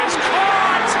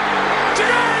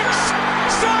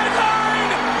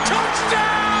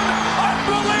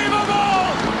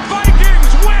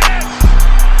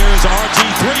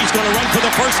for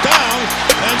the first down,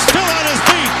 and still on his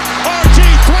feet.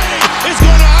 RG3 is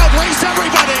going to outrace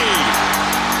everybody.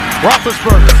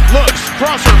 Roethlisberger looks,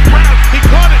 crosser, grabs, he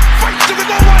caught it, fights to the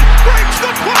goal line, breaks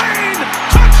the plane,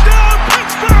 touchdown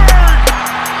Pittsburgh!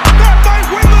 That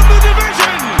might win them the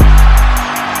division!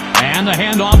 And the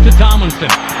handoff to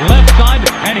Tomlinson, left side,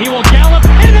 and he will gallop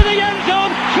into the end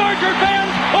zone. Charger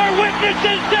fans are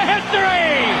witnesses to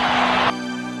history!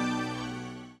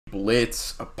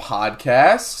 Blitz, a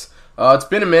podcast. It's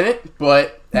been a minute,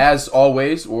 but as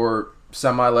always, or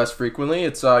semi-less frequently,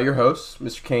 it's your host,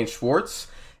 Mr. Kane Schwartz.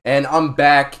 And I'm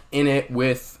back in it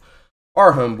with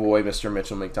our homeboy, Mr.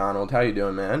 Mitchell McDonald. How you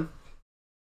doing, man?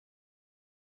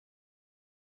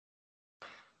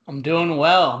 I'm doing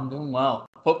well.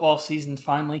 Football season's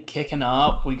finally kicking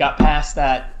up. We got past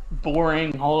that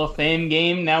boring Hall of Fame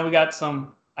game. Now we got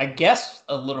some, I guess,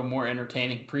 a little more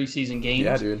entertaining preseason games.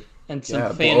 Yeah, dude. And some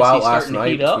fantasy blowout last starting to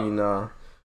night heat up. between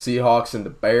Seahawks and the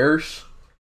Bears.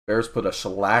 Bears put a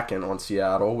shellacking on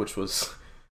Seattle, which was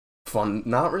fun.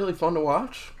 Not really fun to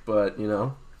watch, but, you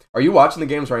know. Are you watching the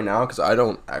games right now? Because I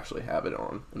don't actually have it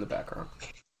on in the background.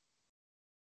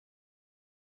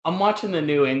 I'm watching the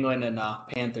New England and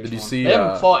Panthers. Did you one. see They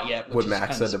haven't fought yet, which what is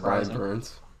Max kinda said to Brian surprising.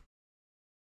 Burns?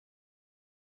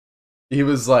 He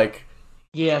was like...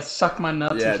 Yeah, suck my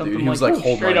nuts or something. Dude, he was like,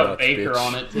 hold straight my up nuts, Baker bitch.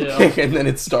 on it, too. And then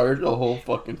it started a whole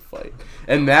fucking fight.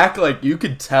 And Mac, like, you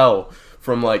could tell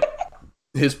from, like,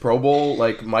 his Pro Bowl,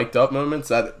 like, mic'd up moments,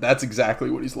 that's exactly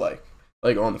what he's like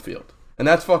on the field. And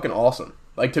that's fucking awesome.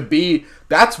 Like,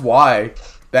 that's why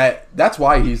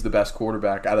he's the best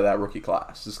quarterback out of that rookie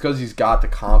class. It's because he's got the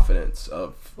confidence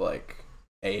of, like,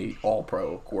 a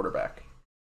all-pro quarterback.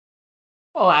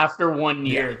 Well, after 1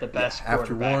 year, the best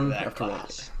After quarterback one, of that after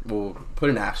class. We'll put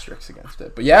an asterisk against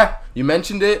it. But yeah, you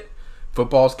mentioned it.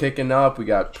 Football's kicking up. We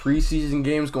got preseason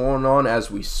games going on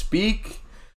as we speak.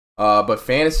 But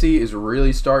fantasy is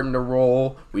really starting to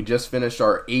roll. We just finished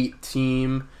our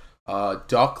 8-team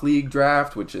Duck League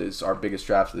draft, which is our biggest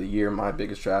draft of the year, my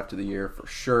biggest draft of the year for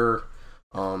sure.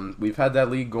 We've had that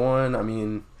league going. I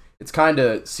mean, it's kind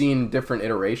of seen different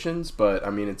iterations, but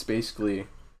I mean, it's basically...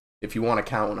 If you want to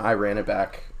count when I ran it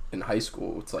back in high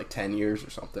school, it's like 10 years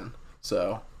or something.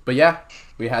 So, but yeah,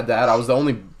 we had that. I was the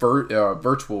only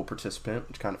virtual participant,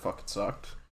 which kind of fucking sucked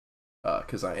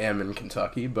because I am in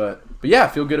Kentucky. But yeah, I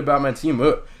feel good about my team.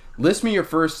 List me your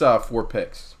first 4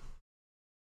 picks.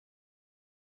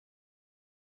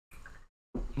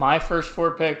 My first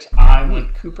 4 picks, I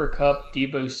went Cooper Kupp,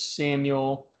 Deebo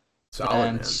Samuel, Solid,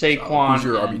 and man. Saquon, Who's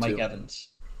your and RB2? Mike Evans.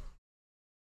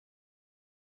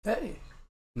 Hey,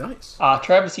 nice.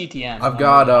 Travis Etienne. I've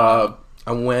got,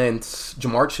 I went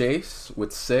Jamar Chase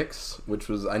with 6, which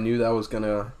was, I knew that was going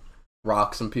to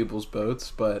rock some people's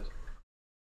boats, but...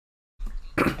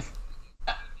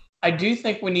 I do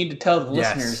think we need to tell the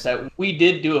Yes. listeners that we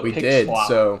did do a We pick did, swap.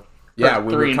 so, yeah, for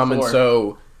we 3 were and coming, 4.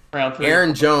 so... Round 3.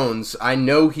 Aaron Jones, I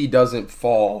know he doesn't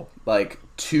fall, like,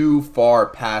 too far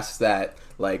past that,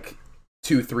 like,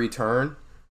 2-3 turn.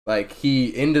 Like,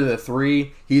 into the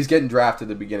 3, he's getting drafted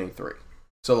the beginning 3.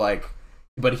 So, like,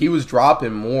 but he was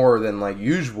dropping more than, like,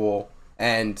 usual,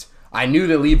 and I knew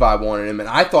that Levi wanted him, and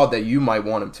I thought that you might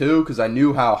want him, too, because I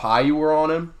knew how high you were on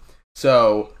him.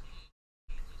 So...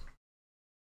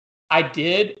 I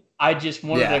did. I just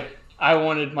wanted I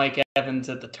wanted Mike Evans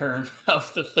at the turn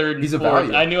of the 3rd and He's a 4th.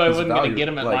 value. I knew I He's a wasn't going value, to get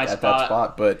him at like, my at spot. that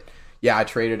spot. But, yeah, I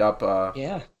traded up.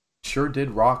 Yeah. Sure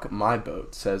did rock my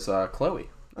boat, says Chloe.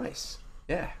 Nice.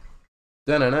 Yeah.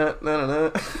 Da-na-na,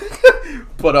 na-na-na.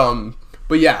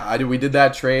 But yeah, we did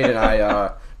that trade, and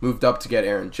I moved up to get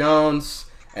Aaron Jones.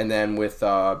 And then with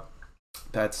that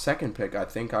second pick, I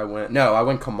think I went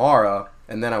Kamara,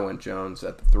 and then I went Jones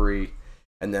at the 3.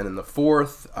 And then in the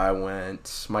 4th, I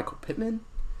went Michael Pittman.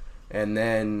 And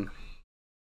then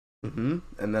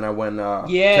I went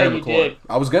Terry you McLaurin. did.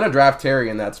 I was going to draft Terry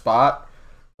in that spot.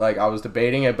 Like, I was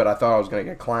debating it, but I thought I was going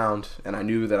to get clowned. And I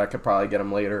knew that I could probably get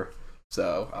him later.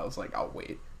 So I was like, I'll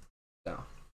wait. So,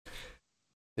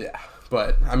 yeah.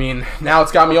 But, I mean, now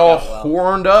it's got me all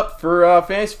horned up for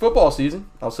fantasy football season.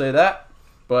 I'll say that.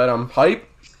 But I'm hyped.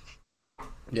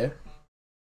 Yeah.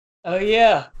 Oh,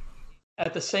 yeah.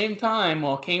 At the same time,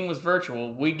 while Kane was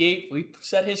virtual, we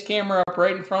set his camera up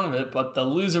right in front of it, but the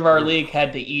loser of our league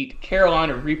had to eat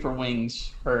Carolina Reaper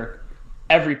wings for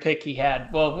every pick he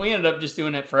had. Well, we ended up just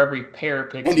doing it for every pair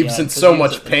of picks. And he was had, in so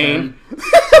much at the pain.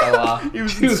 So, He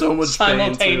was in so much pain,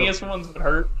 simultaneous ones would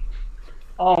hurt.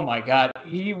 Oh my god,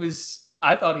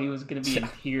 I thought he was going to be in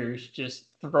tears, just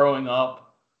throwing up.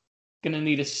 Going to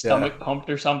need his stomach pumped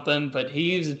or something, but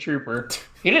he's a trooper.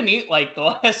 He didn't eat like the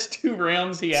last 2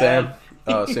 rounds he had.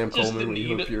 Sam Coleman, we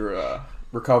hope you're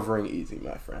recovering easy,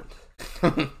 my friend.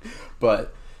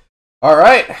 But, all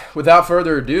right, without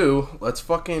further ado, let's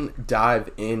fucking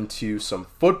dive into some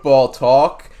football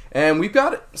talk. And we've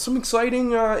got some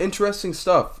exciting, interesting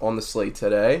stuff on the slate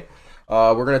today.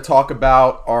 We're going to talk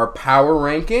about our power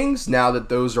rankings now that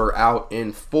those are out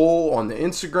in full on the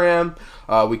Instagram.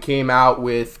 We came out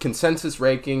with consensus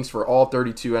rankings for all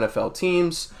 32 NFL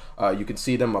teams. You can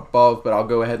see them above, but I'll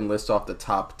go ahead and list off the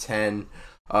top 10.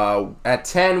 At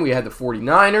 10, we had the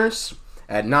 49ers.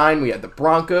 At 9, we had the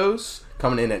Broncos.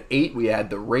 Coming in at 8, we had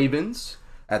the Ravens.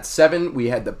 At 7, we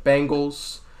had the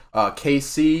Bengals.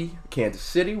 KC, Kansas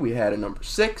City, we had a number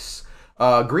 6.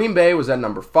 Green Bay was at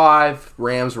number 5.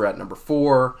 Rams were at number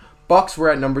 4. Bucks were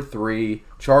at number 3.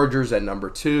 Chargers at number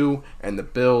 2. And the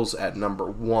Bills at number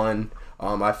 1.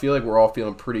 I feel like we're all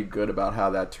feeling pretty good about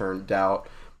how that turned out.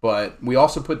 But we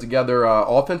also put together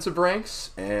offensive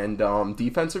ranks and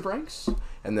defensive ranks.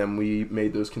 And then we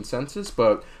made those consensus.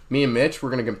 But me and Mitch, we're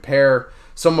going to compare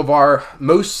some of our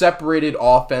most separated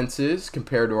offenses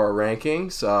compared to our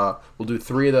rankings. We'll do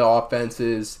 3 of the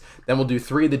offenses. Then we'll do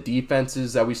 3 of the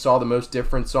defenses that we saw the most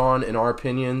difference on in our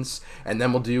opinions. And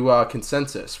then we'll do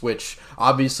consensus, which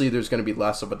obviously there's going to be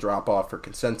less of a drop-off for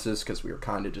consensus because we were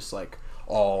kind of just like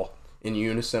all in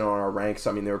unison on our ranks.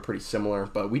 I mean, they were pretty similar.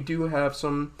 But we do have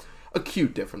some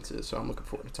acute differences, so I'm looking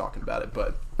forward to talking about it.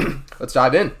 But let's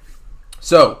dive in.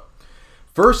 So,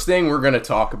 first thing we're going to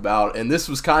talk about, and this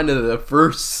was kind of the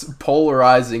first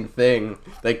polarizing thing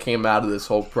that came out of this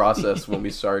whole process when we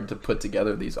started to put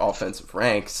together these offensive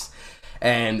ranks,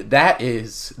 and that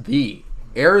is the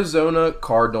Arizona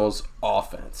Cardinals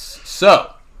offense.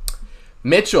 So,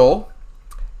 Mitchell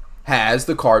has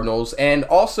the Cardinals, and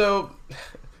also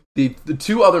the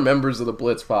 2 other members of the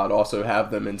Blitz Pod also have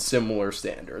them in similar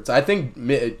standards. I think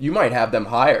you might have them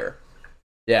higher.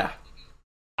 Yeah.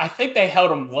 I think they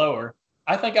held them lower.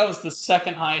 I think I was the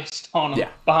second highest on them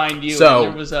behind you. So,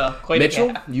 and there was quite Mitchell,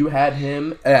 a gap. you had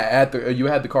him you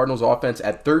had the Cardinals offense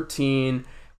at 13,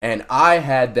 and I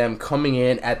had them coming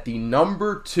in at the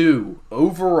number 2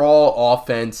 overall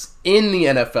offense in the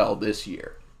NFL this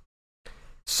year.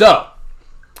 So,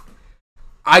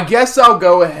 I guess I'll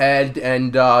go ahead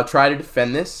and try to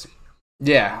defend this.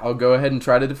 Yeah, I'll go ahead and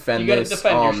try to defend this. You got to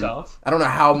defend yourself. I don't know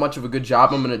how much of a good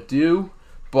job I'm going to do.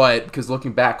 But, because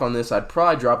looking back on this, I'd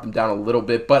probably drop them down a little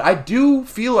bit. But I do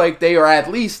feel like they are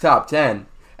at least top 10.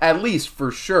 At least,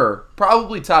 for sure.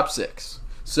 Probably top 6.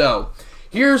 So,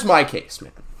 here's my case,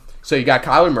 man. So, you got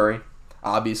Kyler Murray.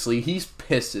 Obviously, he's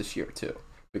pissed this year, too.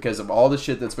 Because of all the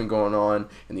shit that's been going on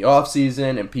in the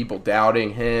offseason and people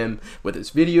doubting him with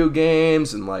his video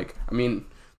games. And, like, I mean,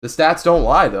 the stats don't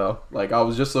lie, though. Like, I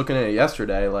was just looking at it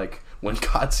yesterday. Like, when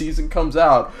COD season comes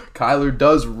out, Kyler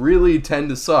does really tend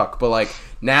to suck. But, like,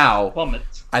 now,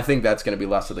 I think that's going to be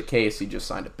less of the case. He just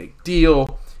signed a big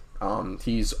deal.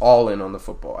 He's all in on the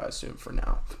football, I assume, for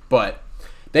now. But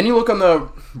then you look on the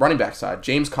running back side.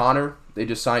 James Conner, they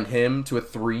just signed him to a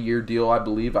 3-year deal, I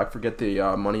believe. I forget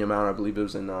the money amount. I believe it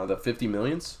was in the 50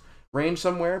 millions range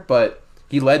somewhere. But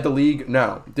he led the league.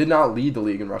 No, did not lead the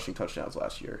league in rushing touchdowns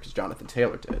last year because Jonathan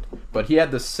Taylor did. But he had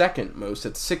the second most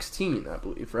at 16, I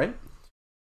believe, right?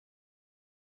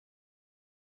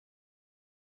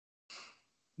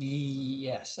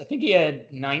 Yes, I think he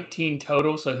had 19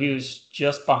 total, so he was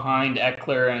just behind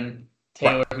Eckler and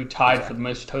Taylor, who tied for the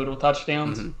most total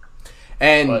touchdowns. Mm-hmm.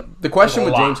 And the question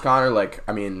with James Conner, like,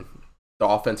 I mean, the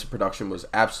offensive production was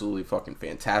absolutely fucking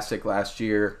fantastic last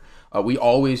year. We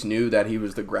always knew that he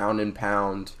was the ground and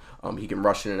pound, he can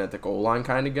rush in at the goal line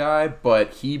kind of guy,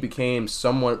 but he became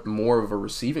somewhat more of a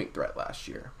receiving threat last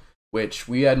year, which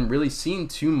we hadn't really seen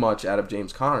too much out of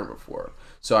James Conner before.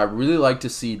 So I really like to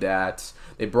see that.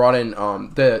 They brought in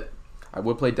I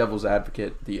would play devil's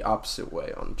advocate the opposite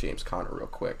way on James Conner real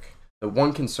quick. The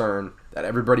one concern that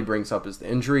everybody brings up is the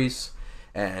injuries.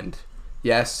 And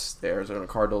yes, the Arizona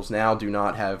Cardinals now do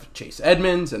not have Chase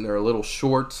Edmonds, and they're a little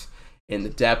short in the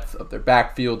depth of their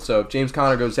backfield. So if James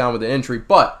Conner goes down with an injury,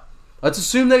 but let's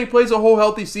assume that he plays a whole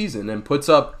healthy season and puts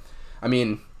up, I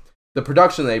mean, the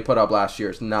production that he put up last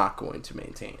year is not going to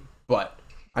maintain. But,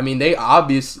 I mean, they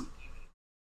obviously...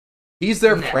 He's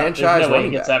their franchise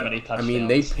running back. I mean,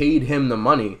 they paid him the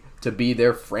money to be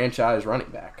their franchise running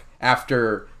back.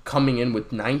 After coming in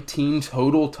with 19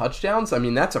 total touchdowns, I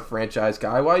mean, that's a franchise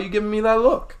guy. Why are you giving me that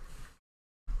look?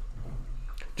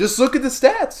 Just look at the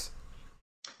stats.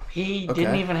 He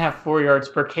didn't even have 4 yards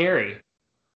per carry.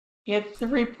 He had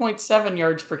 3.7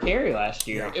 yards per carry last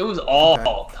year. Yeah. It was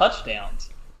all touchdowns.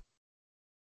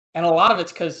 And a lot of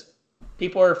it's because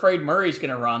people are afraid Murray's going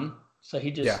to run, so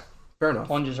he just... Fair enough.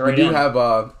 Plunges right we do in.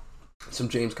 have some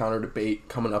James Conner debate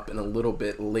coming up in a little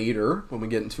bit later when we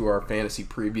get into our fantasy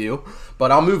preview.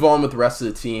 But I'll move on with the rest of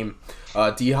the team.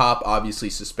 D-Hop obviously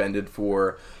suspended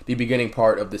for the beginning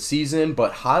part of the season,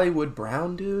 but Hollywood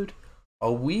Brown, dude,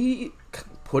 are we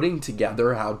putting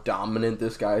together how dominant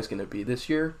this guy is going to be this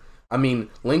year? I mean,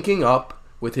 linking up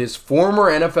with his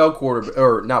former NFL quarterback,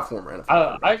 or not former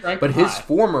NFL quarterback, but his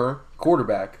former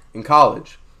quarterback in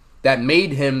college that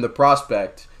made him the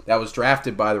prospect that was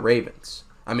drafted by the Ravens.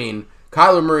 I mean,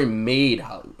 Kyler Murray made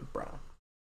Hollywood Brown.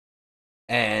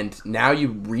 And now you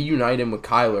reunite him with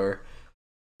Kyler.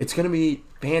 It's going to be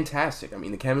fantastic. I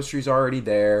mean, the chemistry's already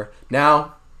there.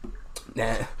 Now,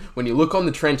 when you look on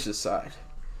the trenches side,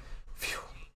 phew.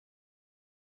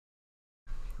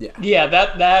 Yeah,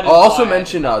 that is I'll also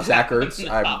mention Zach Ertz.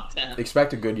 I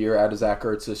expect a good year out of Zach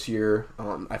Ertz this year.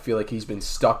 I feel like he's been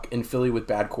stuck in Philly with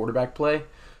bad quarterback play.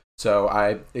 So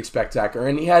I expect Zach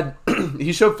Ertz. And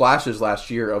he showed flashes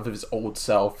last year of his old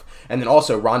self. And then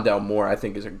also Rondale Moore, I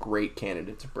think, is a great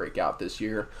candidate to break out this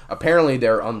year. Apparently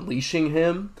they're unleashing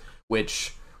him,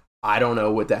 which I don't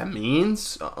know what that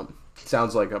means.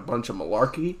 Sounds like a bunch of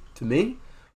malarkey to me.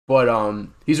 But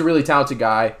he's a really talented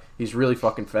guy. He's really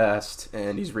fucking fast,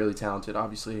 and he's really talented,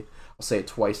 obviously. I'll say it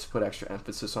twice to put extra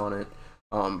emphasis on it.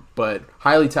 But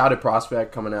highly touted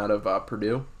prospect coming out of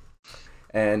Purdue.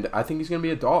 And I think he's going to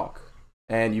be a dog.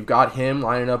 And you've got him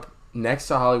lining up next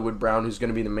to Hollywood Brown, who's going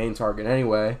to be the main target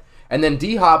anyway. And then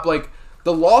D-Hop, like,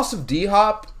 the loss of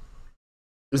D-Hop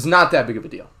is not that big of a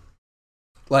deal.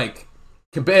 Like,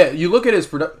 you look at his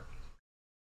production.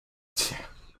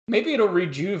 Maybe it'll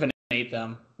rejuvenate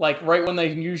them. Like, right when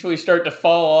they usually start to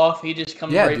fall off, he just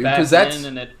comes back in,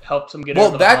 and it helps them get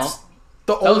over the hump. Well, that's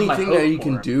the only thing that he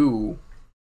can do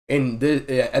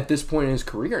at this point in his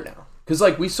career now. Because,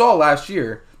 like, we saw last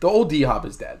year, the old D-Hop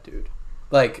is dead, dude.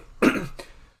 Like,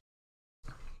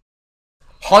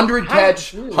 100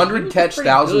 catch,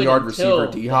 1,000-yard receiver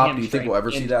D-Hop. Do you think we'll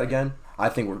ever see that again? I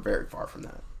think we're very far from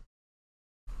that.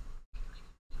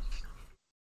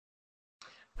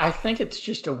 I think it's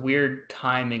just a weird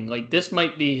timing. Like, this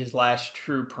might be his last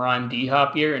true prime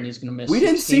D-Hop year, and he's going to miss. We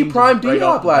didn't see prime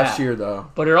D-Hop last year, though.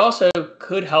 But it also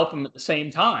could help him at the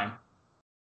same time.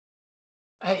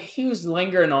 He was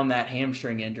lingering on that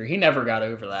hamstring injury. He never got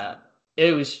over that.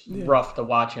 It was rough to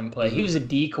watch him play. He was a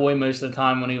decoy most of the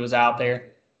time when he was out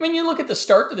there. I mean, you look at the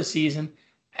start of the season,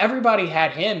 everybody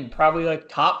had him probably like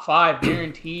top 5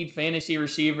 guaranteed fantasy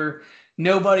receiver.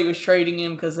 Nobody was trading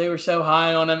him because they were so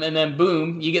high on him. And then,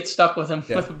 boom, you get stuck with him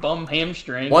with a bum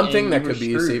hamstring. One thing that could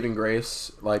be a saving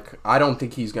grace, like, I don't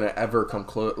think he's going to ever come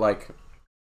close. Like,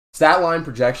 stat line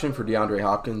projection for DeAndre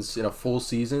Hopkins in a full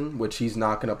season, which he's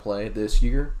not going to play this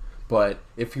year. But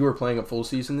if he were playing a full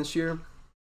season this year,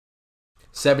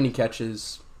 70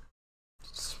 catches,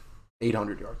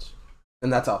 800 yards.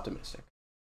 And that's optimistic.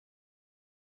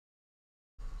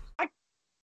 I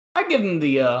give him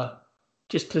the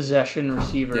just possession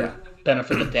receiver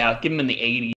benefit of the doubt. Give him in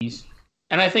the 80s.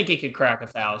 And I think he could crack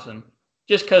 1,000.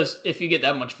 Just because if you get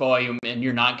that much volume and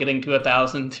you're not getting to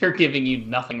 1,000, they're giving you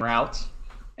nothing routes.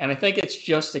 And I think it's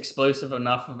just explosive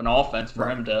enough of an offense for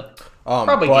him to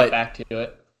probably get back to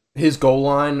it. His goal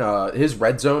line, his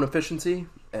red zone efficiency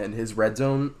and his red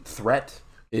zone threat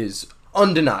is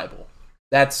undeniable.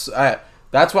 That's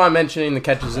why I'm mentioning the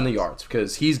catches and the yards,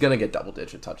 because he's going to get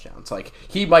double-digit touchdowns. Like,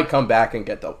 he might come back and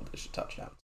get double-digit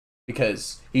touchdowns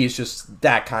because he's just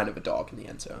that kind of a dog in the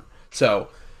end zone. So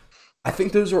I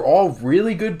think those are all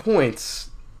really good points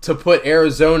to put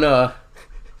Arizona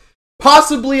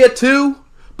possibly at 2,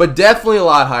 but definitely a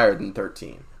lot higher than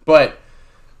 13. But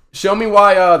show me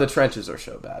why the trenches are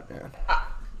so bad, man.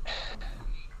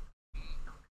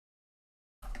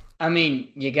 I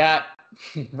mean, you got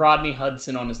Rodney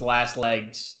Hudson on his last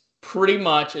legs pretty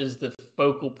much as the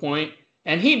focal point.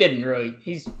 And he's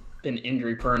been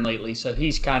injury prone lately, so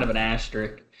he's kind of an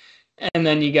asterisk. And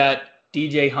then you got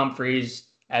DJ Humphries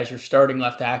as your starting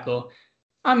left tackle.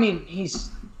 I mean, he's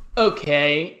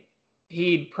okay.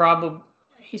 He's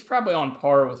probably on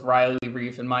par with Riley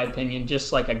Reef, in my opinion,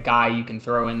 just like a guy you can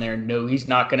throw in there. No, he's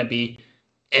not going to be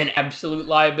an absolute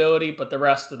liability, but the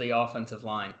rest of the offensive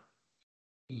line,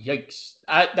 yikes.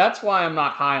 That's why I'm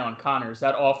not high on Connors,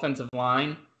 that offensive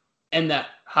line, and that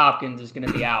Hopkins is going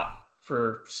to be out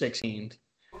for 16.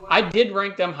 I did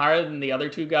rank them higher than the other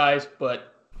two guys,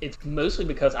 but it's mostly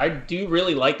because I do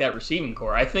really like that receiving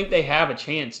core. I think they have a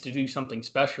chance to do something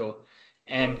special.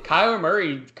 And Kyler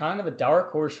Murray, kind of a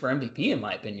dark horse for MVP, in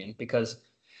my opinion, because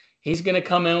he's going to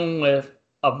come in with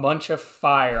a bunch of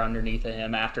fire underneath of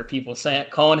him after people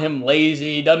calling him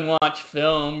lazy, doesn't watch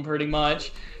film pretty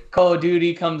much. Call of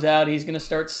Duty comes out, he's going to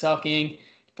start sucking.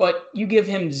 But you give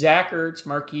him Zach Ertz,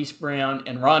 Marquise Brown,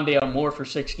 and Rondale Moore for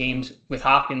 6 games with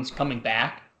Hopkins coming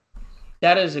back.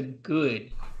 That is a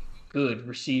good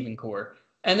receiving core.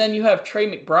 And then you have Trey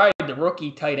McBride, the rookie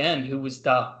tight end, who was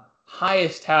the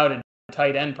highest touted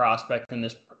tight end prospect in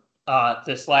this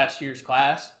last year's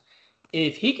class.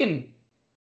 If he can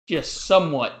just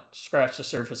somewhat scratch the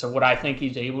surface of what I think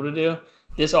he's able to do,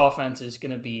 this offense is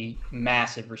going to be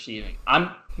massive receiving.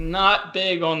 I'm not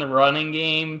big on the running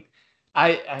game.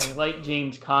 I like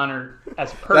James Conner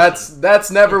as a person.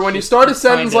 That's never, when you start a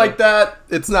sentence like that,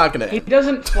 it's not going to end. He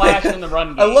doesn't flash in the run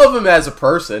game. I love him as a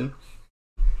person.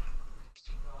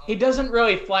 He doesn't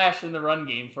really flash in the run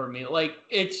game for me. Like,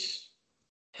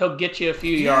 he'll get you a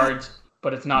few yards,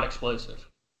 but it's not explosive.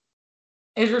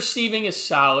 His receiving is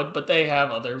solid, but they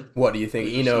have other. What do you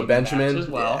think, Eno Benjamin as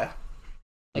well? Yeah.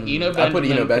 Like Eno Benjamin. I put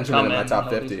Eno Benjamin in my top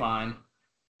 50. Fine.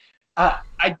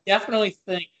 I definitely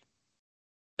think.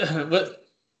 With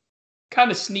kind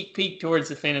of sneak peek towards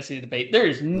the fantasy debate, there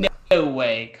is no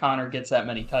way Connor gets that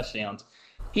many touchdowns.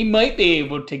 He might be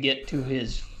able to get to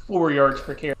his 4 yards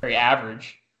per carry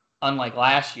average, unlike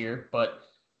last year, but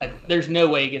there's no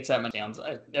way he gets that many downs.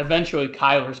 Eventually,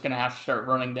 Kyler's going to have to start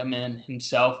running them in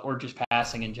himself or just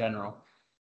passing in general.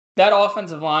 That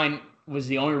offensive line was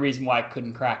the only reason why I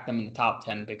couldn't crack them in the top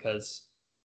 10, because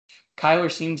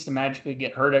Kyler seems to magically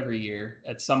get hurt every year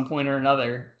at some point or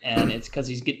another, and it's because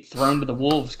he's getting thrown to the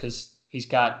wolves because he's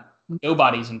got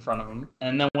nobodies in front of him.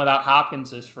 And then without Hopkins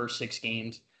his first 6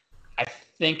 games, I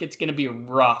think it's going to be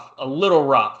a little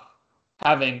rough,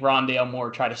 having Rondale Moore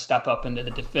try to step up into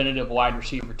the definitive wide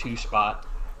receiver 2 spot.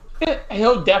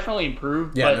 He'll definitely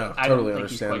improve, but I don't think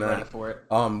he's quite ready for it.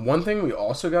 One thing we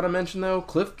also got to mention, though,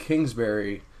 Cliff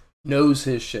Kingsbury knows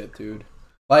his shit, dude.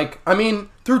 Like, I mean,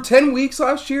 through 10 weeks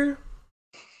last year,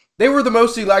 they were the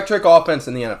most electric offense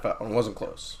in the NFL, and it wasn't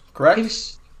close.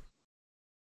 Correct?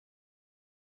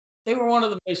 They were one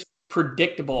of the most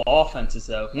predictable offenses,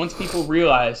 though. Once people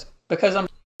realized, because I'm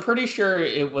pretty sure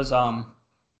it was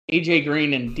AJ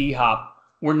Green and D-Hop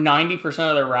were 90%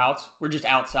 of their routes were just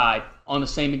outside on the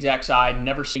same exact side,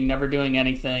 never doing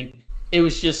anything. It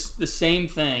was just the same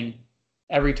thing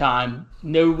every time.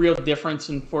 No real difference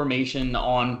in formation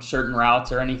on certain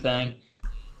routes or anything.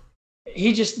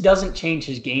 He just doesn't change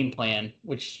his game plan,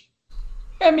 which,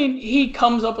 I mean, he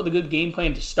comes up with a good game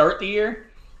plan to start the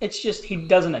year. It's just he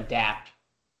doesn't adapt.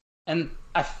 And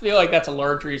I feel like that's a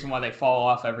large reason why they fall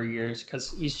off every year, is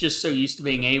because he's just so used to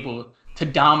being able to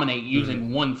dominate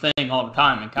using one thing all the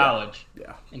time in college,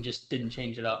 and just didn't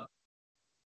change it up.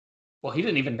 Well, he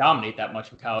didn't even dominate that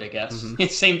much in college, I guess.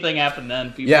 Same thing happened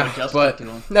then. People adjusted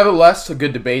to him. Nevertheless, a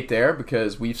good debate there,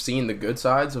 because we've seen the good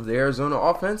sides of the Arizona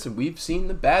offense and we've seen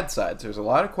the bad sides. There's a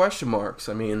lot of question marks.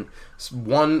 I mean,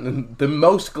 the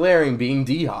most glaring being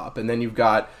D-Hop, and then you've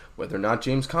got whether or not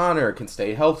James Conner can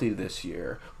stay healthy this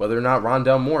year, whether or not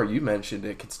Rondale Moore, you mentioned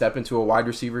it, could step into a wide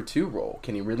receiver 2 role.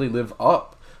 Can he really live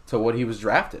up to what he was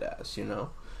drafted as, you know?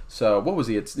 So, what was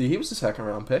he? He was a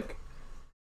second-round pick.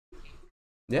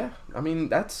 Yeah, I mean,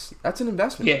 that's an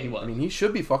investment. Yeah, he was. I mean, he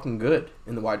should be fucking good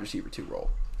in the wide receiver 2 role.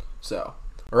 So,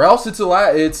 or else it's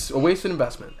a wasted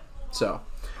investment. So,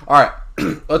 all right,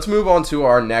 let's move on to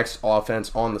our next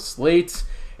offense on the slate,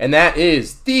 and that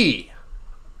is the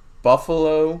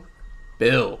Buffalo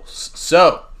Bills.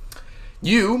 So,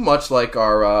 you, much like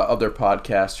our other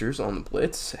podcasters on the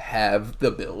Blitz, have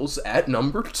the Bills at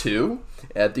number 2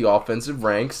 at the offensive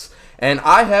ranks. And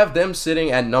I have them sitting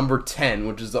at number 10,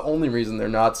 which is the only reason they're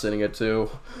not sitting at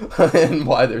 2, and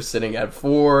why they're sitting at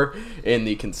 4 in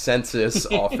the consensus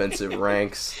offensive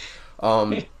ranks.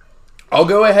 I'll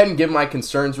go ahead and give my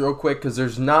concerns real quick, because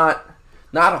there's not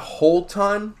a whole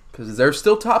ton, because they're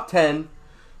still top 10,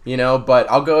 you know, but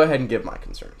I'll go ahead and give my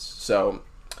concerns. So,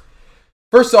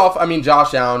 first off, I mean,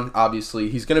 Josh Allen, obviously,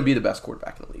 he's going to be the best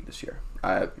quarterback in the league this year.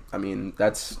 I mean,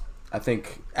 I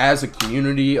think, as a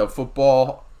community of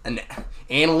football and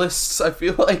analysts, I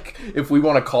feel like, if we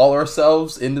want to call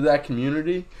ourselves into that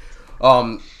community,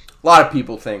 a lot of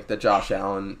people think that Josh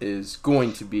Allen is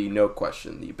going to be, no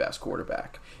question, the best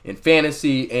quarterback in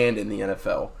fantasy and in the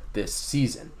NFL this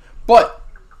season. But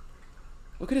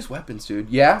look at his weapons,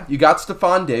 dude. Yeah, you got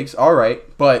Stephon Diggs, all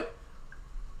right, but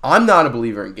I'm not a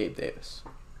believer in Gabe Davis.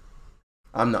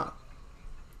 I'm not.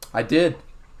 I did.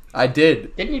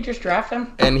 Didn't you just draft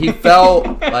him? And he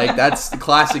fell, like, that's the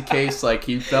classic case. Like,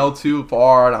 he fell too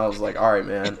far, and I was like, all right,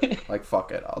 man. Like,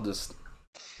 fuck it. I'll just,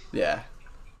 yeah.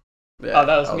 Oh,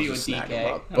 that was me with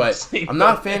DK. But I'm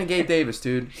not a fan of Gabe Davis,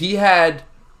 dude. He had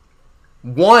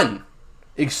one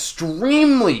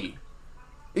extremely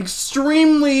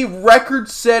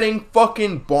record-setting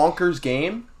fucking bonkers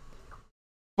game.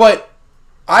 But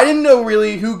I didn't know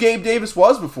really who Gabe Davis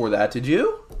was before that. Did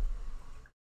you?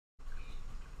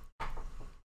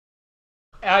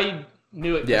 I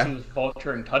knew it because he was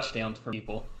vulturing touchdowns for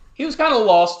people. He was kind of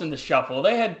lost in the shuffle.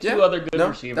 They had two other good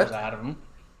receivers out of him.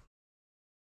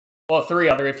 Well, three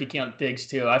other if you count Diggs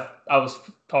too. I was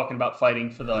talking about fighting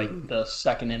for the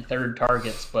second and third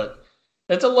targets, but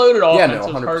it's a loaded offense.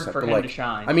 It's hard for him to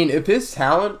shine. I mean, if his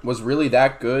talent was really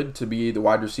that good to be the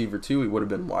wide receiver 2, he would have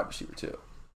been wide receiver 2.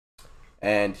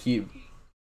 And he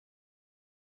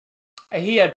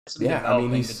had some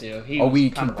developing to do. Are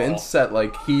we convinced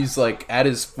that he's at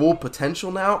his full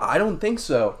potential now? I don't think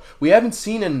so. We haven't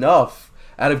seen enough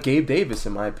out of Gabe Davis,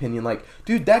 in my opinion.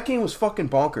 Dude, that game was fucking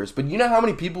bonkers. But you know how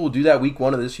many people will do that week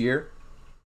 1 of this year?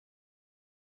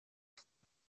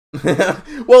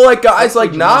 Well, guys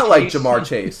not like Jamar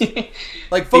Chase.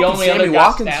 Fucking Sammy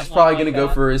Watkins is probably going to go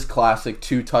for his classic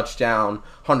 2-touchdown,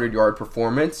 100-yard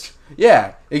performance.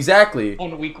 Yeah, exactly.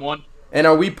 On week 1. And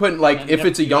are we putting, if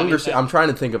it's a younger... I'm trying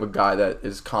to think of a guy that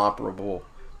is comparable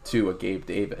to a Gabe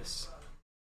Davis.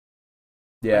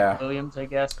 Yeah. Williams, I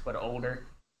guess, but older.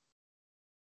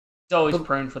 He's always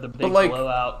prone for the big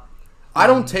blowout. I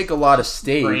don't take a lot of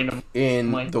stake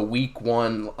in the week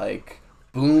 1,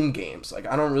 boom games. I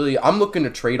don't really... I'm looking to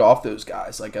trade off those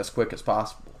guys, as quick as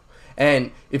possible.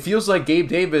 And it feels like Gabe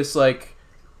Davis,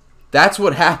 that's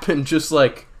what happened just,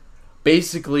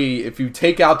 basically, if you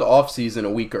take out the offseason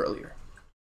a week earlier.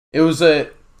 It was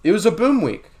a boom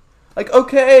week.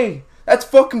 Okay, that's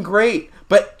fucking great.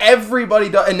 But everybody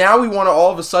does, and now we want to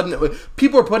all of a sudden,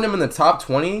 people are putting him in the top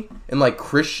 20 and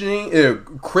christening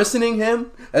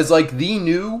him as the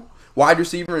new wide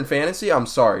receiver in fantasy. I'm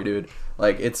sorry, dude.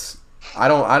 I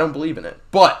don't believe in it.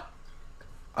 But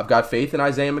I've got faith in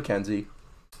Isaiah McKenzie.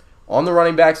 On the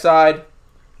running back side,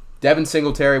 Devin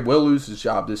Singletary will lose his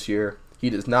job this year. He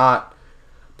does not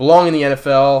belong in the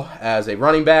NFL as a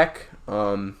running back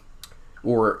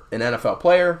or an NFL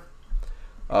player.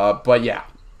 But yeah,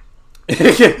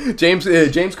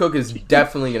 James Cook is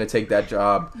definitely going to take that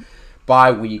job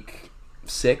by week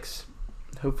 6,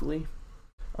 hopefully.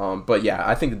 But yeah,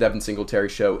 I think the Devin Singletary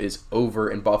show is over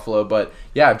in Buffalo. But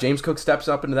yeah, if James Cook steps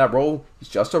up into that role, he's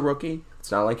just a rookie.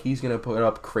 It's not like he's going to put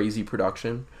up crazy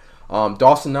production.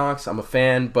 Dawson Knox, I'm a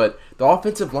fan, but the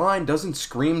offensive line doesn't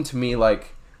scream to me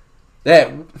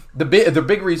that. The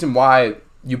big reason why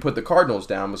you put the Cardinals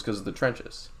down was because of the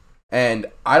trenches. And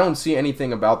I don't see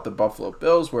anything about the Buffalo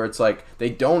Bills where it's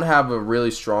they don't have a really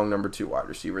strong number 2 wide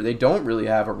receiver. They don't really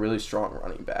have a really strong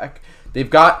running back. They've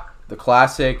got the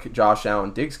classic Josh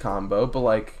Allen-Diggs combo,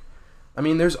 but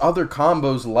there's other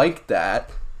combos like that,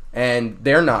 and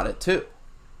they're not it too.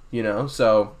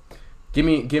 So give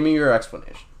me your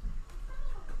explanation.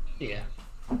 Yeah.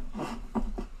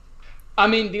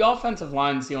 The offensive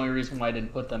line is the only reason why I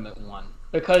didn't put them at 1.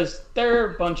 Because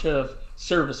they're a bunch of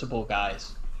serviceable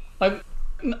guys.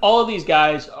 All of these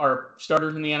guys are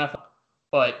starters in the NFL,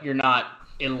 but you're not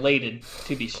elated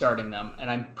to be starting them.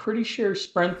 And I'm pretty sure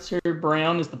Spencer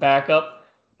Brown is the backup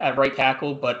at right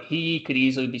tackle, but he could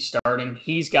easily be starting.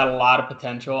 He's got a lot of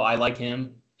potential. I like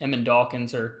him. Him and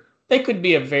Dawkins they could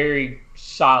be a very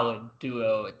solid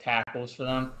duo at tackles for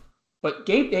them. But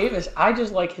Gabe Davis, I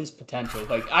just like his potential.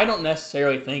 I don't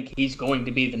necessarily think he's going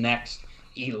to be the next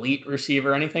elite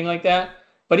receiver or anything like that,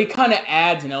 but he kind of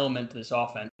adds an element to this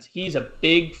offense. He's a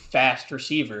big, fast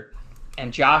receiver,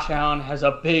 and Josh Allen has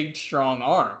a big, strong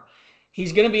arm.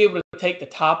 He's going to be able to take the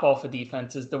top off of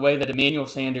defenses the way that Emmanuel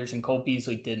Sanders and Cole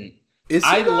Beasley didn't.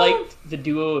 I liked the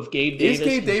duo of Gabe Davis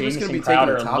and Davis going to be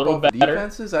Crowder taking the top off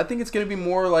defenses? I think it's going to be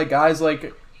more guys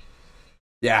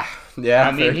Yeah.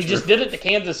 He just did it to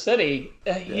Kansas City.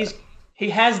 He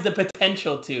has the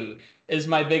potential to, is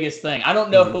my biggest thing. I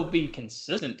don't know if he'll be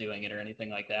consistent doing it or anything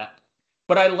like that.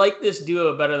 But I like this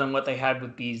duo better than what they had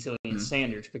with Beasley and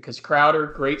Sanders, because Crowder,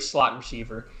 great slot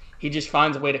receiver. He just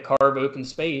finds a way to carve open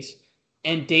space.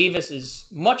 And Davis is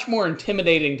much more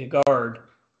intimidating to guard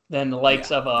than the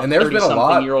likes of a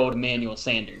 30-something-year-old Emmanuel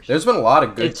Sanders. There's been a lot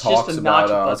of good talks about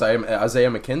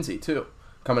Isaiah McKenzie, too,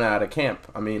 coming out of camp.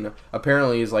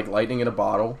 Apparently he's like lightning in a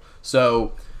bottle.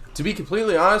 So, to be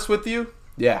completely honest with you,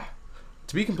 good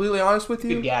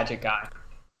gadget guy.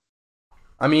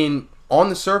 On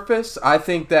the surface, I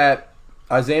think that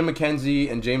Isaiah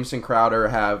McKenzie and Jamison Crowder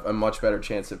have a much better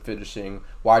chance at finishing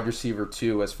wide receiver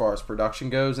 2 as far as production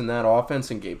goes in that offense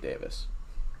than Gabe Davis.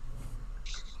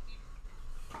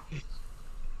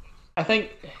 I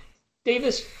think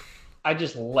Davis, I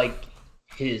just like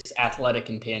his athletic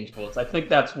intangibles. I think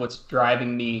that's what's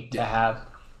driving me to have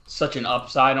such an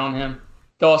upside on him.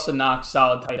 Dawson Knox,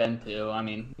 solid tight end too.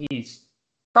 He's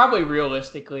probably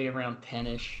realistically around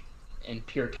 10-ish. in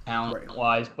pure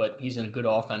talent-wise, but he's in a good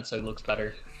offense, so he looks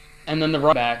better. And then the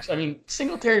running backs. I mean,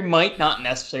 Singletary might not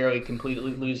necessarily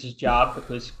completely lose his job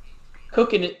because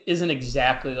Cook isn't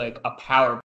exactly like a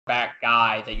power back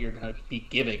guy that you're going to be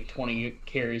giving 20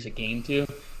 carries a game to,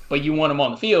 but you want him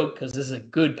on the field because this is a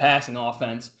good passing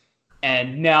offense.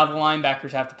 And now the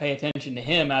linebackers have to pay attention to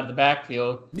him out of the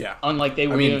backfield. Yeah. Unlike they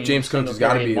were doing. James Cook has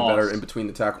got to be a better in between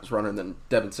the tackles runner than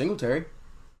Devin Singletary,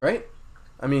 right?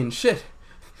 I mean, shit.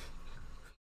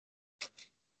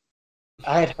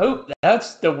 I'd hope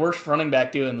that's the worst running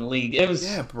back duo in the league. It was,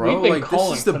 yeah, bro. We've been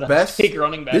calling this is the for best big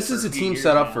running back. This is a team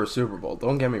set up for a Super Bowl.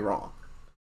 Don't get me wrong,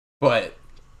 but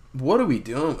what are we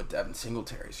doing with Devin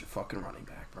Singletary as your fucking running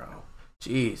back, bro?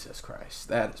 Jesus Christ,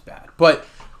 that is bad. But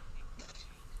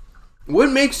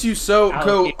what makes you so?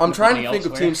 I'm trying to think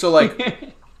of teams. So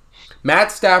like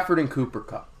Matt Stafford and Cooper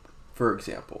Kupp, for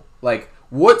example. Like,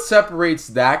 what separates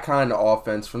that kind of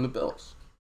offense from the Bills?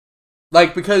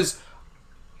 Like, because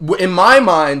in my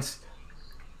mind,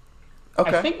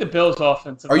 okay, I think the Bills'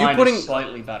 offensive line is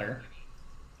slightly better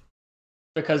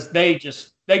because they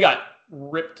got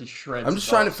ripped to shreds. I'm just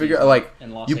trying to figure out, like,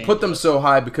 you put them so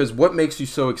high because what makes you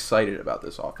so excited about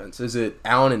this offense? Is it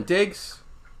Allen and Diggs?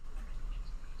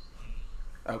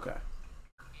 Okay.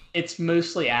 It's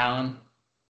mostly Allen.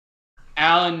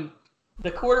 Allen,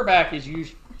 the quarterback is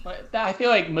usually. I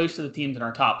feel like most of the teams in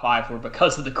our top 5 were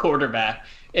because of the quarterback.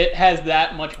 It has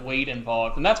that much weight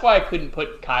involved, and that's why I couldn't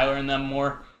put Kyler in them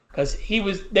more because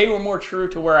they were more true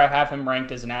to where I have him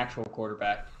ranked as an actual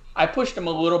quarterback. I pushed him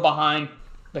a little behind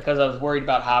because I was worried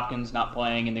about Hopkins not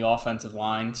playing in the offensive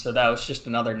line, so that was just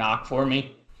another knock for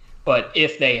me. But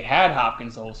if they had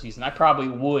Hopkins the whole season, I probably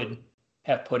would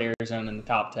have put Arizona in the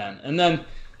top 10. And then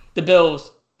the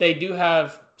Bills, they do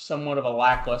have somewhat of a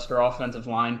lackluster offensive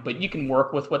line, but you can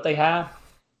work with what they have.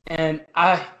 And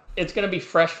it's going to be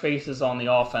fresh faces on the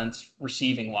offense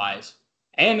receiving-wise.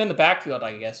 And in the backfield,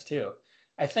 I guess, too.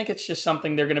 I think it's just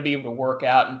something they're going to be able to work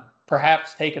out and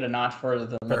perhaps take it a notch further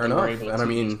than what they were able to. And I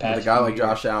mean, with a guy like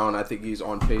Josh Allen, I think he's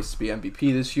on pace to be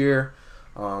MVP this year.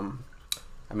 I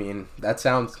mean, that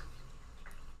sounds...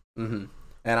 Mm-hmm.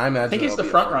 And I imagine I think he's the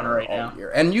front runner right now.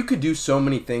 Year. And you could do so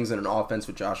many things in an offense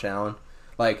with Josh Allen.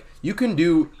 Like, you can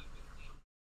do...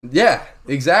 Yeah,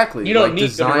 exactly. You don't like, need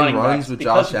design runs with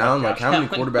Josh Allen. Like, how many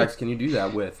Allen. quarterbacks can you do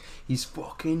that with? He's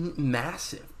fucking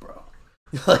massive, bro.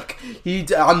 Like,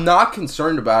 I'm not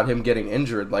concerned about him getting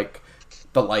injured like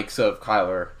the likes of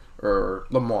Kyler or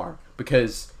Lamar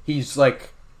because he's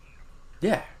like,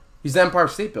 yeah, he's the Empire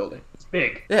State Building. It's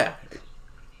big. Yeah.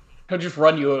 He'll just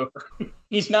run you over.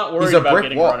 He's not worried about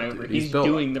getting run over. Dude. He's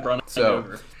doing the run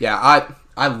over. Yeah,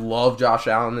 I love Josh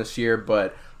Allen this year,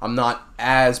 but I'm not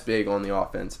as big on the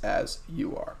offense as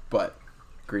you are. But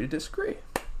agree to disagree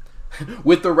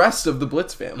with the rest of the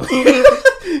Blitz family.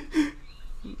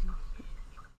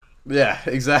 Yeah,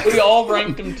 exactly. We all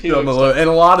ranked him too. And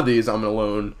a lot of these, I'm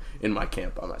alone in my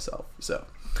camp by myself. So,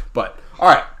 but all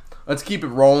right, let's keep it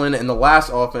rolling. And the last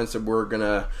offense that we're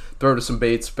gonna throw to some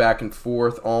baits back and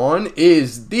forth on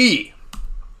is the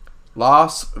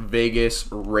Las Vegas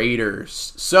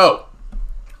Raiders. So,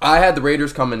 I had the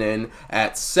Raiders coming in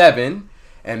at 7,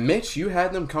 and Mitch, you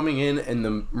had them coming in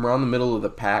around the middle of the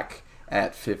pack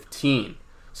at 15.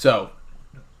 So,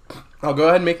 I'll go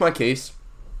ahead and make my case.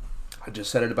 I just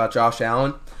said it about Josh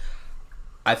Allen.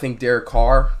 I think Derek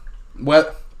Carr,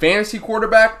 fantasy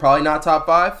quarterback, probably not top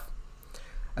 5.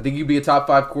 I think he'd be a top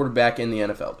 5 quarterback in the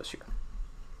NFL this year.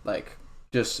 Like,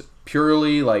 just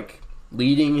purely, like,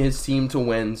 leading his team to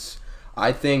wins.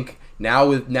 I think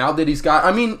now that he's got...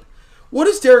 I mean, what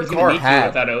does Derek Carr have?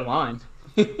 With that O-line.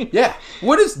 Yeah.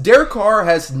 What does Derek Carr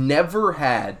has never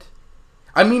had?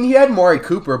 I mean, he had Amari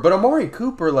Cooper, but Amari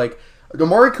Cooper,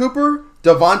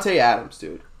 Devontae Adams,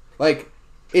 dude. Like,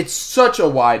 it's such a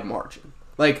wide margin.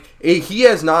 Like, he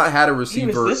has not had a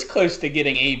receiver... He was this close to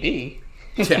getting AB.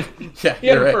 Yeah, he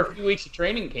had him for a few weeks of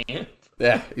training camp.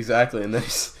 Yeah, exactly. And then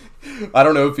I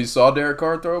don't know if he saw Derek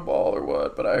Carr throw a ball or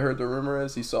what, but I heard the rumor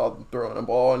is he saw him throwing a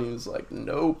ball and he was like,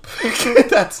 nope,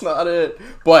 that's not it.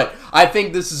 But I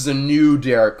think this is a new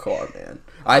Derek Carr, man.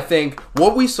 I think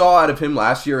what we saw out of him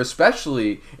last year,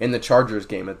 especially in the Chargers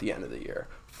game at the end of the year,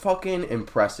 fucking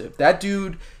impressive. That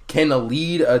dude can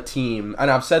lead a team,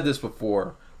 and I've said this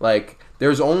before, like,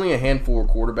 there's only a handful of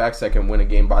quarterbacks that can win a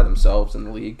game by themselves in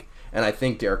the league, and I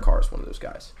think Derek Carr is one of those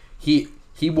guys. He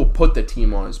will put the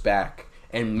team on his back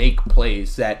and make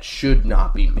plays that should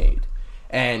not be made.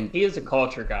 And he is a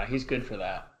culture guy. He's good for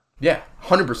that. Yeah,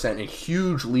 100%. A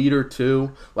huge leader,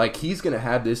 too. Like, he's going to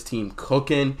have this team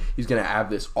cooking. He's going to have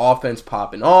this offense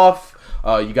popping off.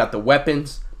 You got the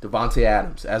weapons. Devontae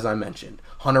Adams, as I mentioned.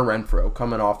 Hunter Renfrow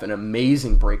coming off an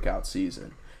amazing breakout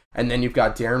season. And then you've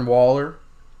got Darren Waller,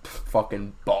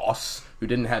 fucking boss, who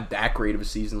didn't have that great of a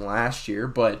season last year,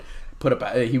 but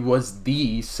he was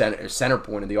the center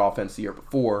point of the offense the year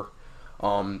before.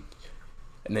 And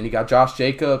then you got Josh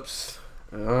Jacobs.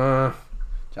 Me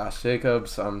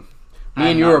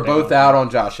and you were both out on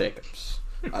Josh Jacobs.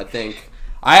 I think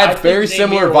I had very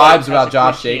similar vibes about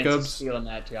Josh Jacobs. Stealing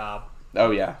that job. Oh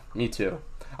yeah, me too.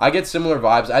 I get similar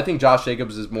vibes. I think Josh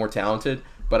Jacobs is more talented,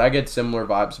 but I get similar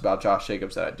vibes about Josh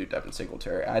Jacobs that I do Devin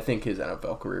Singletary. I think his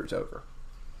NFL career is over.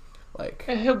 Like,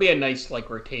 he'll be a nice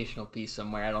rotational piece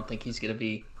somewhere. I don't think he's going to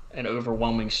be an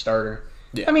overwhelming starter.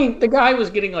 Yeah. I mean, the guy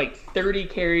was getting 30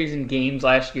 carries in games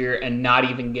last year and not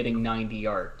even getting 90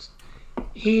 yards.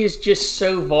 He is just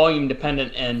so volume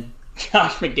dependent, and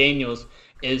Josh McDaniels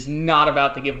is not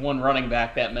about to give one running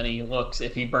back that many looks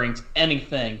if he brings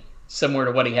anything similar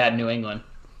to what he had in New England.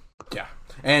 Yeah.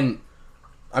 And,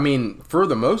 I mean, for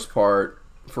the most part,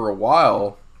 for a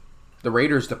while, the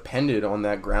Raiders depended on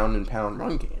that ground and pound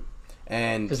run game.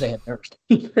 Because they had nerfs.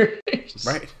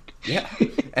 Right. Yeah.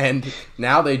 And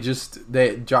now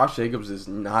Josh Jacobs is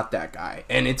not that guy.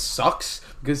 And it sucks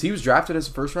because he was drafted as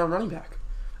a first-round running back.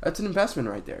 That's an investment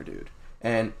right there, dude.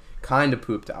 And kind of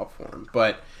pooped out for him.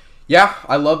 But, yeah,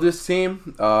 I love this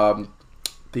team.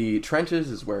 The trenches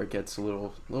is where it gets a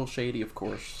little shady, of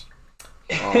course.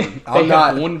 They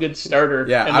have one good starter,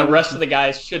 and the rest of the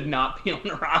guys should not be on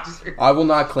the roster. I will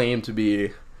not claim to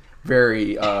be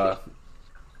very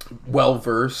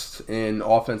well-versed in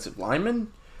offensive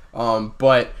linemen.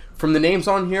 But from the names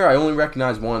on here, I only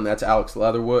recognize one. That's Alec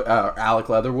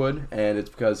Leatherwood, and it's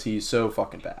because he's so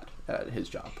fucking bad at his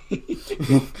job.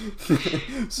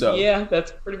 So yeah,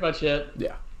 that's pretty much it.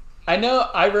 Yeah, I know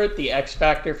I wrote the X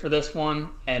Factor for this one,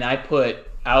 and I put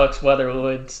Alex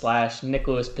Leatherwood /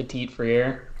 Nicholas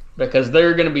Petit-Frere because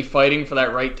they're going to be fighting for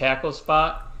that right tackle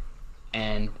spot,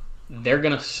 and they're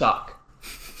going to suck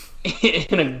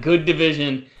in a good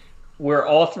division where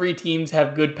all three teams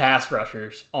have good pass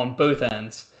rushers on both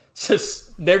ends. So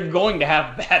they're going to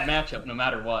have a bad matchup no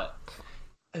matter what.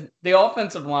 The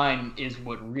offensive line is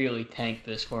what really tanked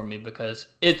this for me because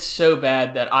it's so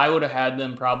bad that I would have had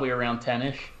them probably around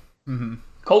 10-ish. Mm-hmm.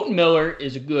 Colton Miller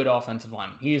is a good offensive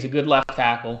lineman. He is a good left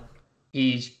tackle.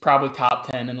 He's probably top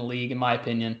 10 in the league, in my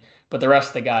opinion. But the rest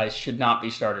of the guys should not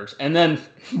be starters. And then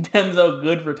Denzel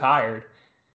Good retired.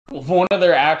 One of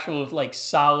their actual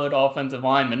solid offensive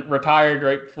linemen retired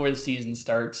right before the season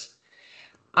starts.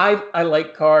 I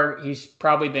like Carr. He's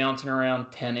probably bouncing around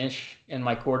 10-ish in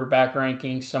my quarterback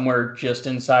rankings, somewhere just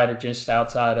inside or just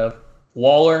outside of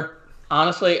Waller.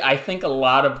 Honestly, I think a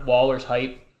lot of Waller's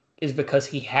hype is because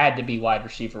he had to be wide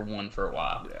receiver 1 for a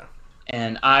while. Yeah.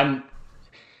 And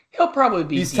he'll probably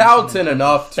be He's talented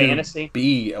enough fantasy. To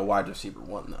be a wide receiver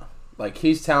 1, though.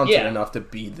 He's talented enough to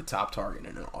be the top target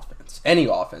in an offense. Any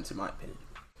offense, in my opinion.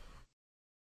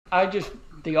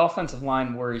 The offensive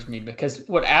line worries me because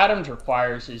what Adams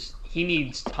requires is he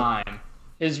needs time.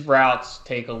 His routes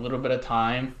take a little bit of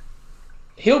time.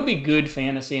 He'll be good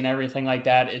fantasy and everything like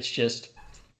that. It's just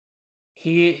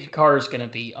Carr is going to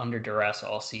be under duress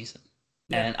all season.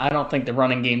 Yeah. And I don't think the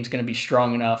running game is going to be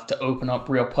strong enough to open up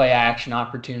real play action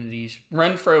opportunities.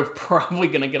 Renfrow probably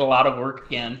going to get a lot of work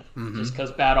again just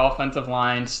because bad offensive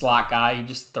line, slot guy, you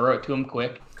just throw it to him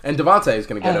quick. And Devontae is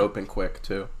going to get open quick,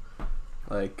 too.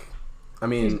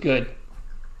 He's good.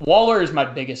 Waller is my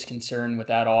biggest concern with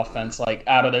that offense,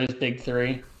 out of those big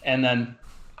three. And then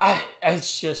I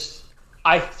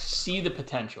see the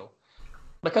potential.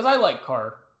 Because I like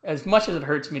Carr. As much as it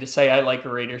hurts me to say I like a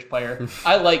Raiders player,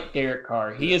 I like Derek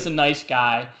Carr. He is a nice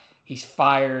guy. He's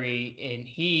fiery, and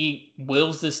he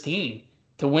wills this team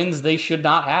to wins they should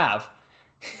not have.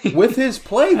 With his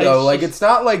play, though, it's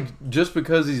not just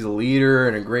because he's a leader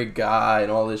and a great guy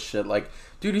and all this shit.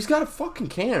 Dude, he's got a fucking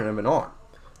cannon of an arm.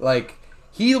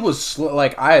 He was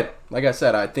I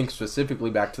said, I think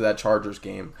specifically back to that Chargers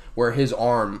game where his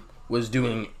arm was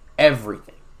doing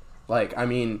everything.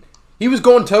 He was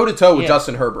going toe-to-toe with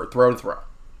Justin Herbert, throw to throw.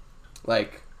 I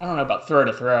don't know about throw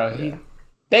to throw. Yeah.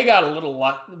 They got a little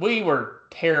luck. We were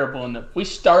terrible we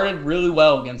started really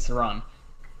well against the run.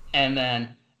 And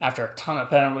then after a ton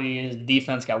of penalties,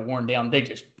 defense got worn down. They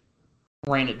just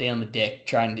ran it down the dick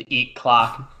trying to eat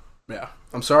clock. Yeah.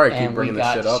 I'm sorry I keep bringing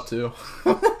this shit up, too.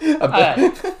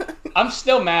 I'm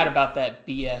still mad about that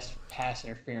BS pass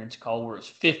interference call where it's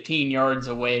 15 yards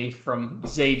away from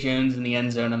Zay Jones in the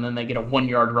end zone, and then they get a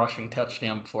 1-yard rushing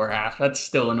touchdown before half. That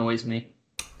still annoys me.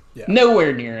 Yeah.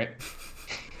 Nowhere near it.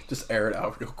 Just air it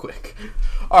out real quick.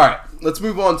 All right, let's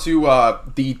move on to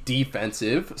the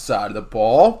defensive side of the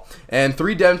ball. And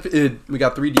we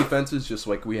got 3 defenses, just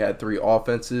like we had 3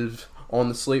 offensives on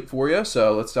the slate for you.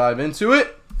 So let's dive into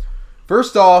it.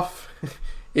 First off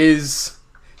is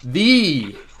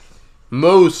the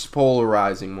most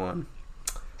polarizing one.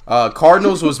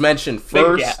 Cardinals was mentioned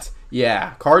first.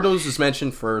 Yeah, Cardinals was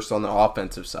mentioned first on the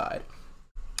offensive side.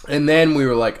 And then we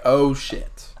were like, oh,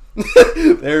 shit.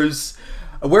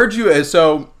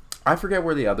 So I forget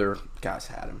where the other guys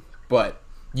had him. But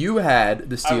you had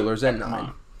the Steelers at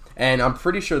 9. And I'm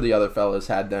pretty sure the other fellas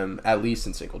had them at least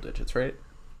in single digits, right?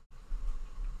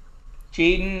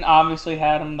 Jaden obviously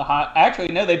had him Actually,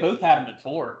 no, they both had him at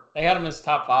 4. They had him as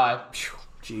top 5.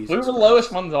 Jesus we were the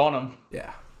lowest ones on him.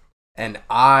 Yeah. And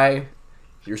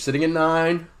you're sitting at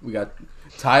 9. We got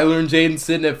Tyler and Jaden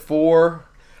sitting at 4.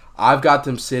 I've got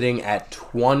them sitting at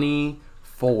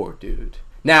 24, dude.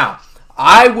 Now,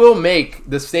 I will make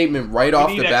the statement right off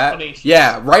the bat.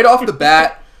 Yeah, right off the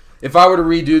bat, if I were to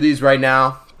redo these right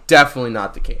now, definitely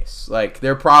not the case. Like,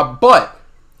 but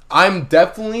I'm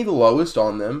definitely the lowest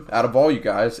on them out of all you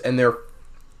guys, and they're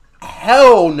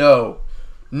hell no,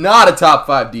 not a top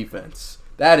 5 defense.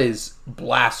 That is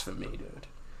blasphemy, dude.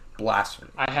 Blasphemy.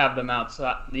 I have them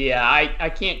outside. Yeah, I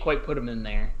can't quite put them in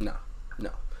there. No.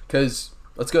 Because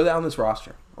let's go down this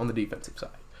roster on the defensive side.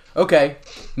 Okay,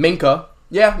 Minka.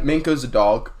 Yeah, Minka's a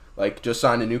dog. Like, just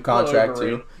signed a new contract,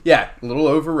 too. Yeah, a little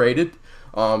overrated.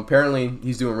 Apparently,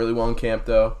 he's doing really well in camp,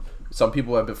 though. Some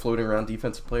people have been floating around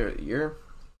Defensive Player of the Year,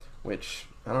 which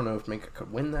I don't know if Minka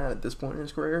could win that at this point in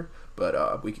his career,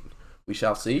 but we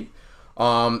shall see.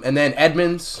 And then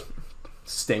Edmonds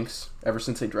stinks ever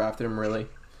since they drafted him, really.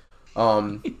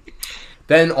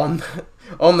 Then on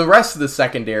the rest of the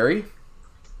secondary,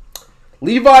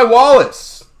 Levi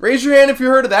Wallace. Raise your hand if you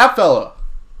heard of that fella.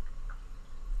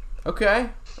 Okay,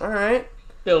 all right.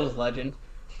 Bills legend.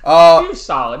 He was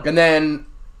solid. And then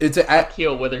it's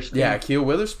Akil Witherspoon. Yeah, Akil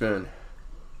Witherspoon.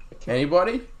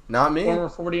 Anybody? Not me. Former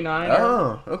 49er.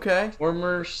 Oh, okay.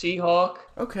 Former Seahawk.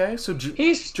 Okay, so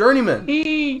he's journeyman.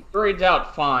 He grades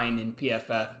out fine in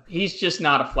PFF. He's just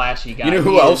not a flashy guy. You know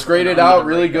who else graded out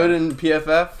really good in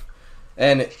PFF?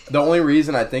 And the only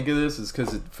reason I think of this is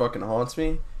because it fucking haunts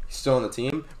me. He's still on the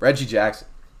team. Reggie Jackson.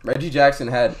 Reggie Jackson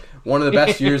had one of the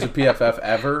best years of PFF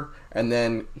ever, and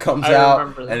then comes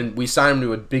out, and we signed him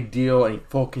to a big deal, and he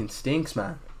fucking stinks,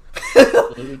 man.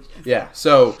 Yeah,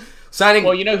 so signing.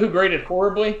 Well, you know who graded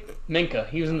horribly? Minka.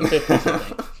 He was in the 50s, I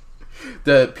think.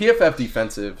 The PFF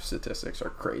defensive statistics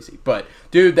are crazy. But,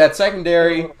 dude, that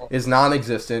secondary is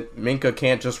non-existent. Minka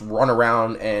can't just run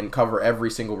around and cover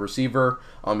every single receiver.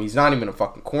 He's not even a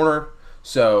fucking corner.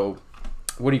 So,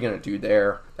 what are you going to do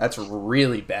there? That's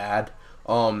really bad.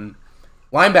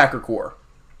 Linebacker core.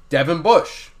 Devin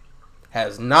Bush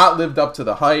has not lived up to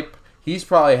the hype. He's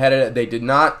probably headed. They did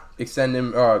not extend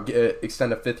him,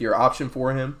 extend a 5th-year option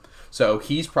for him. So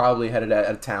he's probably headed out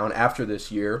of town after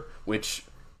this year, which,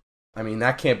 I mean,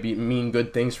 that can't mean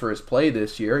good things for his play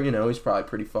this year. You know, he's probably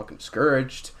pretty fucking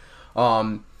discouraged.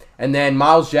 And then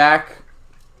Miles Jack.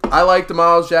 I like the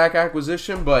Miles Jack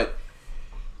acquisition, but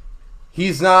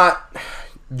he's not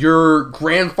your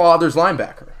grandfather's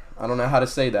linebacker. I don't know how to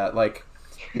say that. Like,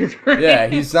 yeah,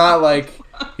 he's not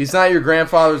your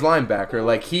grandfather's linebacker.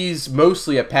 Like, he's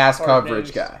mostly a pass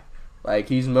coverage guy. Like,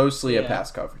 he's mostly a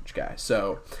pass coverage guy.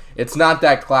 So, it's not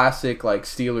that classic, like,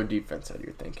 Steeler defense that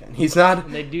you're thinking. He's not.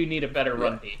 And they do need a better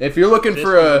run defense. If you're looking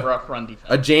for rough run defense.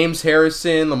 A James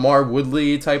Harrison, Lamar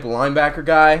Woodley type of linebacker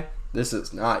guy, this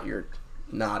is not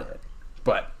it.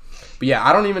 But yeah,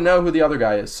 I don't even know who the other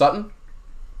guy is. Sutton?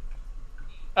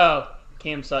 Oh,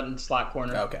 Cam Sutton, slot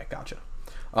corner. Okay, gotcha.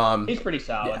 He's pretty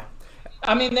solid. Yeah.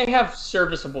 I mean, they have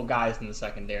serviceable guys in the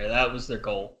secondary. That was their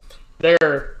goal.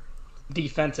 Their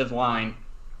defensive line,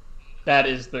 that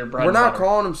is their bread and butter.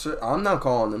 I'm not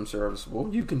calling them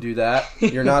serviceable. You can do that.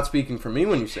 You're not speaking for me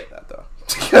when you say that,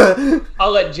 though.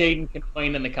 I'll let Jaden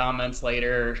complain in the comments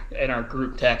later in our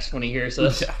group text when he hears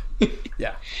this.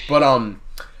 Yeah. But,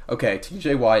 okay,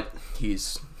 TJ Watt,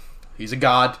 he's a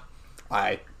god.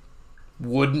 I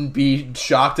wouldn't be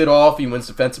shocked at all if he wins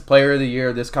Defensive Player of the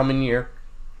Year this coming year.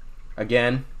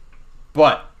 Again.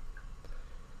 But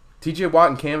TJ Watt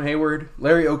and Cam Hayward,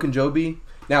 Larry Ogunjobi.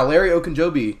 Now, Larry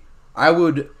Ogunjobi, I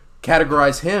would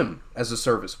categorize him as a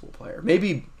serviceable player.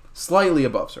 Maybe slightly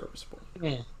above serviceable.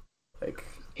 Yeah. Like,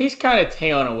 he's kind of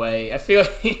tailing away. I feel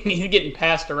like he's getting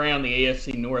passed around the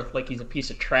AFC North like he's a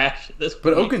piece of trash at this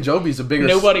point. But Ogunjobi's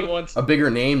a bigger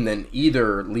name than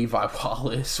either Levi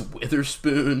Wallace,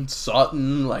 Witherspoon,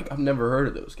 Sutton. Like, I've never heard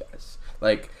of those guys.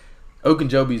 Like,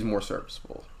 Ogunjobi's more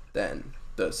serviceable than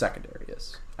the secondary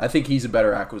is. I think he's a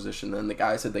better acquisition than the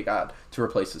guys that they got to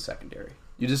replace the secondary.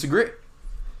 You disagree?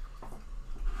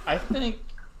 I think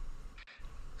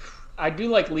I do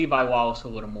like Levi Wallace a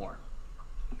little more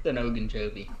than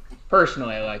Ogunjobi.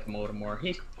 Personally, I like him a little more.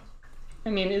 He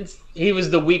was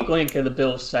the weak link of the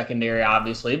Bills secondary,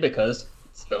 obviously, because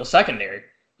it's Bills secondary.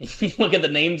 If you look at the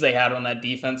names they had on that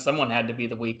defense, someone had to be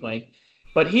the weak link.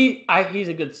 But he's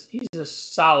a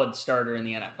solid starter in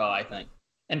the NFL, I think,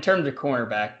 in terms of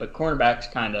cornerback. But cornerback's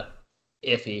kind of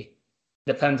iffy.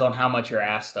 Depends on how much you're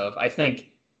asked of. I think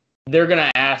they're going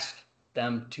to ask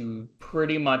them to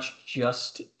pretty much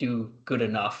just do good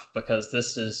enough, because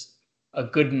this is a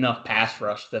good enough pass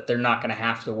rush that they're not going to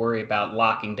have to worry about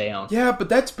locking down. Yeah, but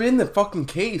that's been the fucking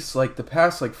case like the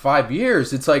past 5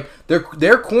 years. It's like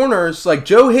their corners, like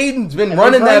Joe Hayden's been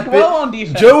running that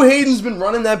bitch. Joe Hayden's been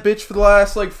running that bitch for the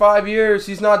last 5 years.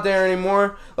 He's not there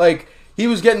anymore. He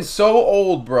was getting so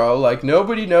old, bro.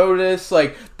 Nobody noticed.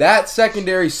 That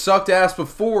secondary sucked ass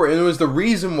before, and it was the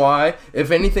reason why,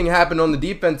 if anything happened on the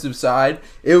defensive side,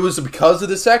 it was because of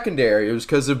the secondary. It was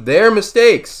because of their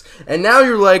mistakes. And now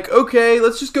you're okay,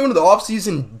 let's just go into the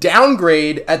offseason,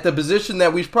 downgrade at the position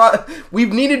that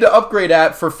we've needed to upgrade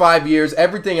at for 5 years.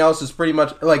 Everything else is pretty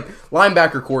much,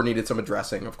 linebacker core needed some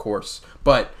addressing, of course.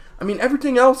 But,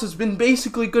 everything else has been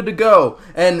basically good to go,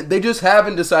 and they just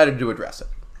haven't decided to address it.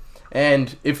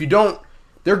 And if you don't,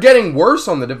 they're getting worse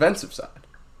on the defensive side.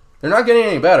 They're not getting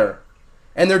any better.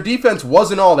 And their defense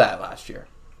wasn't all that last year.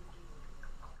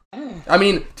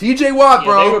 TJ Watt,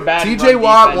 bro. TJ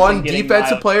Watt won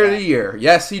Defensive Player of the Year.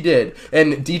 Yes, he did.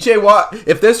 And TJ Watt,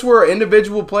 if this were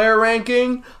individual player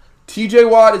ranking, TJ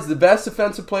Watt is the best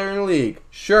defensive player in the league.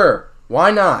 Sure,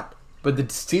 why not? But the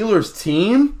Steelers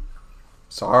team?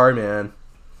 Sorry, man.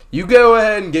 You go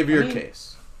ahead and give your case.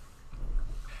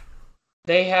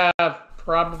 They have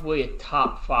probably a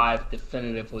top 5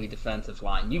 definitively defensive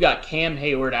line. You got Cam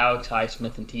Hayward, Alex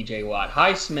Highsmith, and TJ Watt.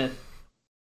 Highsmith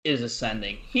is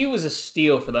ascending. He was a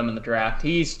steal for them in the draft.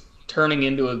 He's turning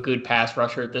into a good pass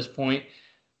rusher at this point.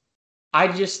 I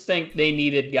just think they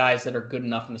needed guys that are good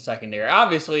enough in the secondary.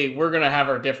 Obviously, we're going to have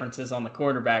our differences on the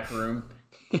quarterback room.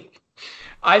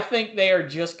 I think they are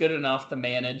just good enough to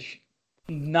manage.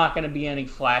 Not going to be any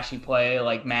flashy play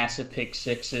like massive pick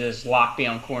sixes,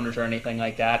 lockdown corners, or anything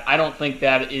like that. I don't think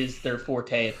that is their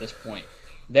forte at this point.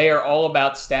 They are all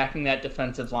about stacking that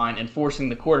defensive line and forcing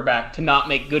the quarterback to not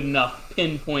make good enough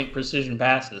pinpoint precision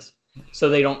passes, so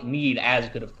they don't need as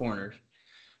good of corners.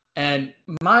 And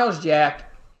Miles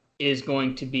Jack is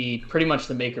going to be pretty much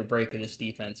the make or break of this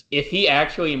defense. If he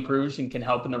actually improves and can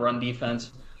help in the run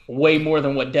defense way more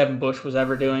than what Devin Bush was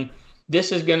ever doing,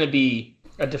 this is going to be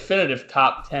a definitive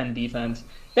top 10 defense.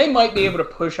 They might be able to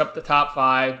push up the top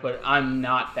 5, but I'm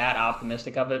not that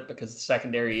optimistic of it because the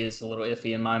secondary is a little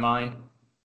iffy in my mind.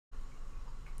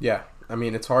 Yeah,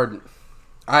 it's hard.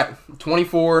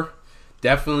 24,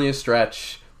 definitely a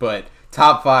stretch, but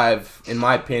top 5, in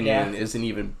my opinion, is an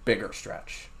even bigger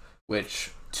stretch,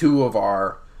 which 2 of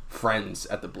our friends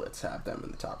at the Blitz have them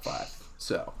in the top 5.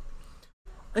 So,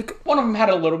 one of them had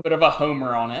a little bit of a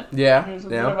homer on it. Yeah, There's a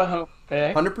bit of a homer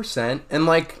pick. 100%. And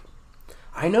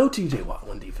I know TJ Watt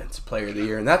won Defensive Player of the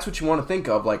Year, and that's what you want to think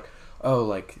of.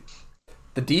 The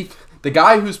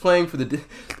guy who's playing for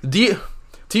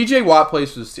TJ Watt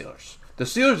plays for the Steelers. The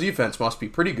Steelers defense must be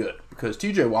pretty good because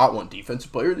TJ Watt won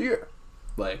Defensive Player of the Year.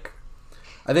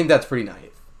 I think that's pretty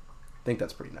naive.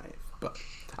 But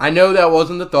I know that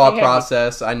wasn't the thought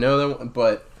process. I know that,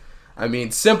 but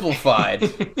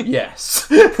simplified. Yes.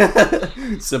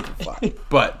 Simplified.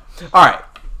 But, all right.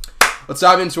 Let's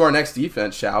dive into our next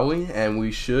defense, shall we? And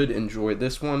we should enjoy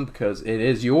this one because it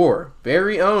is your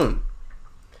very own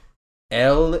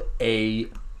LA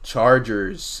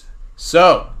Chargers.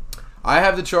 So, I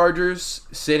have the Chargers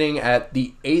sitting at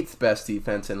the 8th best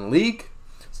defense in the league.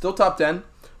 Still top 10.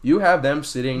 You have them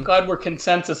sitting... I'm glad we're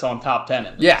consensus on top 10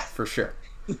 at least. Yeah, for sure.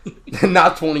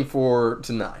 Not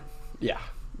 24-9. Yeah.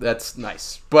 That's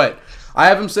nice. But I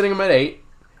have them sitting at 8.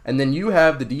 And then you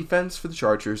have the defense for the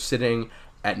Chargers sitting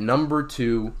at number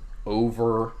 2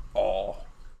 overall.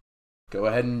 Go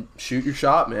ahead and shoot your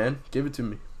shot, man. Give it to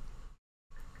me.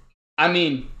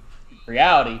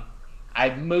 Reality, I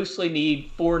mostly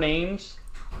need 4 names,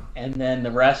 and then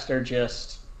the rest are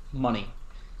just money.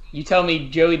 You tell me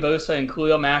Joey Bosa and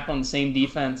Khalil Mack on the same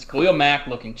defense. Khalil Mack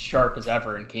looking sharp as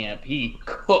ever in camp. He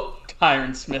cooked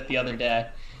Tyron Smith the other day.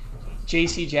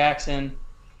 J.C. Jackson,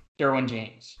 Derwin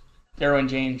James. Derwin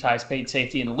James, highest paid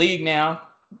safety in the league now.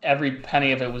 Every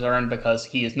penny of it was earned because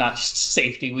he is not just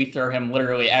safety. We throw him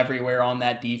literally everywhere on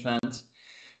that defense.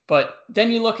 But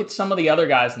then you look at some of the other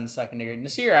guys in the secondary.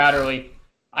 Nasir Adderley,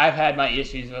 I've had my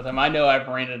issues with him. I know I've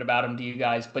ranted about him to you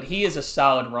guys, but he is a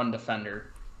solid run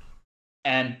defender.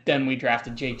 And then we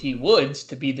drafted JT Woods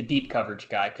to be the deep coverage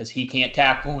guy because he can't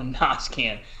tackle and Nas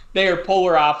can. They are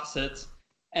polar opposites.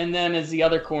 And then as the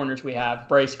other corners, we have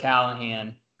Bryce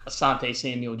Callahan, Asante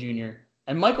Samuel Jr.,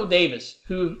 and Michael Davis,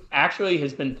 who actually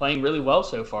has been playing really well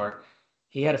so far.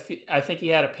 I think he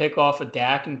had a pick off of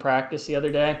Dak in practice the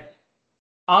other day.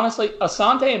 Honestly,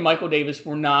 Asante and Michael Davis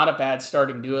were not a bad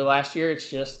starting duo last year. It's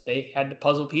just they had to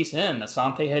puzzle piece in.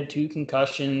 Asante had 2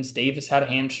 concussions. Davis had a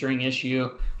hamstring issue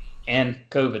and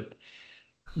COVID.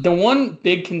 The one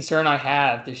big concern I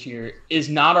have this year is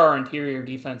not our interior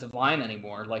defensive line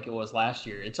anymore like it was last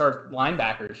year. It's our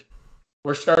linebackers.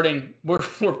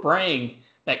 We're praying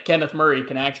that Kenneth Murray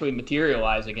can actually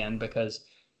materialize again because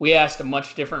we asked a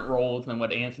much different role than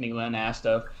what Anthony Lynn asked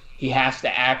of. He has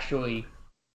to actually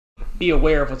be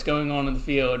aware of what's going on in the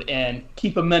field and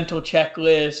keep a mental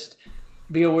checklist,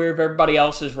 be aware of everybody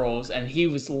else's roles, and he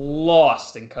was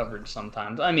lost in coverage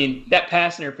sometimes. I mean, that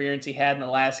pass interference he had in the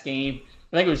last game,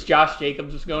 I think it was Josh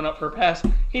Jacobs was going up for a pass.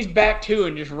 He's back to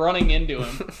and just running into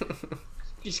him.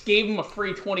 Just gave him a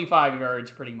free 25 yards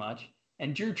pretty much.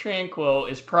 And Drew Tranquill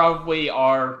is probably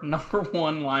our number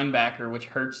 1 linebacker, which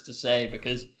hurts to say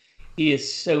because he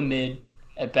is so mid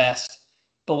at best,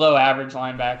 below average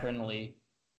linebacker in the league.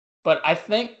 But I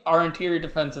think our interior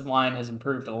defensive line has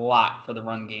improved a lot for the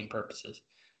run game purposes.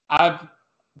 I'm a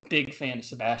big fan of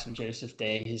Sebastian Joseph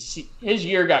Day. His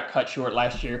year got cut short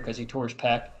last year because he tore his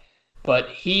pec, but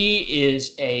he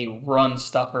is a run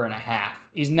stuffer and a half.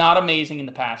 He's not amazing in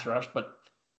the pass rush, but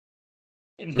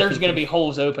there's going to be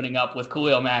holes opening up with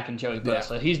Khalil Mack and Joey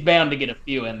Bosa. Yeah. He's bound to get a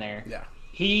few in there. Yeah.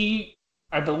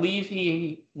 I believe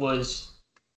he was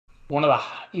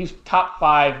he was top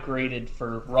 5 graded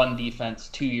for run defense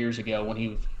 2 years ago when he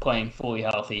was playing fully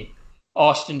healthy.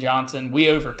 Austin Johnson, we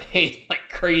overpaid like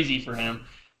crazy for him,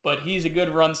 but he's a good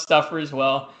run stuffer as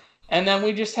well. And then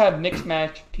we just have mixed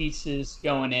match pieces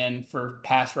going in for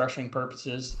pass rushing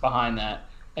purposes behind that.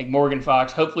 Like Morgan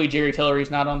Fox. Hopefully Jerry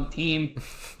Tillery's not on the team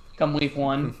come week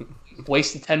 1.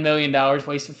 Wasted $10 million,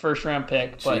 wasted first-round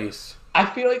pick. But Jeez. I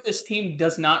feel like this team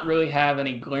does not really have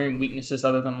any glaring weaknesses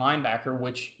other than linebacker,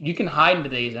 which you can hide in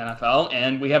today's NFL,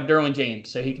 and we have Derwin James,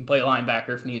 so he can play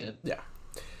linebacker if needed. Yeah.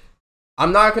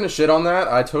 I'm not going to shit on that.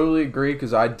 I totally agree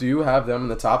because I do have them in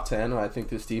the top 10. I think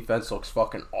this defense looks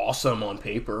fucking awesome on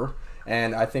paper,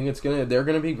 and I think they're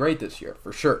going to be great this year,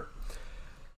 for sure.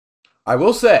 I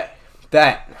will say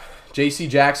that J.C.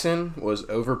 Jackson was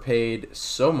overpaid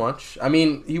so much. I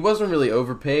mean, he wasn't really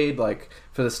overpaid, like,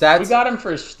 for the stats. We got him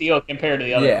for his steal compared to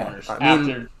the other corners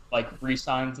after, like,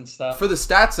 re-signs and stuff. For the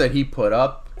stats that he put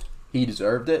up, he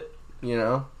deserved it, you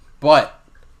know? But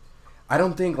I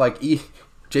don't think, like,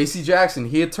 J.C. Jackson,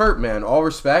 he a Terp, man, all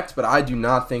respect, but I do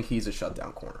not think he's a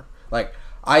shutdown corner. Like,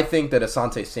 I think that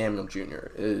Asante Samuel Jr.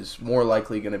 is more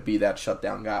likely going to be that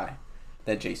shutdown guy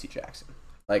than J.C. Jackson.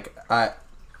 Like,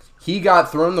 he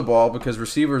got thrown the ball because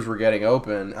receivers were getting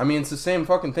open. I mean, it's the same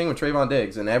fucking thing with Trayvon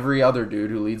Diggs and every other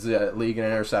dude who leads the league in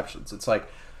interceptions. It's like,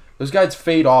 those guys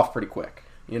fade off pretty quick.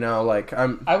 You know, like,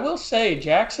 I will say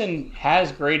Jackson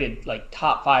has graded, like,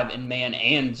 top 5 in man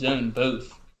and zone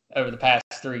both over the past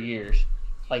 3 years.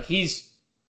 Like, he's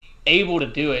able to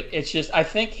do it. It's just, I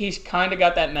think he's kind of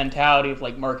got that mentality of,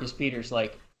 like, Marcus Peters,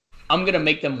 like, I'm going to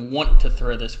make them want to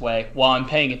throw this way while I'm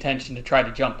paying attention to try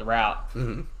to jump the route.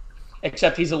 Mm-hmm.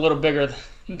 Except he's a little bigger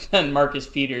than Marcus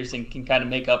Peters and can kind of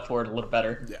make up for it a little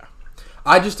better. Yeah.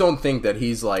 I just don't think that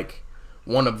he's, like,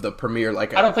 one of the premier,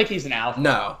 like... I don't think he's an alpha.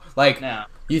 No. Like, no.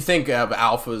 You think of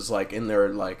alphas, like, in their,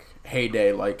 like,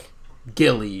 heyday, like,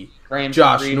 Gilly, Graham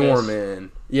Josh Revis.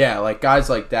 Norman. Yeah, like, guys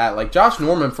like that. Like, Josh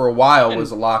Norman, for a while,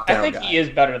 was a lockdown guy. I think he is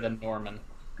better than Norman.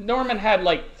 Norman had,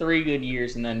 like, 3 good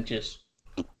years and then just...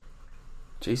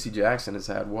 J.C. Jackson has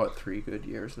had, 3 good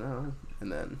years now?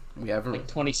 And then we haven't... Like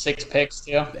 26 picks,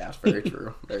 too. Yeah, that's very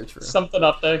true. Very true. Something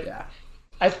up there. Yeah.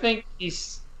 I think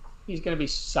he's going to be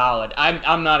solid.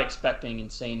 I'm not expecting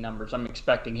insane numbers. I'm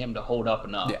expecting him to hold up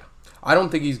enough. Yeah. I don't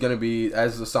think he's going to be,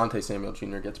 as Asante Samuel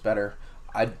Jr. gets better,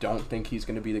 I don't think he's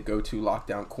going to be the go-to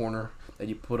lockdown corner that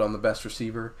you put on the best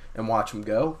receiver and watch him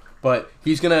go. But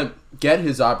he's going to get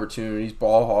his opportunities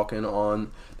ball hawking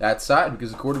on that side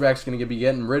because the quarterback's going to be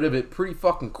getting rid of it pretty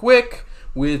fucking quick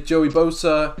with Joey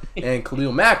Bosa and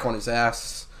Khalil Mack on his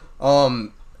ass. I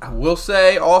will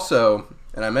say also,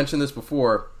 and I mentioned this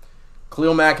before,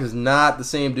 Khalil Mack is not the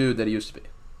same dude that he used to be.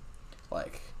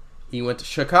 Like, he went to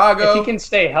Chicago. If he can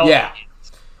stay healthy. Yeah.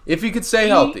 If he could stay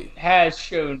healthy. He has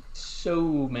shown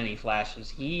so many flashes.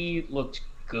 He looks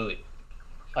good.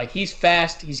 Like, he's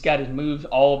fast. He's got his moves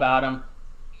all about him.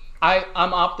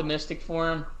 I'm optimistic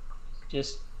for him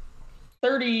Just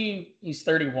 30. He's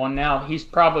 31 now. He's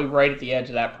probably right at the edge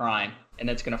of that prime, and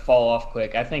it's going to fall off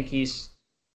quick. I think he's.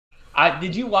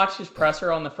 Did you watch his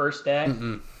presser on the first day?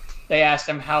 Mm-mm. They asked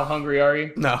him, "How hungry are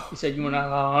you?" No. He said, "You want to know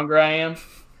how hungry I am?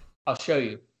 I'll show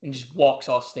you." And just walks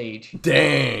off stage.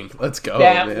 Dang. Let's go,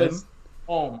 That man. was.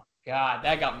 Oh my God,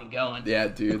 that got me going. Yeah,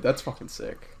 dude, that's fucking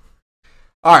sick.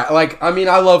 All right, like, I mean,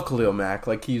 I love Khalil Mack.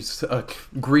 Like, he's a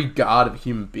Greek god of a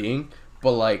human being.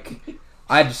 But, like,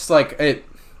 I just, like, it.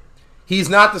 He's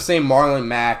not the same Marlon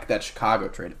Mack that Chicago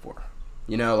traded for.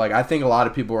 You know, like, I think a lot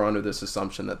of people are under this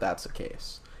assumption that that's the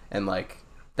case. And, like,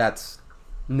 that's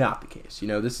not the case. You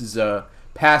know, this is a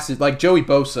passage. Like, Joey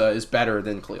Bosa is better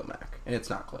than Khalil Mack. And it's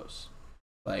not close.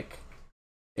 Like,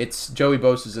 it's Joey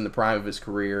Bosa's in the prime of his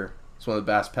career. He's one of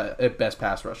the best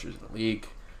pass rushers in the league.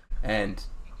 And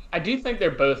I do think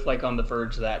they're both like on the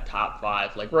verge of that top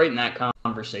 5, like right in that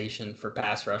conversation for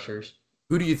pass rushers.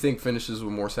 who do you think finishes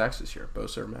with more sacks this year,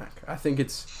 Bosa or Mack? I think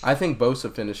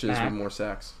Bosa finishes Mack. with more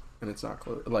sacks, and it's not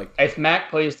close. Like, if Mack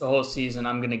plays the whole season,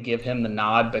 I'm going to give him the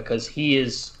nod because he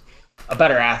is a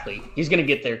better athlete. He's going to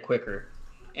get there quicker,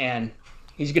 and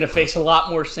he's going to face a lot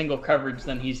more single coverage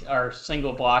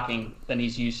single blocking than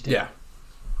he's used to. yeah,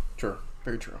 true,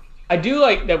 very true. I do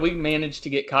like that we managed to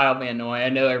get Kyle Van Noy. I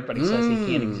know everybody says he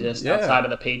can't exist outside of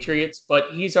the Patriots,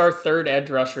 but he's our third edge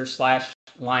rusher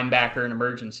 / linebacker in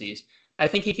emergencies. I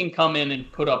think he can come in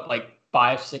and put up like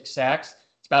 5-6 sacks.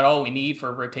 It's about all we need for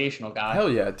a rotational guy.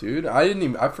 Hell yeah, dude.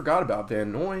 I forgot about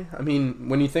Van Noy. I mean,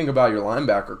 when you think about your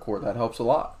linebacker core, that helps a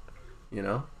lot, you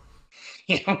know?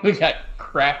 Yeah, we got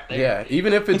crap there. Yeah,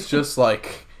 even if it's just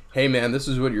like, hey man, this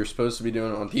is what you're supposed to be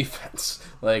doing on defense.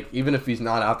 Like, even if he's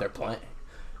not out there playing.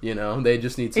 You know, they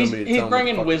just need somebody to tell He's them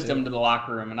bringing wisdom to the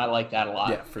locker room, and I like that a lot.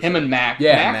 Yeah, for Him sure. and Mac.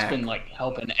 Yeah, Mac's Mac. been like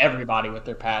helping everybody with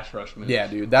their pass rush moves. Yeah,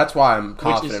 dude. That's why I'm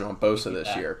confident on Bosa that.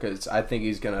 this year, because I think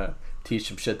he's going to teach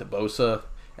some shit to Bosa,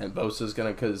 and Bosa's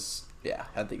going to,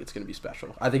 I think it's going to be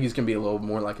special. I think he's going to be a little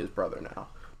more like his brother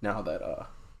now that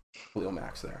Khalil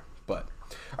Mack's there. But,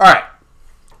 all right,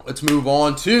 let's move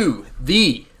on to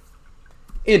the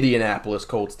Indianapolis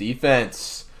Colts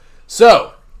defense.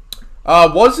 So,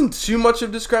 wasn't too much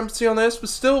of discrepancy on this, but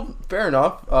still fair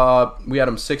enough. We had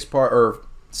them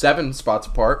 7 spots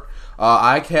apart.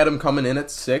 I had them coming in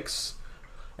at 6,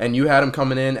 and you had them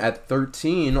coming in at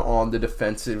 13 on the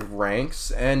defensive ranks.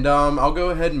 And I'll go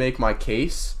ahead and make my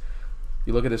case.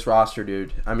 You look at this roster,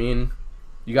 dude. I mean,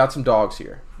 you got some dogs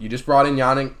here. You just brought in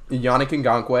Yannick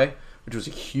Ngakoue, which was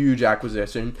a huge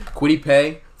acquisition. Kwity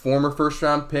Paye, former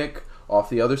first-round pick, off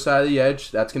the other side of the edge.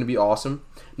 That's going to be awesome.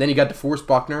 Then you got DeForest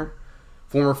Buckner,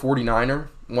 former 49er,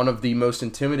 one of the most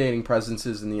intimidating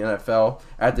presences in the NFL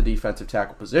at the defensive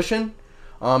tackle position.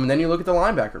 And then you look at the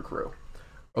linebacker crew.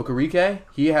 Okereke,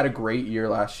 he had a great year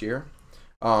last year.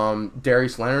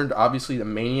 Darius Leonard, obviously the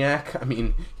maniac. I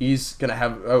mean, he's going to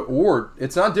have...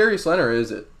 it's not Darius Leonard,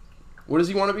 is it? What does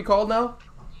he want to be called now?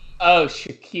 Oh,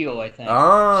 Shaquille, I think.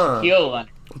 Shaquille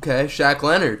Leonard. Okay, Shaq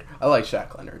Leonard. I like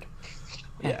Shaq Leonard.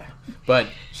 Yeah. But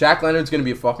Shaq Leonard's going to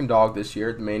be a fucking dog this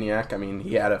year, the maniac. I mean,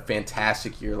 he had a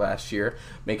fantastic year last year,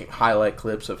 making highlight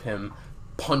clips of him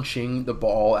punching the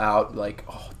ball out. Like,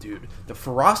 oh, dude, the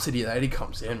ferocity that he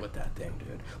comes in with that thing,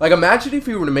 dude. Like, imagine if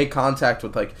he were to make contact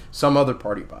with, like, some other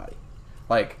party body.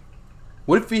 Like,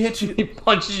 what if he hits you? He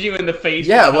punches you in the face.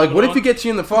 Yeah, like, what if he gets you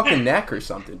in the fucking neck or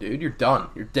something, dude? You're done.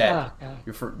 You're dead. Oh,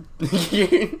 You're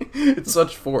it's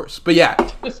such force. But, yeah.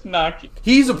 Just knock you.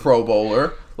 He's a Pro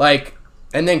Bowler. Like...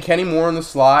 And then Kenny Moore in the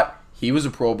slot. He was a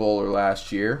Pro Bowler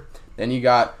last year. Then you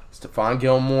got Stephon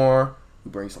Gilmore, who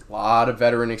brings a lot of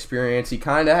veteran experience. He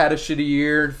kind of had a shitty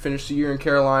year, finished the year in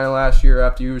Carolina last year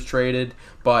after he was traded.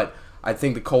 But I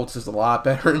think the Colts is a lot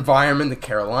better environment than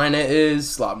Carolina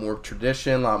is. A lot more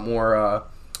tradition, a lot more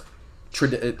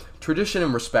tradition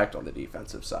and respect on the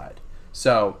defensive side.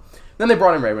 So then they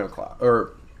brought in Rodney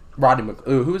McLeod.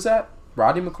 Who was that?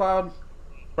 Rodney McLeod?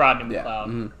 Rodney McLeod. Yeah.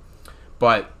 Mm-hmm.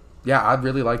 But... yeah, I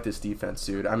really like this defense,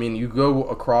 dude. I mean, you go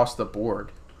across the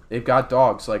board. They've got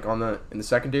dogs. Like, in the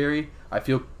secondary, I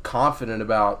feel confident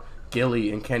about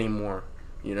Gilly and Kenny Moore,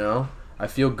 you know? I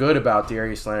feel good about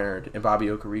Darius Leonard and Bobby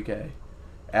Okereke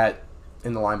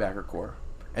in the linebacker core.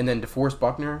 And then DeForest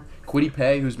Buckner, Kwity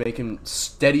Paye, who's making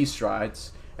steady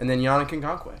strides, and then Yannick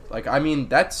Ngakoue. Like, I mean,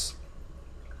 that's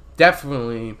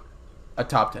definitely a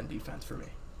top 10 defense for me,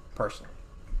 personally.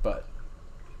 But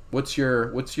what's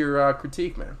your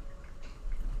critique, man?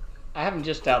 I have him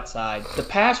just outside. The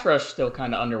pass rush still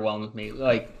kind of underwhelms me.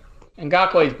 Like,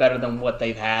 Ngakoue is better than what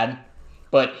they've had,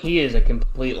 but he is a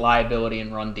complete liability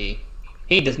in run D.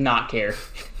 He does not care.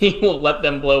 He will let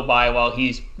them blow by while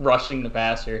he's rushing the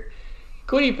passer.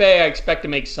 Kwity Paye, I expect to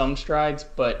make some strides,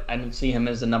 but I don't see him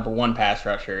as the number one pass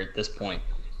rusher at this point,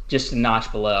 just a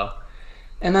notch below.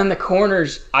 And then the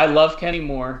corners, I love Kenny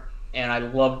Moore, and I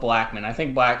love Blackman. I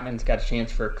think Blackman's got a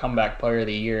chance for comeback player of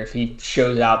the year if he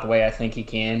shows out the way I think he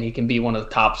can. He can be one of the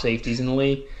top safeties in the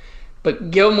league.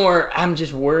 But Gilmore, I'm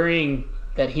just worrying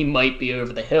that he might be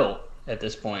over the hill at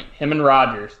this point. Him and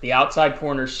Rodgers, the outside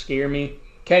corners scare me.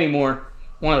 Kenny Moore,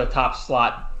 one of the top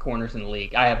slot corners in the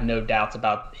league. I have no doubts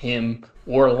about him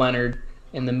or Leonard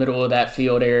in the middle of that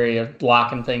field area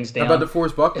blocking things down. How about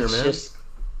DeForest Buckner, man? Just,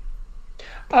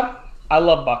 I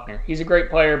love Buckner. He's a great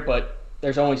player, but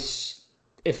there's only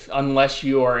unless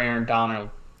you are Aaron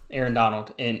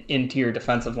Donald, an interior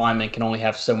defensive lineman can only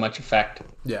have so much effect.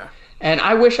 Yeah. And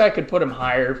I wish I could put him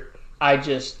higher. I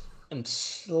just am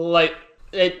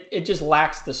it just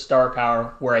lacks the star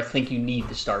power where I think you need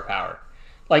the star power.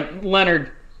 Like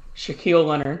Leonard, Shaquille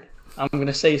Leonard, I'm going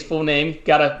to say his full name,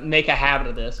 got to make a habit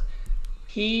of this.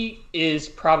 He is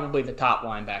probably the top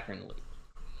linebacker in the league.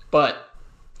 But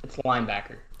it's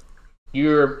linebacker.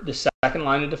 You're the second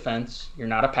line of defense. You're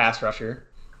not a pass rusher.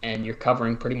 And you're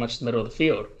covering pretty much the middle of the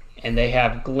field. And they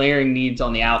have glaring needs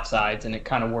on the outsides, and it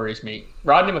kind of worries me.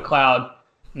 Rodney McLeod,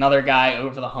 another guy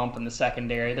over the hump in the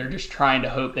secondary. They're just trying to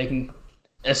hope they can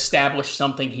establish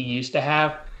something he used to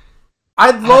have.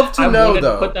 I'd love to know,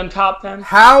 though, put them top 10.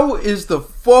 How is the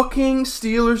fucking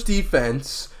Steelers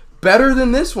defense better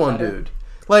than this one, dude?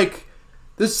 Like,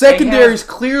 the secondary is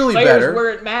clearly better. Where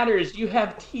it matters, you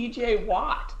have T.J.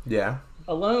 Watt. Yeah.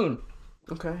 Alone.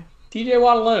 Okay. T.J.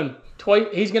 Watt alone.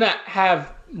 He's going to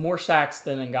have more sacks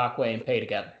than Ngakoue and Paye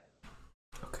together.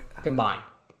 Okay. Combined.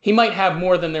 He might have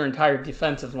more than their entire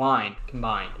defensive line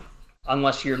combined.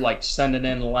 Unless you're like sending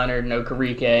in Leonard,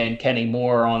 Okereke, and Kenny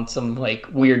Moore on some like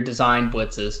weird design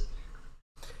blitzes.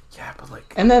 Yeah, but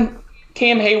like, and then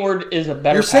Cam Hayward is a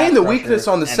better. You're saying the weakness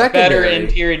on the secondary, better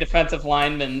interior defensive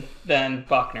lineman than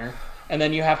Buckner, and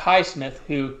then you have Highsmith,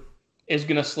 who is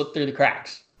going to slip through the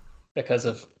cracks because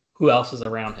of who else is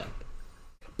around him.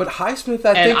 But Highsmith,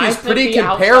 I think, is pretty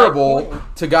comparable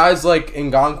to guys like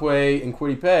Ngakoue and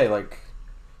Kwity Paye. Like,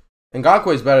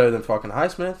 Ngakoue is better than fucking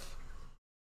Highsmith.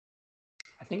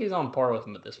 I think he's on par with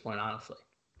him at this point, honestly.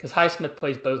 Because Highsmith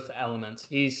plays both elements.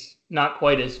 He's not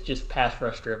quite as just pass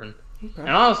rush driven. Okay. And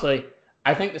honestly,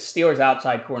 I think the Steelers'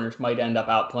 outside corners might end up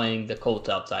outplaying the Colts'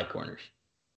 outside corners.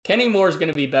 Kenny Moore is going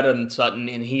to be better than Sutton,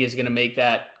 and he is going to make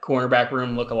that cornerback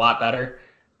room look a lot better.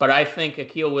 But I think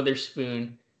Akil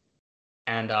Witherspoon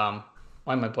and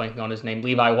why am I blanking on his name?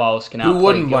 Levi Wallace can outplay. Who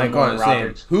wouldn't blank on his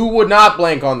name? Who would not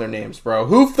blank on their names, bro?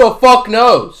 Who the fuck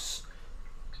knows?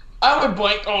 I would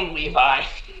blank on Levi.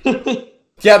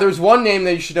 Yeah, there's one name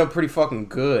that you should know pretty fucking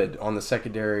good on the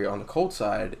secondary on the Colts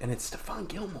side, and it's Stephon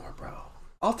Gilmore, bro.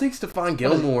 I'll take Stephon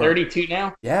Gilmore. 32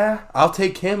 now? Yeah, I'll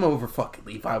take him over fucking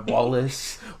Levi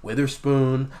Wallace,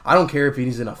 Witherspoon. I don't care if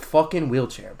he's in a fucking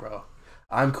wheelchair, bro.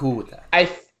 I'm cool with that.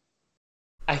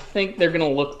 I think they're going to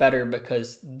look better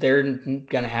because they're going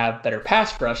to have better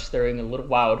pass rush, throwing a little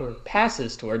wilder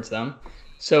passes towards them,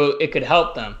 so it could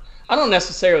help them. I don't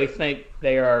necessarily think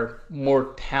they are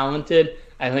more talented.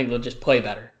 I think they'll just play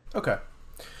better. Okay.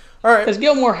 All right. Because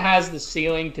Gilmore has the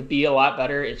ceiling to be a lot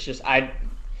better. It's just I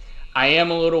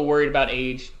am a little worried about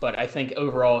age, but I think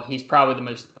overall he's probably the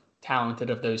most talented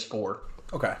of those four.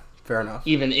 Okay. Fair enough.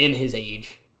 Even in his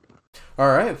age. All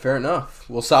right. Fair enough.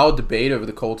 Well, solid debate over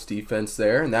the Colts defense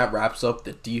there, and that wraps up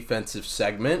the defensive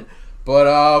segment.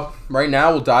 But right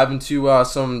now we'll dive into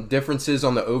some differences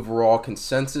on the overall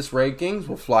consensus rankings.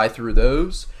 We'll fly through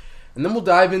those. And then we'll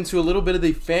dive into a little bit of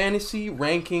the fantasy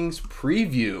rankings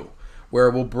preview, where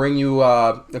we'll bring you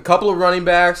a couple of running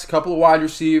backs, a couple of wide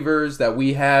receivers that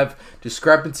we have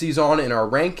discrepancies on in our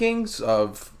rankings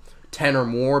of 10 or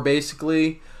more,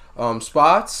 basically,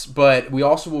 spots. But we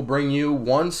also will bring you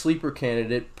one sleeper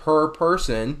candidate per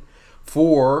person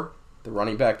for the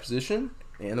running back position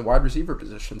and the wide receiver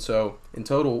position. So, in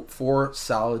total, 4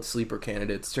 solid sleeper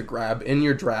candidates to grab in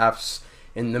your drafts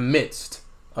in the midst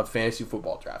of fantasy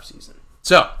football draft season.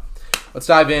 So, let's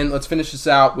dive in. Let's finish this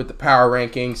out with the power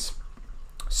rankings.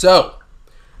 So,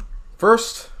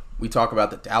 first, we talk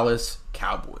about the Dallas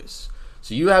Cowboys.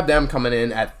 So, you have them coming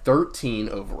in at 13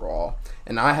 overall,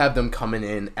 and I have them coming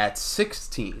in at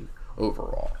 16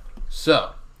 overall.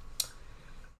 So,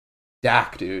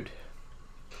 Dak, dude,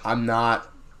 I'm not.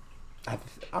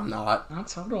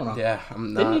 That's hold on. Yeah,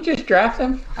 I'm not. Didn't you just draft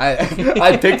him?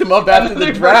 I picked him up after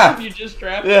the draft. You just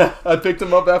drafted? Yeah, I picked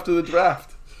him up after the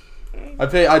draft.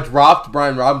 I dropped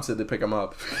Brian Robinson to pick him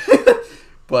up.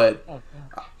 But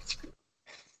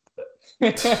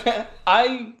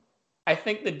I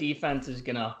think the defense is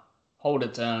gonna hold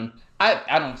its own.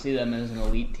 I don't see them as an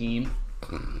elite team,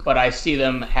 but I see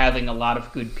them having a lot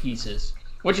of good pieces,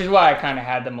 which is why I kind of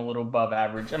had them a little above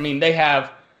average. I mean, they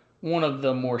have one of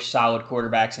the more solid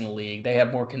quarterbacks in the league. They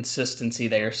have more consistency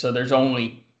there, so there's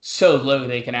only so low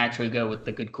they can actually go with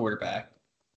the good quarterback.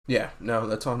 Yeah, no,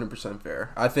 that's 100%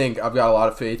 fair. I think I've got a lot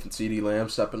of faith in CeeDee Lamb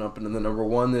stepping up into the number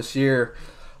 1 this year.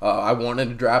 I wanted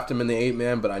to draft him in the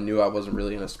 8-man, but I knew I wasn't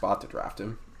really in a spot to draft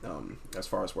him as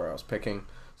far as where I was picking.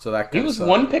 So that he was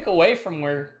one pick away from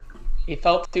where he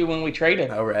felt to when we traded.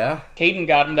 Oh, yeah? Caden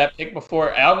got him that pick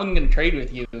before. I wasn't going to trade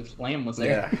with you if Lamb was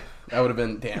there. Yeah, that would have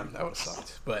been, damn, that would have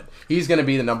sucked. But he's going to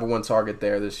be the number 1 target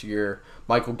there this year.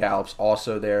 Michael Gallup's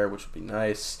also there, which would be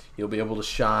nice. He'll be able to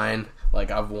shine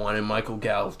like I've wanted Michael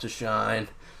Gallup to shine.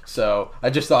 So I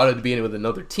just thought it would be with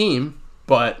another team.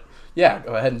 But, yeah,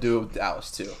 go ahead and do it with Dallas,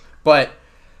 too. But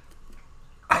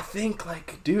I think,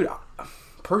 dude,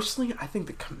 personally, I think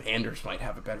the Commanders might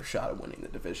have a better shot at winning the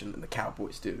division than the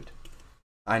Cowboys, dude.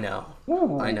 I know.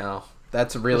 Ooh. I know.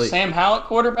 That's a really... Was Sam Howell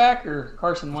quarterback or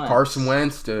Carson Wentz? Carson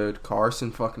Wentz, dude.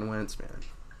 Carson fucking Wentz, man.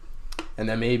 And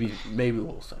then maybe a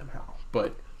little Sam Howell.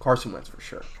 But Carson Wentz for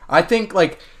sure. I think,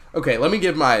 okay, let me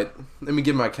give my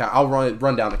I'll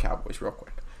run down the Cowboys real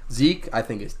quick. Zeke, I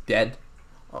think, is dead.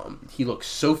 He looks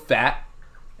so fat,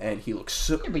 and he looks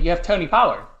so... Yeah, but you have Tony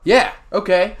Pollard. Yeah,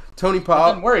 okay. Tony Pollard. That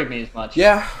doesn't worry me as much.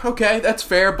 Yeah, okay, that's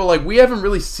fair. But, we haven't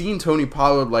really seen Tony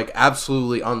Pollard,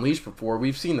 absolutely unleashed before.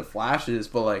 We've seen the flashes,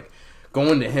 but,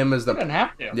 going to him as the... You don't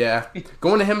have to. Yeah.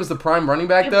 Going to him as the prime running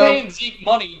back, You're though... paying Zeke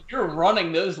money. You're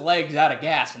running those legs out of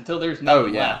gas until there's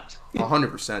nothing left.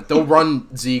 100%. They'll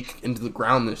run Zeke into the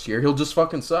ground this year. He'll just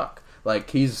fucking suck.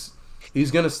 He's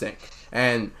going to stink.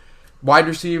 And wide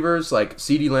receivers,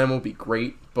 CeeDee Lamb will be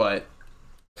great, but...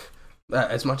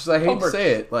 as much as I hate to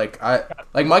say it,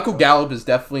 Michael Gallup is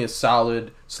definitely a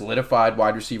solid, solidified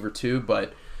wide receiver too,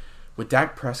 but with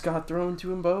Dak Prescott thrown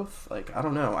to him both, I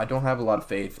don't know. I don't have a lot of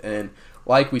faith. And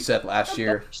like we said last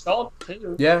year, solid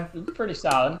too. Yeah, he was pretty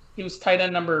solid. He was tight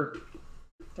end number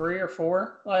 3 or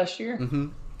 4 last year. Mm-hmm.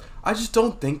 I just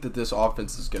don't think that this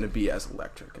offense is going to be as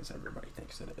electric as everybody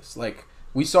thinks it is.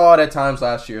 We saw it at times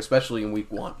last year, especially in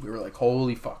week 1. We were like,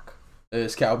 holy fuck,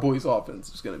 this Cowboys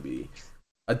offense is going to be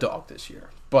a dog this year.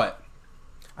 But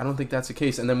I don't think that's the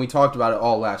case. And then we talked about it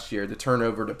all last year, the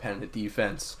turnover-dependent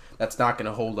defense. That's not going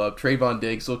to hold up. Trayvon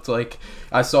Diggs looked like...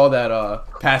 I saw that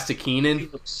pass to Keenan. He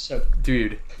looks so...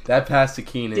 Dude, that pass to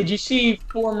Keenan. Did you see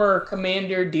former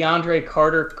Commander DeAndre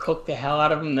Carter cook the hell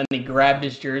out of him, then he grabbed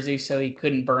his jersey so he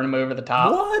couldn't burn him over the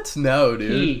top? What? No,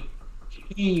 dude.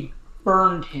 He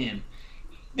burned him.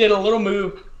 Did a little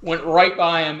move, went right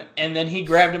by him, and then he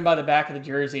grabbed him by the back of the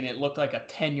jersey, and it looked like a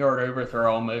 10-yard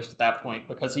overthrow almost at that point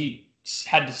because he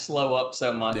had to slow up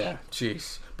so much. Yeah,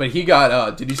 jeez. But he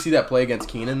got, did you see that play against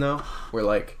Keenan, though?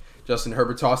 Where, Justin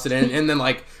Herbert tossed it in, and then,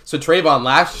 so Trayvon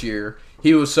last year,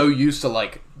 he was so used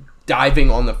to,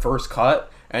 diving on the first cut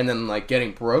and then,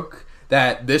 getting broke,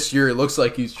 that this year it looks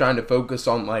like he's trying to focus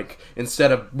on,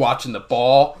 instead of watching the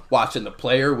ball, watching the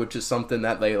player, which is something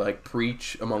that they,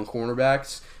 preach among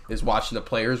cornerbacks, is watching the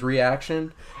player's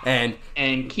reaction. And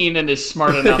Keenan is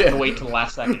smart enough to wait till the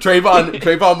last second.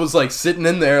 Trayvon was, sitting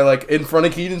in there, in front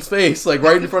of Keenan's face,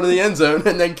 right in front of the end zone,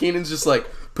 and then Keenan's just,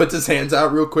 puts his hands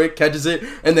out real quick, catches it,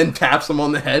 and then taps him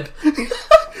on the head.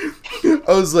 I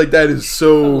was like, that is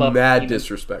so mad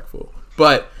disrespectful.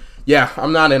 But, yeah,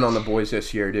 I'm not in on the boys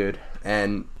this year, dude.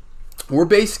 And we're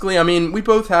basically, we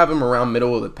both have them around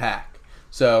middle of the pack.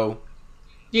 So,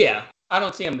 yeah, I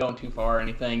don't see them going too far or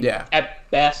anything. Yeah. At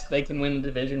best, they can win the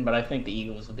division, but I think the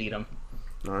Eagles will beat them.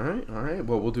 All right.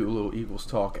 Well, we'll do a little Eagles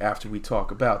talk after we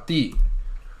talk about the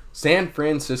San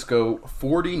Francisco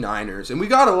 49ers. And we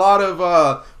got a lot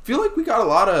of, feel like we got a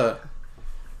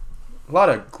lot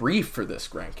of grief for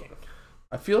this ranking.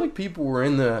 I feel like people were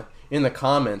in the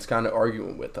comments kind of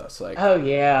arguing with us. Oh,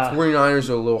 yeah. 49ers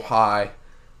are a little high.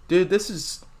 Dude, this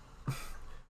is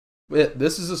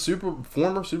a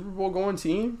former Super Bowl going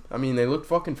team. They looked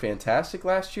fucking fantastic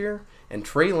last year. And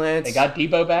Trey Lance... They got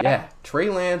Debo back? Yeah. Trey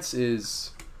Lance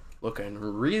is looking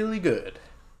really good.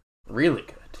 Really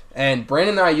good. And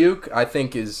Brandon Ayuk, I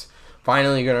think, is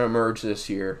finally going to emerge this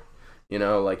year.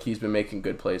 He's been making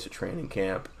good plays at training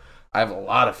camp. I have a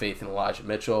lot of faith in Elijah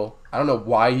Mitchell. I don't know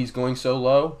why he's going so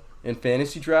low in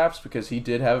fantasy drafts because he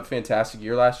did have a fantastic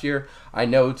year last year. I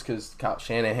know it's because Kyle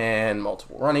Shanahan,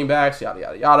 multiple running backs, yada,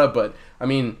 yada, yada. But,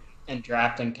 And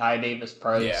drafting Ty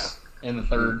Davis-Price in the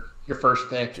third, your first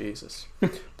pick. Jesus.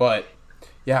 But,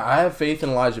 yeah, I have faith in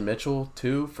Elijah Mitchell,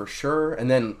 too, for sure.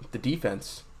 And then the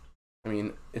defense.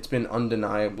 It's been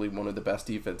undeniably one of the best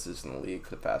defenses in the league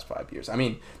for the past 5 years.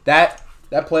 That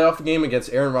playoff game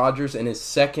against Aaron Rodgers in his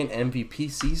second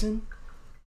MVP season,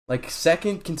 Like,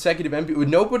 second consecutive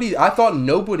MVP. I thought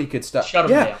nobody could stop. Shut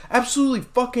him down. Absolutely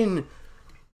fucking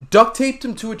duct taped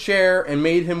him to a chair and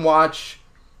made him watch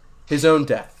his own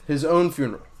death, his own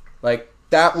funeral. Like,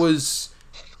 that was...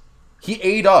 He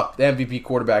ate up the MVP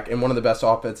quarterback in one of the best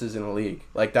offenses in the league.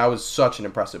 Like, that was such an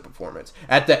impressive performance.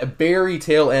 At the very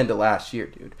tail end of last year,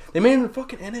 dude. They made it a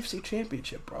fucking NFC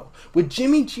Championship, bro. With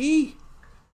Jimmy G.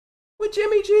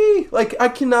 Like, I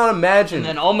cannot imagine. And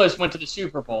then almost went to the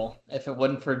Super Bowl if it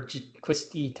wasn't for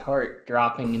Quisty Tart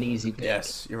dropping an easy pick.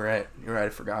 Yes, you're right. I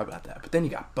forgot about that. But then you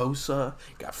got Bosa,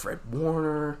 you got Fred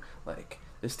Warner. Like,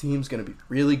 this team's going to be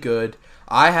really good.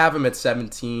 I have him at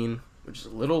 17, which is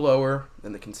a little lower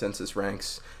than the consensus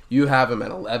ranks. You have him at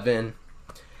 11.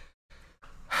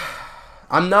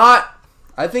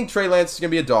 I think Trey Lance is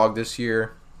going to be a dog this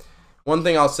year. One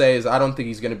thing I'll say is I don't think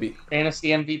he's going to be... Fantasy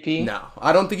MVP? No,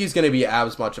 I don't think he's going to be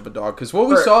as much of a dog. Because what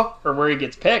we saw... For where he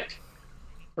gets picked.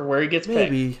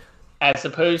 Maybe. As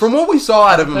opposed... From what we saw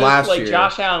out of him last year. Like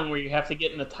Josh Allen, where you have to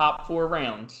get in the top 4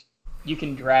 rounds, you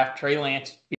can draft Trey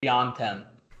Lance beyond 10.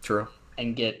 True.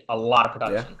 And get a lot of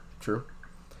production. Yeah, true.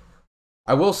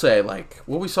 I will say, like,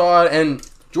 what we saw... And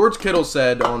George Kittle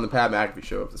said on the Pat McAfee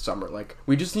show of the summer, like,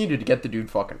 we just needed to get the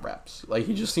dude fucking reps. Like,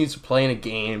 he just needs to play in a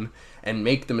game and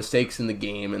make the mistakes in the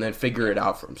game and then figure it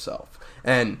out for himself.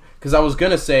 And, because I was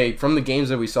going to say, from the games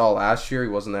that we saw last year, he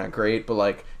wasn't that great, but,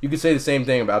 like, you could say the same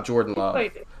thing about Jordan Love.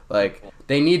 Like,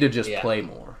 they need to just play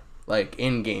more, like,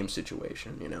 in-game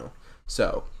situation, you know?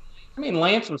 So... I mean,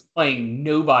 Lance was playing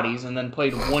nobodies and then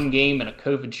played one game in a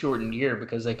COVID-shortened year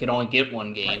because they could only get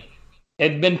one game.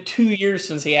 It had been 2 years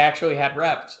since he actually had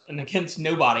reps and against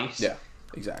nobodies. Yeah,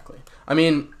 exactly. I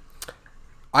mean,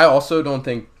 I also don't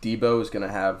think Debo is going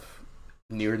to have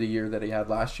near the year that he had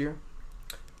last year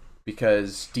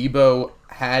because Debo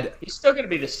had... He's still going to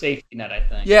be the safety net, I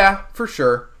think. Yeah, for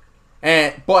sure.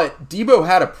 But Debo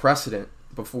had a precedent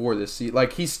before this season.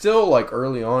 Like, he's still, like,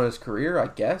 early on in his career, I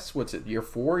guess. What's it, year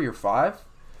 4, year 5?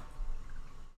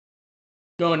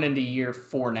 Going into year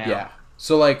 4 now. Yeah.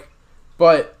 So, like,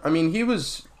 but, I mean,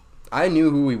 I knew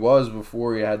who he was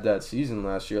before he had that season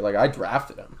last year. Like, I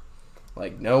drafted him.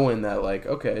 Like, knowing that, like,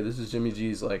 okay, this is Jimmy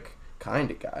G's, like,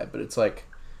 kind of guy. But it's like,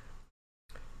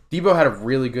 Debo had a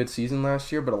really good season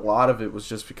last year, but a lot of it was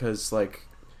just because, like,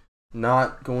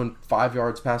 not going 5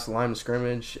 yards past the line of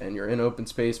scrimmage and you're in open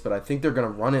space. But I think they're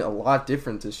going to run it a lot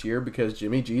different this year because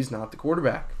Jimmy G's not the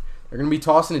quarterback. They're going to be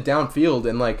tossing it downfield.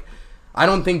 And, like, I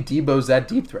don't think Debo's that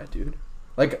deep threat, dude.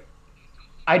 Like,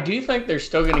 I do think they're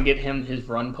still going to get him his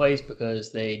run plays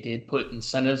because they did put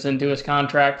incentives into his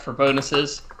contract for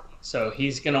bonuses. So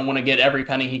he's going to want to get every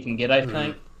penny he can get, I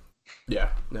think.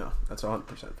 Yeah, no, that's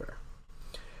 100% fair.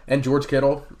 And George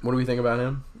Kittle, what do we think about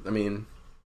him? I mean,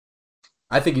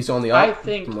 I think he's on the up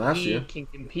from last year. I think he can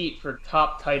compete for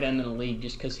top tight end in the league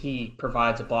just because he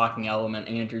provides a blocking element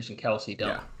Andrews and Kelsey don't.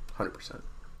 Yeah, 100%.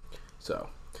 So,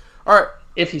 all right.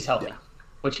 If he's healthy,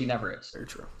 which he never is. Very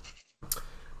true.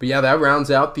 But yeah, that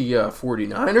rounds out the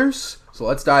 49ers. So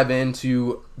let's dive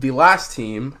into the last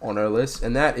team on our list,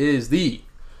 and that is the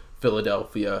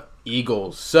Philadelphia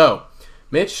Eagles. So,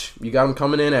 Mitch, you got them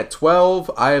coming in at 12.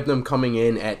 I have them coming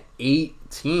in at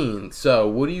 18. So,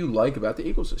 what do you like about the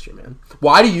Eagles this year, man?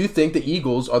 Why do you think the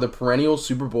Eagles are the perennial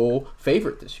Super Bowl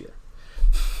favorite this year?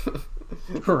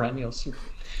 Perennial Super Bowl.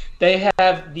 They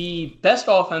have the best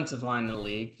offensive line in the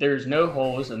league. There's no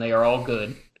holes, and they are all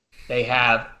good. They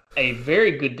have a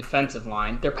very good defensive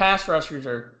line. Their pass rushers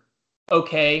are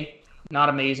okay, not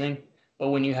amazing. But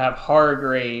when you have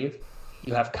Hargrave,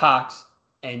 you have Cox,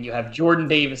 and you have Jordan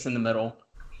Davis in the middle,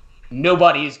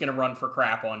 nobody is going to run for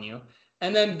crap on you.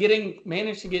 And then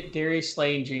managed to get Darius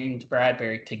Slay and James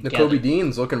Bradbury together. Nakobe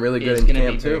Dean's looking really good in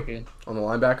camp too. Good. On the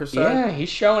linebacker side. Yeah, he's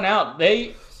showing out.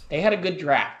 They had a good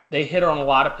draft. They hit on a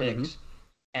lot of picks,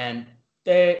 and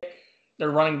their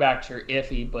running backs are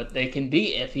iffy, but they can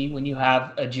be iffy when you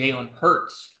have a Jalen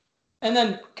Hurts. And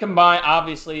then combine,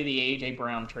 obviously, the A.J.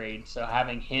 Brown trade. So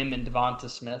having him and Devonta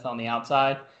Smith on the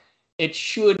outside, it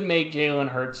should make Jalen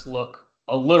Hurts look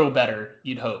a little better,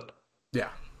 you'd hope. Yeah.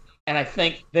 And I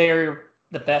think they're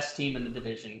the best team in the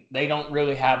division. They don't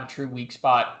really have a true weak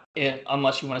spot,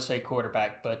 unless you want to say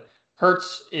quarterback. But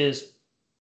Hurts is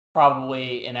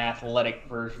probably an athletic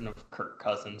version of Kirk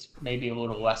Cousins, maybe a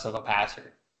little less of a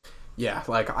passer. Yeah,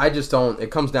 like, I just don't...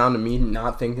 It comes down to me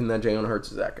not thinking that Jalen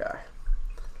Hurts is that guy.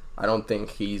 I don't think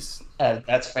he's...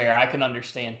 That's fair. I can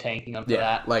understand tanking him for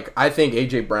that. Like, I think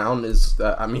A.J. Brown is...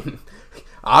 I mean,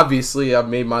 obviously, I've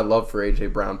made my love for A.J.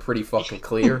 Brown pretty fucking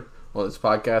clear on this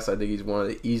podcast. I think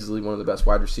he's easily one of the best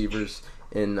wide receivers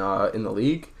in the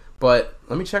league. But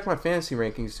let me check my fantasy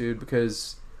rankings, dude,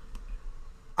 because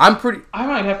I'm pretty. I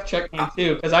might have to check mine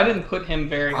too because I didn't put him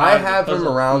very high. I have him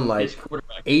around like his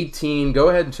quarterback. 18. Go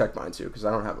ahead and check mine too because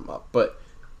I don't have him up. But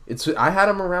I had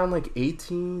him around like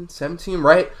 18, 17,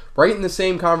 right in the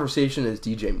same conversation as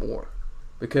DJ Moore.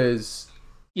 Because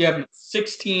you have him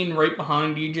 16 right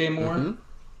behind DJ Moore.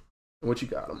 Mm-hmm. What you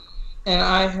got him? And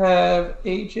I have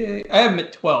AJ. I have him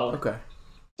at 12. Okay.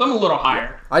 So I'm a little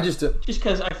higher. I just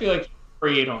because I feel like he's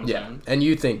great on his own. And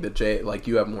you think that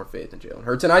you have more faith in Jalen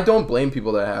Hurts, and I don't blame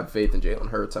people that have faith in Jalen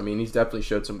Hurts. I mean, he's definitely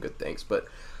showed some good things, but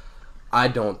I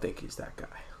don't think he's that guy.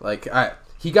 Like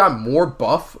he got more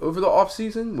buff over the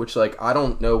offseason, which like I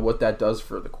don't know what that does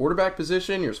for the quarterback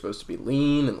position. You're supposed to be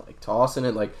lean and like tossing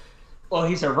it like. Well,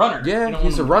 he's a runner. Yeah,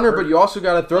 he's a runner, but you also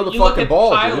got to throw the fucking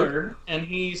ball, Tyler, dude. And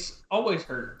he's always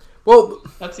hurt. Well,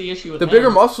 that's the issue with the him.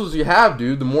 bigger muscles you have,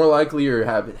 dude, the more likely you're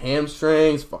having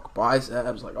hamstrings, fucking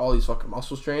biceps, like all these fucking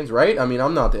muscle strains, right? I mean,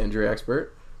 I'm not the injury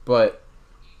expert, but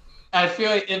I feel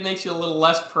like it makes you a little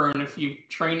less prone if you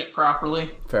train it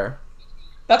properly. Fair.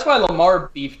 That's why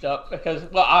Lamar beefed up because,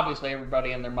 well, obviously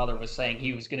everybody and their mother was saying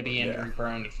he was going to be injury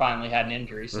prone. He finally had an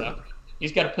injury, so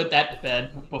he's got to put that to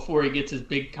bed before he gets his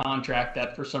big contract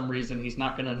that for some reason he's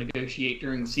not going to negotiate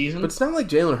during the season. But it's not like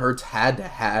Jalen Hurts had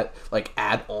to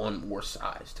add on more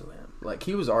size to him. Like,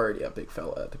 he was already a big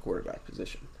fella at the quarterback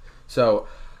position. So,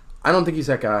 I don't think he's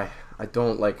that guy.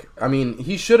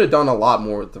 He should have done a lot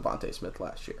more with Devontae Smith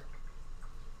last year.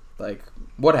 Like,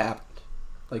 what happened?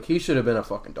 Like, he should have been a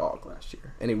fucking dog last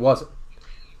year, and he wasn't.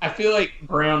 I feel like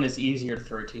Brown is easier to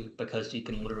throw to because you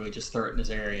can literally just throw it in his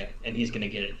area, and he's going to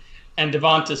get it. And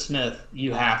Devonta Smith,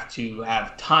 you have to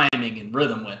have timing and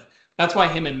rhythm with. That's why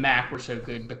him and Mac were so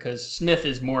good, because Smith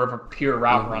is more of a pure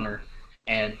route runner,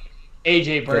 and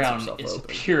A.J. Brown is a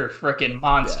pure freaking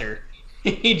monster.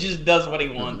 Yeah. He just does what he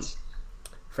wants.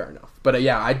 Fair enough. But,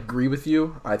 I agree with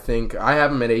you. I think I have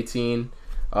him at 18,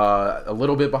 a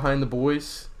little bit behind the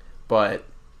boys, but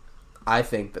I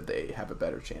think that they have a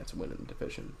better chance of winning the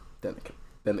division than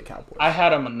the Cowboys. I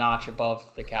had them a notch above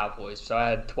the Cowboys, so I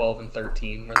had 12 and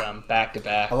 13 for them back to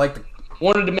back.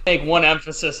 Wanted to make one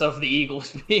emphasis of the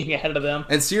Eagles being ahead of them.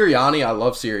 And Sirianni, I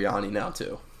love Sirianni now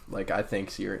too. Like, I think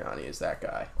Sirianni is that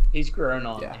guy. He's grown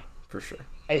on me. Yeah, for sure.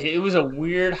 It was a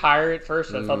weird hire at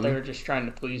first. I thought they were just trying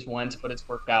to please Wentz, but it's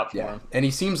worked out for him. And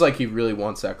he seems like he really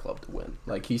wants that club to win.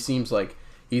 Like, he seems like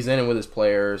he's in it with his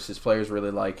players. His players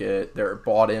really like it. They're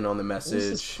bought in on the message. What was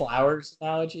his flowers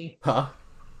analogy? Huh?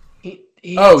 He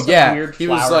he was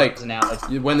like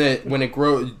analogy. when it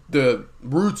grows, the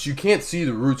roots, you can't see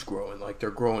the roots growing. Like, they're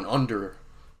growing under,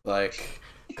 like,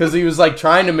 because he was like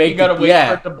trying to make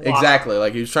exactly.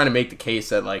 Like, he was trying to make the case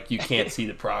that like you can't see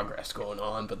the progress going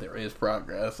on, but there is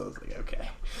progress. I was like, okay,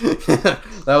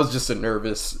 that was just a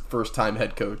nervous first time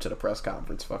head coach at a press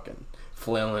conference, fucking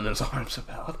flailing his arms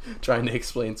about, trying to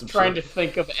explain some trying to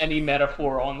think of any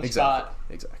metaphor on the spot.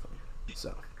 Exactly.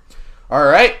 So, all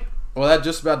right. Well, that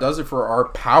just about does it for our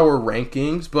power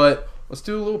rankings, but let's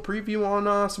do a little preview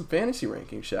on some fantasy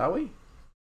rankings, shall we?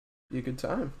 Be a good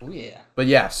time. Oh, yeah. But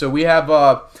yeah, so we have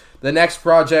the next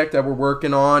project that we're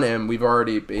working on, and we've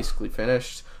already basically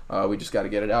finished. We just got to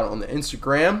get it out on the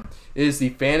Instagram, is the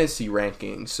fantasy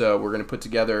rankings. So we're going to put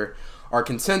together our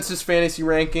consensus fantasy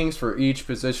rankings for each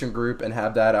position group and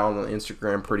have that out on the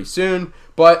Instagram pretty soon.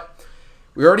 But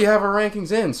we already have our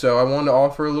rankings in, so I wanted to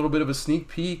offer a little bit of a sneak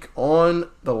peek on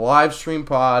the live stream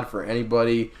pod for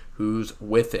anybody who's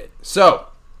with it. So,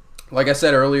 like I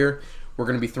said earlier, we're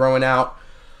going to be throwing out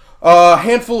a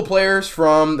handful of players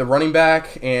from the running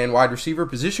back and wide receiver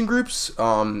position groups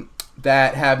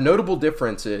that have notable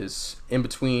differences in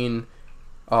between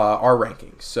our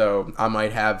rankings. So I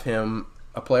might have him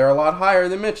a player a lot higher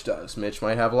than Mitch does. Mitch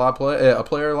might have a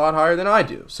player a lot higher than I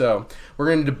do. So we're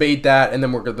going to debate that, and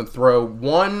then we're going to throw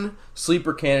one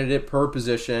sleeper candidate per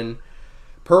position,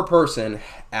 per person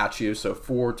at you. So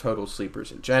 4 total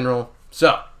sleepers in general.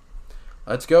 So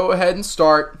let's go ahead and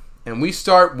start. And we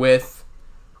start with,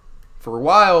 for a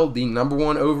while, the number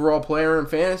 1 overall player in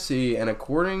fantasy, and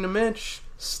according to Mitch,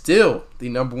 still the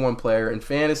number 1 player in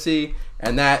fantasy,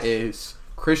 and that is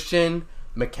Christian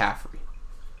McCaffrey.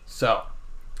 So,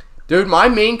 dude, my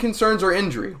main concerns are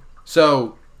injury.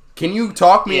 So, can you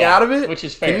talk me out of it? Which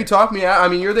is fair. Can you talk me out? I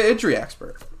mean, you're the injury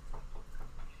expert.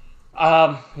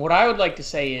 What I would like to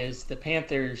say is the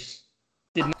Panthers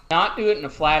did not do it in a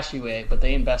flashy way, but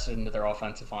they invested into their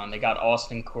offensive line. They got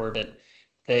Austin Corbett.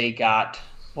 They got,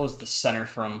 what was the center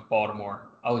from Baltimore?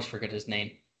 I always forget his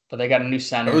name. But they got a new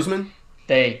center. Bozeman?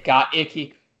 They got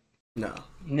Icky. No.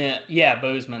 Yeah,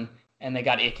 Bozeman. And they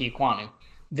got Icky Kwanu.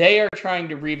 They are trying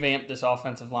to revamp this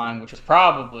offensive line, which was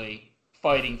probably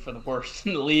fighting for the worst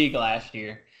in the league last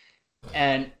year.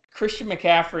 And Christian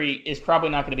McCaffrey is probably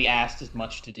not going to be asked as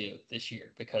much to do this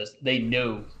year because they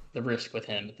know the risk with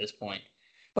him at this point.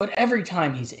 But every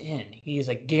time he's in, he is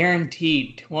a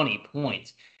guaranteed 20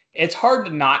 points. It's hard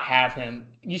to not have him.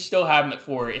 You still have him at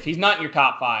 4. If he's not in your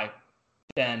top 5,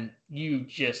 then you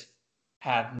just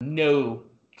have no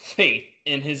faith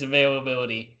in his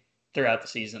availability throughout the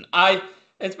season.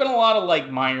 It's been a lot of like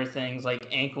minor things like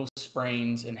ankle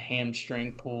sprains and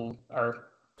hamstring pull or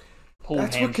pulled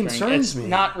That's hamstring. what concerns me. It's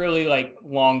not really like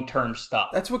long-term stuff.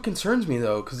 That's what concerns me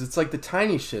though, because it's like the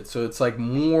tiny shit. So it's like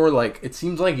more like it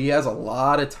seems like he has a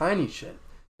lot of tiny shit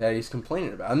that he's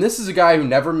complaining about. And this is a guy who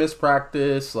never missed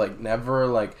practice, never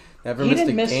missed a game. He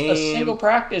didn't miss a single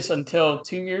practice until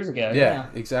 2 years ago. Yeah,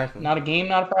 exactly. Not a game,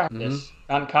 not a practice. Mm-hmm.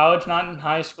 Not in college, not in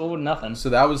high school, nothing. So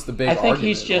that was the big think argument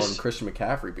he's just- on Christian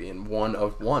McCaffrey being one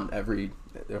of one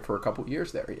for a couple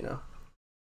years there, you know.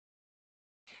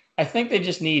 I think they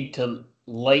just need to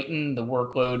lighten the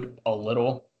workload a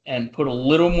little and put a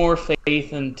little more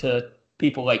faith into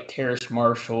people like Terrace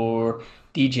Marshall or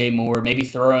DJ Moore, maybe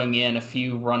throwing in a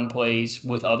few run plays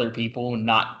with other people and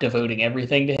not devoting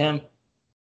everything to him.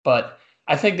 But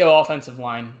I think the offensive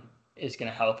line is going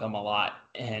to help him a lot.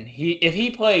 And if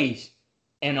he plays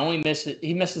and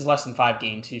misses less than 5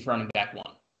 games, he's running back 1.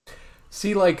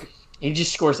 See, He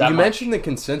just scores that you much. mentioned the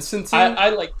consistency. I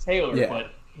like Taylor, Yeah.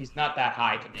 but he's not that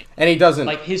high to me. And he doesn't.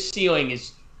 Like his ceiling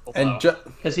is And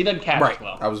because he doesn't catch right.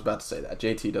 well. I was about to say that.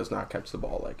 JT does not catch the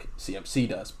ball like CMC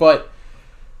does. But,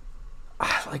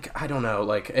 I don't know.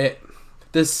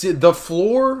 The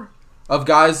floor of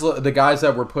the guys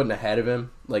that we're putting ahead of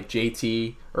him, like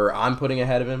JT, or I'm putting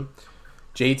ahead of him,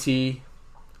 JT,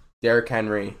 Derrick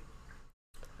Henry,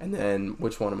 and then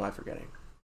which one am I forgetting?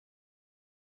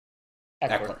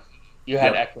 Eckler. You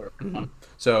had Yep. Eckler. Mm-hmm.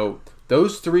 So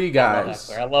those 3 guys,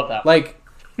 I love that.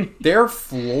 their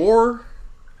floor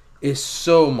is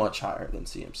so much higher than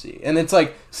CMC. And it's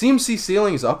like, CMC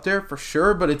ceiling is up there for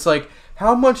sure, but it's like,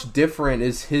 how much different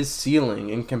is his ceiling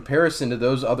in comparison to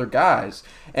those other guys?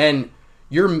 And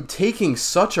you're taking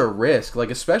such a risk,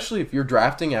 especially if you're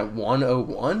drafting at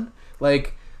 101.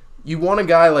 You want a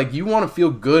guy, you want to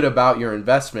feel good about your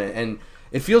investment. And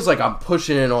it feels like I'm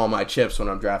pushing in all my chips when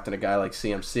I'm drafting a guy like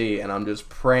CMC, and I'm just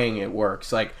praying it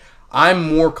works.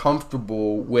 I'm more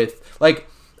comfortable with,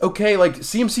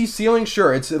 CMC ceiling,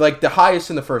 sure, it's the highest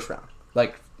in the first round,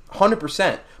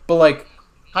 100%. But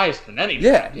highest than any.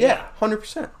 yeah,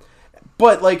 100%.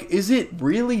 But is it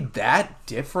really that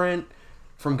different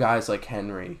from guys like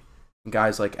Henry and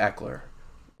guys like Eckler,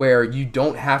 where you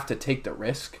don't have to take the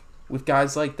risk with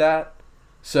guys like that?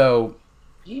 So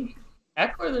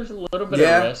Eckler, there's a little bit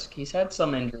of risk. He's had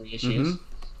some injury issues. Mm-hmm.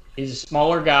 He's a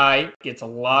smaller guy, gets a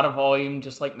lot of volume,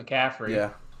 just like McCaffrey.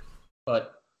 Yeah.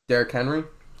 But Derrick Henry,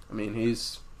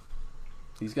 he's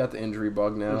got the injury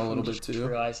bug now a little bit too.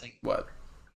 Realizing. What?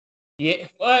 Yeah,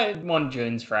 well, one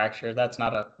Jones fracture. That's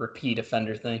not a repeat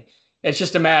offender thing. It's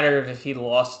just a matter of if he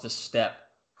lost a step,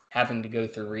 having to go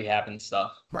through rehab and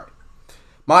stuff. Right.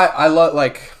 I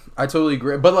totally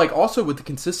agree. But also with the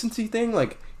consistency thing,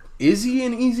 is he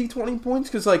an easy 20 points?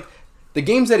 Because the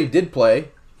games that he did play,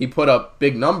 he put up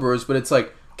big numbers, but it's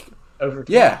Over.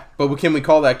 yeah. But can we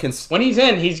call that when he's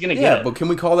in, he's gonna get yeah? it. But can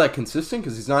we call that consistent?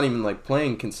 Because he's not even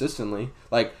playing consistently.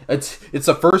 It's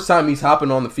the first time he's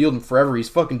hopping on the field in forever. He's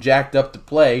fucking jacked up to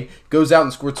play. Goes out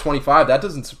and scores 25. That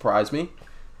doesn't surprise me.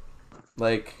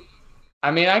 I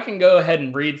can go ahead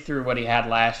and read through what he had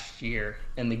last year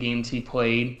in the games he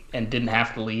played and didn't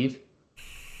have to leave.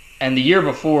 And the year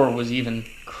before was even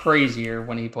crazier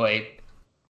when he played.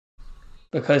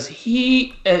 Because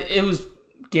it was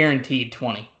guaranteed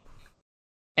 20.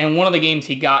 And one of the games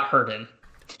he got hurt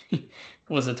in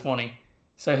was a 20.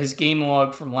 So his game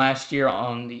log from last year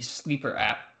on the Sleeper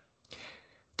app,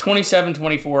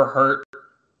 27-24 hurt,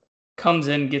 comes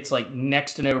in, gets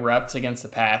next to no reps against the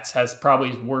Pats, has probably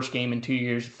his worst game in 2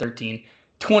 years, 13.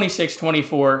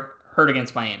 26-24 hurt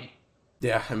against Miami.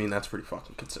 Yeah, that's pretty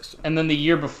fucking consistent. And then the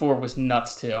year before was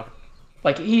nuts too.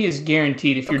 He is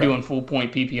guaranteed if you're doing full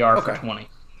point PPR for 20.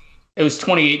 It was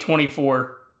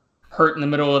 28-24, hurt in the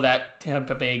middle of that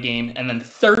Tampa Bay game, and then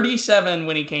 37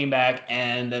 when he came back,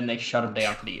 and then they shut him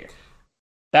down for the year.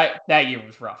 That year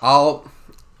was rough.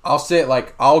 I'll say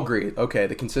it I'll agree. Okay,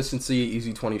 the consistency,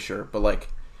 easy 20, sure. But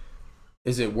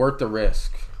is it worth the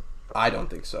risk? I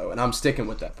don't think so. And I'm sticking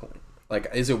with that point.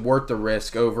 Is it worth the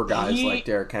risk over guys like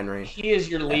Derrick Henry? He is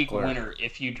your league winner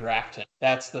if you draft him.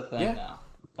 That's the thing now.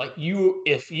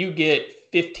 If you get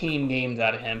 15 games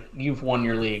out of him, you've won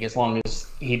your league as long as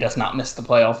he does not miss the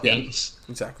playoff games.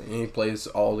 Exactly. And he plays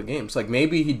all the games.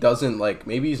 Maybe he doesn't,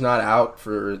 maybe he's not out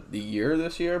for the year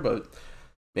this year, but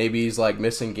maybe he's like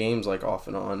missing games like off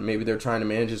and on. Maybe they're trying to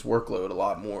manage his workload a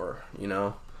lot more, you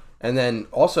know? And then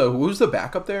also, who's the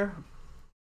backup there?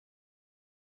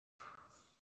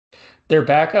 Their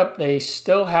backup, they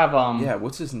still have Yeah,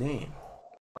 what's his name?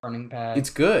 running back. It's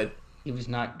good. He was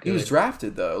not good. He was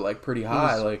drafted though, like pretty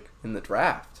high, like in the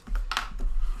draft.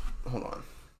 Hold on.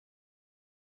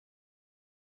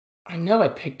 I know I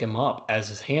picked him up as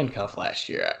his handcuff last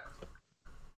year.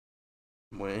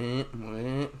 Wait.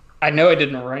 I know I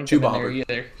didn't rank him in there Hubbard.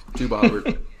 either. Chuba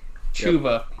Hubbard.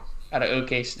 Chuba out of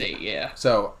OK State, yeah.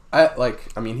 So,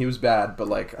 he was bad,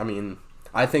 but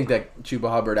I think that Chuba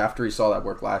Hubbard, after he saw that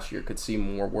work last year, could see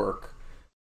more work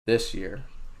this year.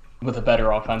 With a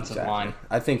better offensive line.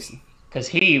 I think... Because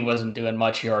he wasn't doing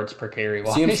much yards per carry.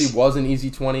 CMC was an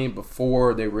easy 20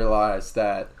 before they realized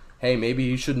that, hey, maybe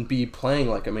he shouldn't be playing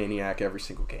like a maniac every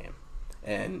single game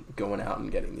and going out and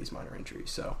getting these minor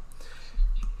injuries. So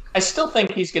I still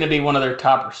think he's going to be one of their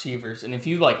top receivers. And if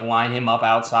you line him up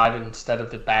outside instead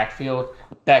of the backfield,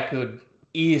 that could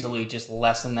easily just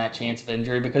lessen that chance of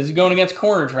injury because he's going against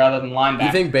corners rather than linebackers.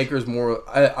 You think Baker's more...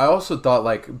 I also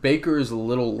thought, Baker is a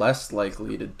little less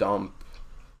likely to dump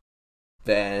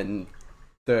than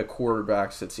the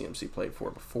quarterbacks that CMC played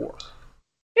for before. I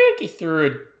think he threw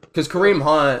it. Because Kareem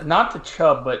Hunt... Not to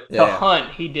Chubb, but to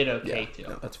Hunt, he did okay, too.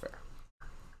 No, that's fair.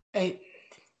 Hey,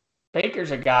 Baker's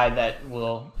a guy that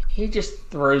he just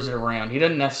throws it around. He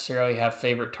doesn't necessarily have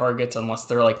favorite targets unless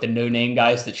they're the no-name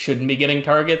guys that shouldn't be getting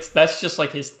targets. That's just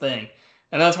his thing.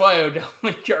 And that's why Odell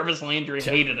and Jarvis Landry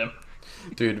hated him.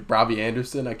 Dude, Robbie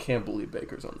Anderson, I can't believe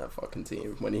Baker's on that fucking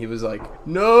team. When he was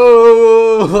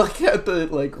no! At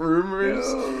the,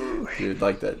 rumors. No. Dude,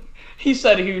 that. He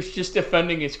said he was just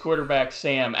defending his quarterback,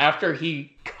 Sam, after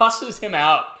he cusses him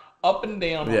out up and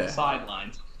down on the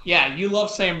sidelines. Yeah, you love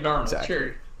Sam Darnold, exactly.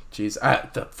 Sure.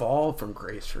 Jeez, the fall from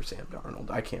grace for Sam Darnold.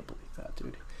 I can't believe that,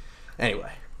 dude.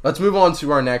 Anyway, let's move on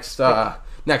to our next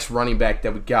running back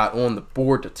that we got on the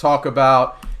board to talk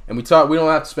about. And we don't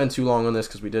have to spend too long on this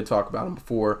because we did talk about him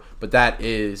before, but that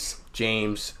is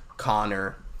James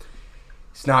Conner.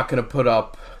 He's not going to put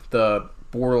up the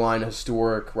borderline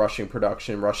historic rushing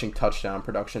touchdown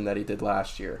production that he did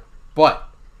last year. But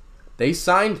they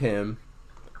signed him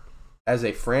as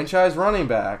a franchise running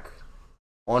back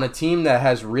on a team that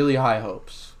has really high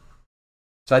hopes.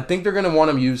 So I think they're going to want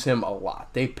to use him a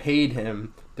lot. They paid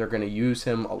him. They're going to use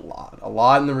him a lot. A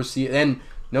lot in the receive. And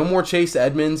no more Chase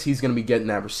Edmonds. He's going to be getting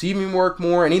that receiving work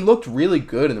more. And he looked really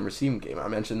good in the receiving game. I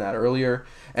mentioned that earlier.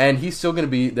 And he's still going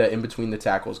to be the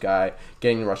in-between-the-tackles guy,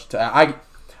 getting the rush.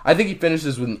 I think he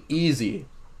finishes with an easy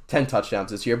 10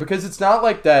 touchdowns this year because it's not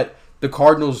like that the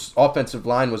Cardinals' offensive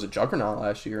line was a juggernaut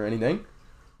last year or anything.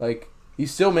 He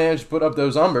still managed to put up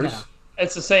those numbers. Yeah.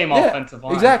 It's the same offensive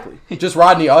line. Exactly. Just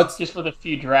Rodney Hudson. Just with a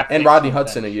few draft and Rodney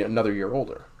Hudson another year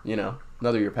older.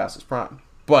 Another year past his prime.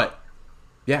 But,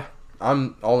 yeah,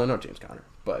 I'm all in on James Conner.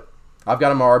 But I've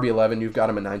got him at RB11. You've got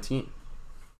him at 19.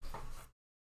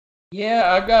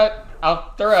 Yeah,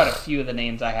 I'll throw out a few of the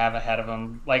names I have ahead of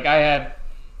him. I had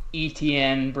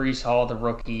ETN, Breece Hall, the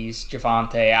rookies,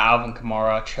 Javonte, Alvin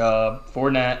Kamara, Chubb,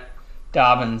 Fournette,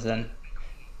 Dobbins, and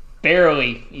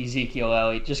barely Ezekiel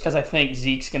Elliott, just because I think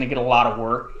Zeke's going to get a lot of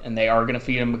work, and they are going to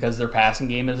feed him because their passing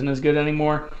game isn't as good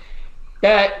anymore.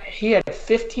 He had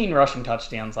 15 rushing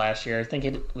touchdowns last year. I think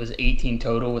it was 18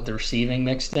 total with the receiving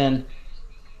mixed in.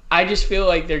 I just feel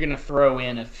like they're going to throw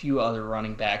in a few other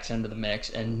running backs into the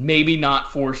mix and maybe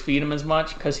not force feed him as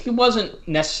much because he wasn't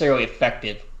necessarily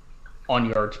effective on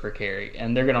yards per carry,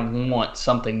 and they're going to want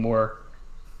something more,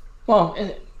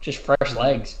 just fresh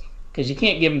legs because you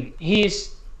can't give him –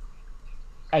 he's –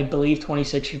 I believe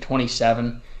 26 or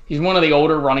 27. He's one of the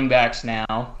older running backs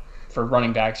now. For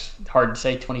running backs, hard to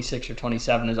say 26 or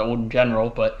 27 is old in general,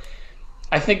 but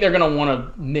I think they're going to want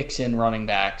to mix in running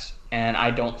backs, and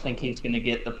I don't think he's going to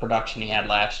get the production he had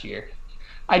last year.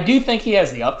 I do think he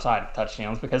has the upside of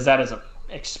touchdowns because that is an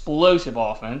explosive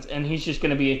offense, and he's just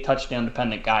going to be a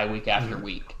touchdown-dependent guy week after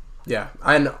week. Yeah,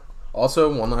 and also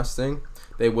one last thing.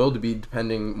 They will be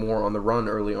depending more on the run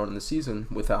early on in the season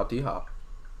without D-Hop,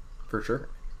 for sure.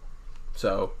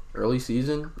 So, early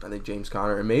season, I think James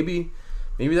Conner, and maybe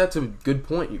that's a good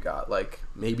point you got.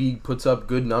 Maybe he puts up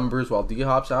good numbers while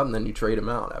D-Hop's out, and then you trade him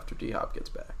out after D-Hop gets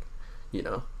back.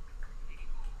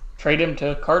 Trade him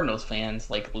to Cardinals fans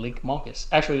like Lake Marcus.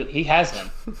 Actually, he has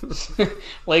them.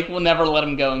 Lake will never let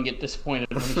him go and get disappointed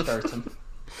when he starts him.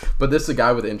 But this is a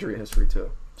guy with injury history,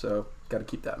 too. So, got to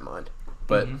keep that in mind.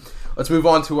 But let's move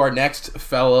on to our next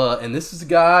fella, and this is a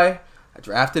guy... I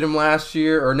drafted him last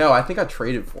year, or no, I think I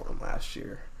traded for him last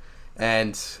year.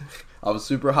 And I was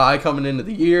super high coming into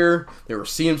the year. There were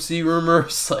CMC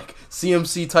rumors, like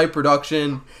CMC type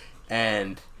production,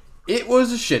 and it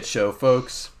was a shit show,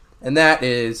 folks. And that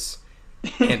is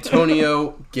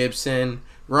Antonio Gibson,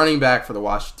 running back for the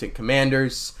Washington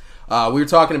Commanders. We were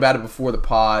talking about it before the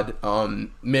pod.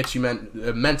 Mitch, you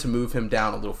meant to move him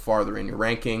down a little farther in your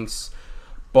rankings,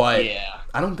 but yeah.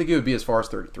 I don't think it would be as far as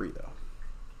 33 though,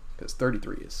 because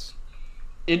 33 is.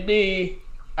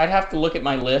 I'd have to look at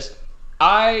my list.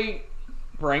 I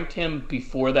ranked him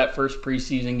before that first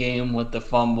preseason game with the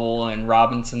fumble and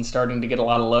Robinson starting to get a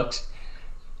lot of looks.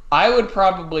 I would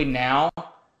probably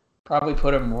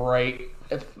put him a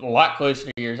lot closer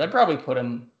to yours. I'd probably put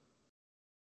him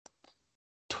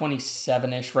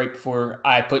 27-ish right before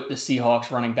I put the Seahawks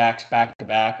running backs back to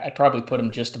back. I'd probably put him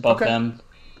just above them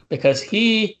because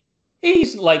he's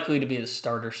likely to be the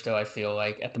starter still, I feel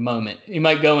like, at the moment. He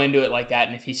might go into it like that,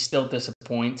 and if he still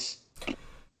disappoints.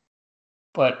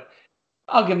 But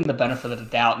I'll give him the benefit of the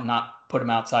doubt and not put him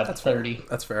outside the 30. Fair.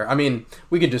 That's fair. I mean,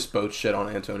 we could just both shit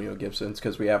on Antonio Gibson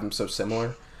because we have him so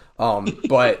similar.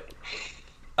 But,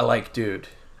 dude,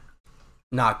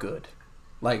 not good.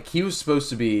 Like, he was supposed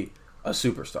to be a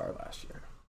superstar last year.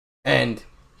 And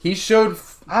he showed...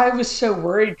 I was so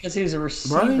worried because he was a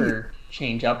receiver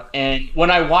change-up. And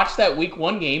when I watched that Week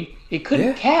 1 game, he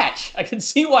couldn't catch. I could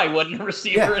see why he wasn't a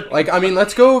receiver. Yeah.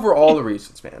 Let's go over all the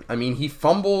reasons, man. I mean, he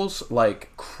fumbles like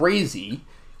crazy.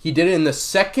 He did it in the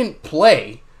second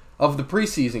play of the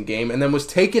preseason game and then was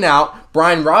taken out.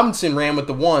 Brian Robinson ran with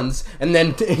the ones, and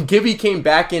then Gibby came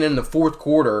back in the fourth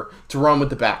quarter to run with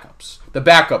the backups. The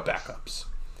backups.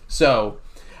 So,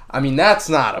 I mean, that's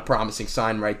not a promising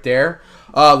sign right there.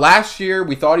 Last year,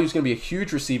 we thought he was going to be a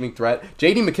huge receiving threat.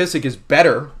 J.D. McKissick is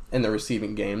better in the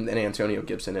receiving game than Antonio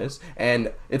Gibson is,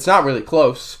 and it's not really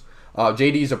close.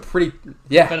 J.D.'s a pretty...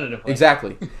 Yeah, definitively.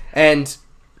 Exactly. And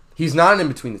he's not an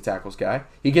in-between-the-tackles guy.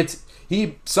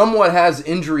 He somewhat has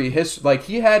injury history. Like,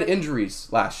 he had injuries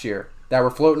last year that were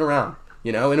floating around,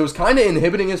 and it was kind of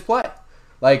inhibiting his play.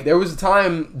 Like, there was a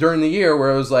time during the year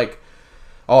where it was like,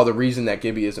 oh, the reason that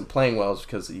Gibby isn't playing well is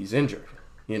because he's injured,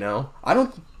 I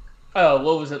don't... Oh,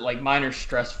 what was it, like minor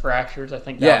stress fractures? I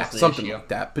think that was the something issue. like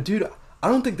that. But, dude, I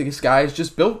don't think this guy is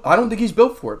just built... I don't think he's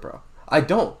built for it, bro. I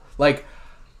don't. Like...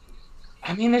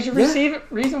 I mean, there's a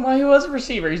reason why he was a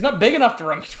receiver. He's not big enough to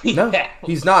run between tackles.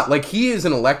 He's not. Like, he is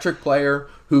an electric player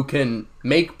who can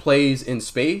make plays in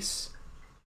space,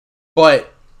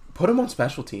 but put him on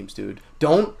special teams, dude.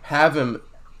 Don't have him...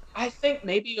 I think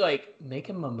maybe, make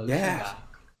him a motion guy.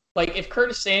 Like, if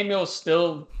Curtis Samuel's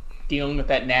still dealing with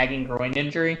that nagging groin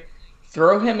injury,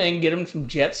 throw him in, get him some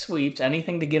jet sweeps,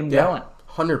 anything to get him going.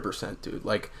 100%, dude.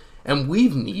 Like, and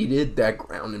we've needed that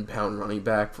ground and pound running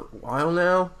back for a while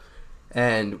now,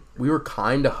 and we were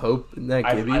kind of hoping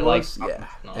that Gibby was.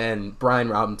 And Brian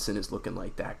Robinson is looking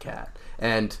like that cat.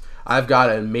 And I've got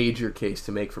a major case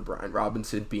to make for Brian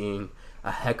Robinson being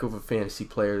a heck of a fantasy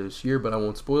player this year, but I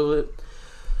won't spoil it.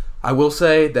 I will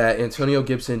say that Antonio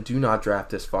Gibson, do not draft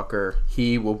this fucker.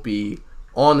 He will be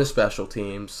on the special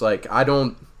teams. Like,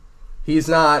 he's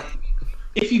not...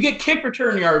 If you get kick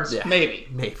return yards, maybe.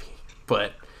 Maybe.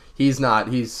 But he's not.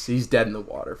 He's dead in the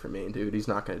water for me, dude. He's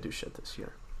not going to do shit this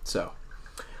year. So,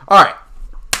 all right.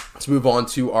 Let's move on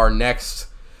to our next...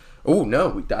 Oh, no.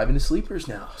 We dive into sleepers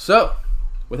now. So,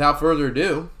 without further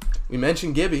ado, we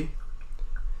mentioned Gibby.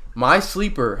 My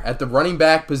sleeper at the running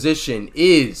back position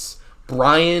is...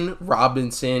 Brian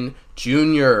Robinson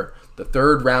Jr., the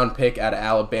third-round pick out of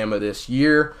Alabama this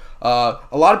year. A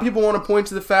lot of people want to point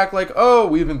to the fact, like, oh,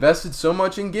 we've invested so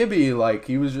much in Gibby.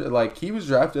 He was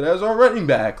drafted as our running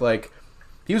back. Like,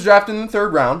 he was drafted in the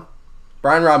third round.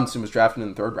 Brian Robinson was drafted in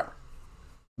the third round.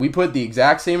 We put the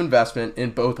exact same investment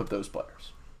in both of those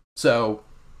players. So,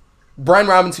 Brian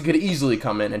Robinson could easily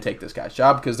come in and take this guy's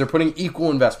job because they're putting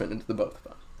equal investment into the both of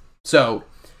them. So,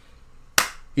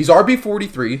 he's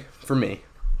RB43 for me,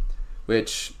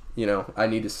 which, I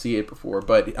need to see it before.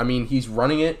 But, I mean, he's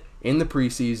running it in the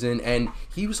preseason, and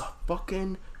he was a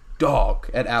fucking dog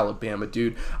at Alabama,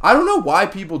 dude. I don't know why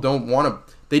people don't want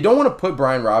to put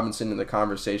Brian Robinson in the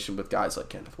conversation with guys like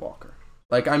Kenneth Walker.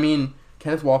 Like, I mean,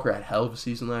 Kenneth Walker had a hell of a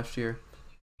season last year.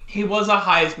 He was a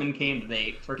Heisman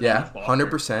candidate for Kenneth Walker.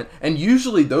 100%. And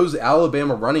usually those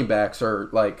Alabama running backs are,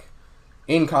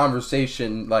 in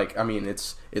conversation,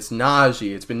 it's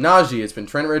Najee, it's been Najee, it's been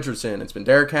Trent Richardson, it's been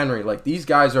Derrick Henry. These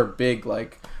guys are big,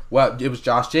 it was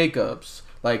Josh Jacobs.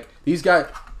 These guys...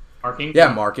 Mark Ingram.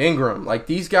 Yeah, Mark Ingram.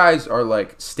 These guys are,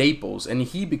 staples, and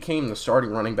he became the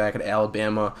starting running back at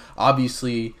Alabama,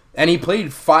 obviously, and he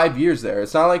played 5 years there.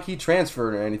 It's not like he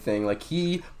transferred or anything.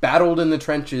 He battled in the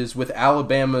trenches with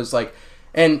Alabama's,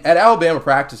 And at Alabama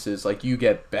practices, like, you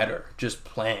get better just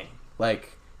playing.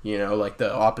 Like, you know, like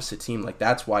the opposite team. Like,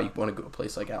 that's why you want to go to a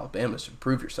place like Alabama to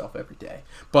improve yourself every day.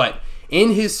 But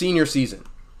in his senior season,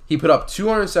 he put up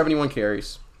 271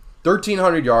 carries,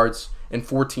 1,300 yards, and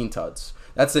 14 tuds.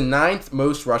 That's the 9th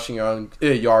most rushing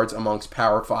yards amongst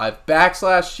Power 5 backs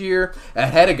last year,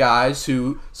 ahead of guys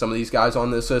who, some of these guys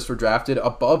on this list were drafted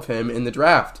above him in the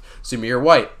draft. Zamir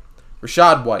White,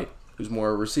 Rashad White, who's more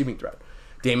a receiving threat,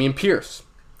 Dameon Pierce,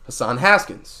 Hassan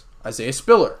Haskins, Isaiah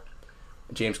Spiller,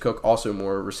 James Cook, also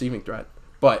more a receiving threat.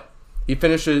 But he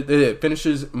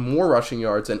finishes more rushing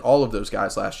yards than all of those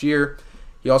guys last year.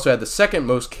 He also had the 2nd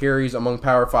most carries among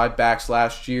Power 5 backs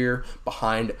last year,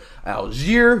 behind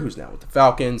Algier, who's now with the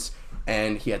Falcons,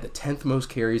 and he had the 10th most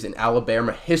carries in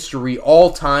Alabama history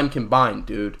all-time combined,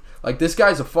 dude. Like, this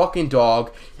guy's a fucking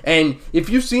dog, and if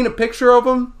you've seen a picture of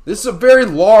him, this is a very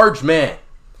large man.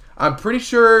 I'm pretty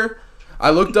sure, I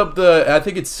looked up I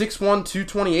think it's 6'1",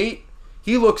 228.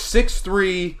 He looks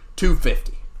 6'3",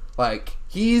 250. Like,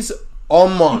 he's a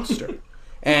monster.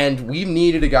 And we've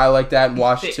needed a guy like that in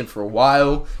Washington for a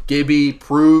while. Gibby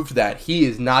proved that he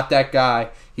is not that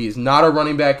guy. He is not a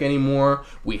running back anymore.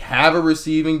 We have a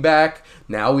receiving back.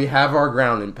 Now we have our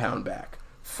ground and pound back.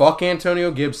 Fuck Antonio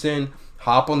Gibson.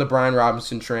 Hop on the Brian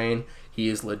Robinson train. He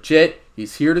is legit.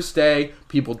 He's here to stay.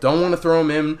 People don't want to throw him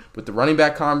in with the running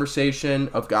back conversation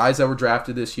of guys that were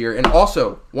drafted this year. And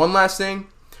also, one last thing.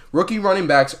 Rookie running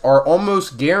backs are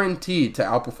almost guaranteed to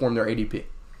outperform their ADP.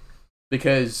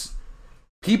 Because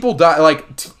people die, like...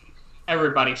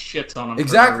 Everybody shits on him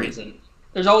exactly. for no reason.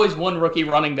 There's always one rookie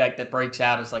running back that breaks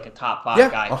out as like a top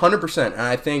 5 guy. Yeah, 100%. And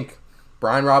I think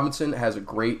Brian Robinson has a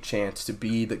great chance to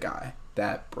be the guy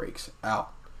that breaks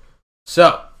out.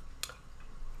 So,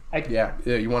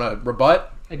 you want to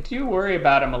rebut? I do worry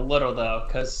about him a little, though,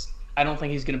 because I don't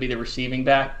think he's going to be the receiving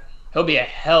back. He'll be a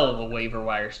hell of a waiver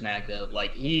wire snag, though.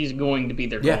 Like, he's going to be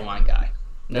their goal line guy.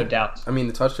 No doubt. I mean,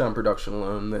 the touchdown production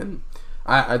alone, then...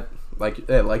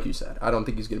 Like you said, I don't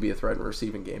think he's going to be a threat in the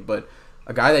receiving game, but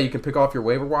a guy that you can pick off your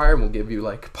waiver wire and will give you,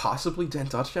 like, possibly 10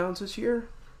 touchdowns this year?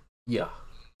 Yeah.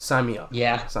 Sign me up.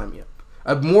 Yeah. Sign me up.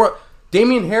 A more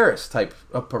Damian Harris type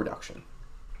of production,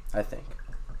 I think,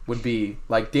 would be,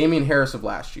 like, Damian Harris of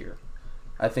last year.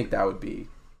 I think that would be...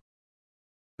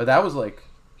 But that was, like...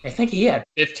 I think he had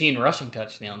 15 rushing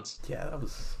touchdowns. Yeah, that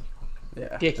was...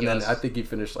 Yeah. Ridiculous. And then I think he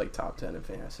finished, like, top 10 in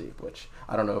fantasy, which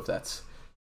I don't know if that's...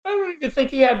 I don't even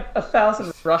think he had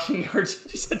 1,000 rushing yards. He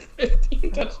just had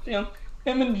 15 touchdowns.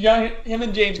 Him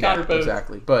and James Conner both.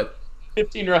 Exactly, but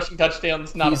 15 rushing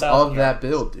touchdowns, not 1,000 he's of that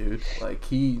build, dude. Like,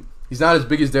 he's not as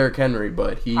big as Derrick Henry,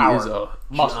 but he is a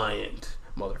giant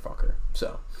motherfucker.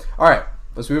 So, all right,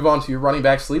 let's move on to your running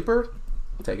back sleeper.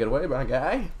 Take it away, my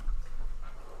guy.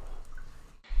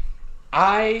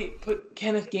 I put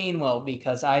Kenneth Gainwell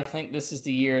because I think this is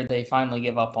the year they finally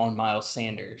give up on Miles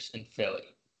Sanders in Philly.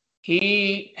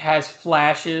 He has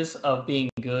flashes of being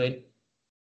good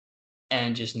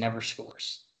and just never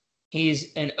scores.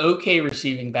 He's an okay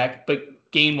receiving back,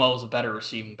 but Gainwell is a better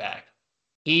receiving back.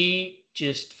 He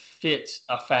just fits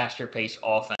a faster paced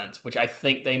offense, which I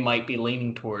think they might be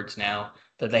leaning towards now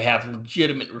that they have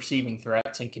legitimate receiving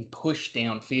threats and can push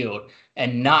downfield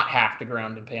and not have to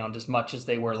ground and pound as much as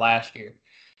they were last year.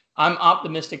 I'm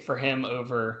optimistic for him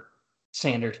over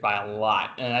Sanders by a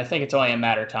lot, and I think it's only a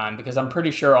matter of time because I'm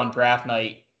pretty sure on draft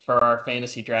night for our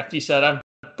fantasy draft, he said, I'm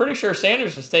pretty sure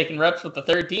Sanders was taking reps with the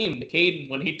third team, the Caden,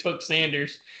 when he took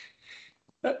Sanders.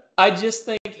 I just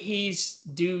think he's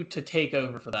due to take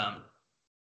over for them.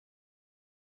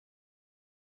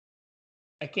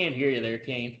 I can't hear you there,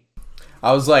 Kane.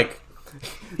 I was like,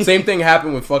 same thing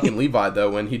happened with fucking Levi,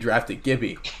 though, when he drafted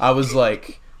Gibby. I was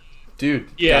like,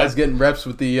 dude, guy's getting reps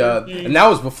with the... and that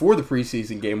was before the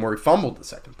preseason game where he fumbled the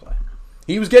second play.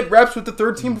 He was getting reps with the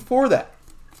third team before that.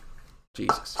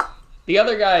 Jesus. The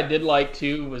other guy I did like,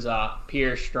 too, was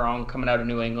Pierre Strong coming out of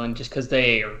New England just because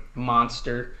they are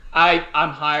monster.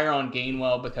 I'm higher on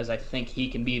Gainwell because I think he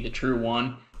can be the true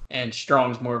one, and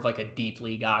Strong's more of like a deep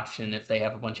league option if they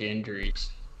have a bunch of injuries.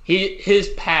 His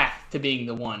path to being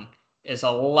the one is a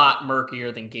lot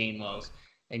murkier than Gainwell's,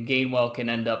 and Gainwell can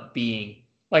end up being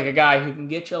like a guy who can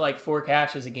get you like 4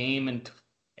 catches a game and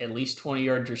at least 20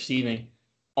 yards receiving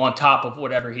on top of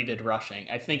whatever he did rushing.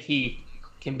 I think he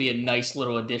can be a nice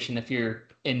little addition if you're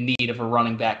in need of a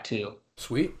running back too.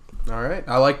 Sweet. All right.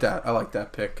 I like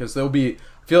that pick because I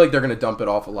feel like they're going to dump it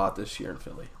off a lot this year in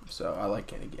Philly. So I like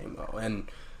Kenny Gainwell. And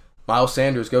Miles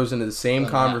Sanders goes into the same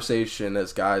conversation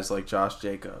as guys like Josh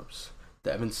Jacobs,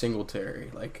 Devin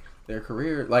Singletary, like their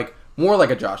career, like more like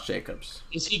a Josh Jacobs.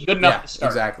 Is he good enough to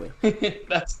start? Exactly.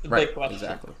 That's the big question.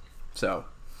 Exactly. So,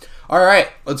 All right,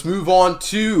 let's move on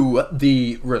to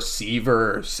the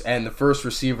receivers. And the first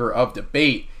receiver of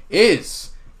debate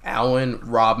is Allen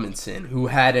Robinson, who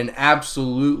had an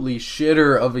absolutely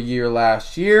shitter of a year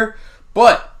last year,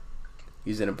 but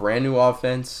he's in a brand new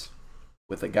offense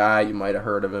with a guy, you might have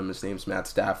heard of him, his name's Matt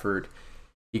Stafford.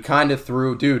 He kind of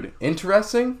threw, dude,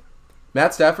 interesting.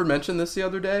 Matt Stafford mentioned this the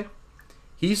other day.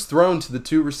 He's thrown to the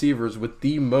two receivers with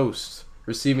the most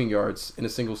receiving yards in a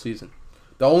single season.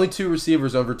 The only two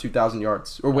receivers over 2,000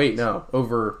 yards. Or wait, no,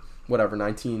 over whatever,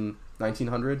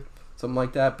 1900, something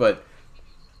like that. But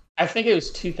I think it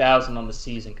was 2,000 on the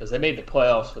season because they made the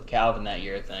playoffs with Calvin that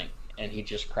year, I think, and he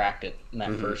just cracked it in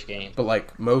that first game. But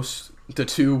like the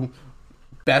two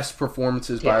best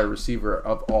performances by a receiver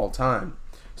of all time.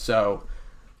 So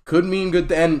could mean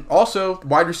good. And also,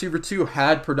 wide receiver 2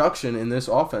 had production in this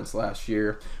offense last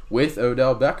year with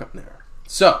Odell Beckham there.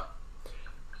 So.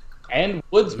 And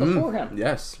Woods before him.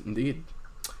 Yes, indeed.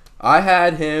 I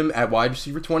had him at wide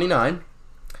receiver 29,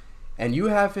 and you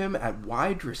have him at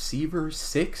wide receiver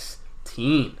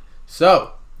 16.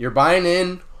 So, you're buying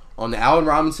in on the Allen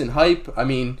Robinson hype. I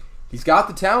mean, he's got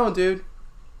the talent, dude.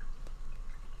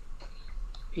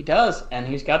 He does, and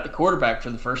he's got the quarterback for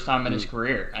the first time in his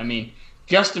career. I mean,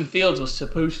 Justin Fields was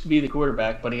supposed to be the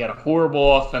quarterback, but he had a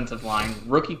horrible offensive line,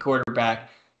 rookie quarterback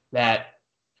that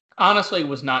honestly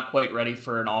was not quite ready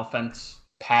for an offense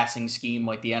passing scheme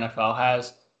like the NFL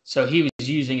has. So he was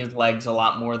using his legs a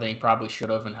lot more than he probably should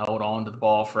have and held on to the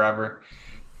ball forever.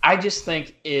 I just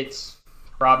think it's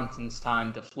Robinson's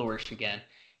time to flourish again.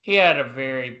 He had a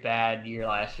very bad year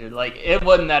last year. Like, it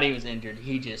wasn't that he was injured.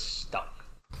 He just stunk.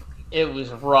 It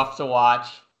was rough to watch,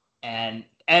 and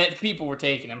people were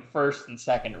taking him first and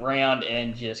second round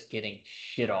and just getting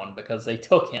shit on because they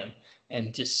took him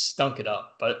and just stunk it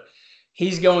up. But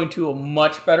he's going to a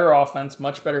much better offense,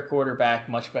 much better quarterback,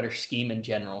 much better scheme in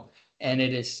general. And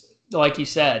it is, like you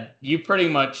said, you pretty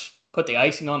much put the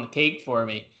icing on the cake for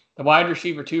me. The wide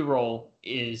receiver 2 role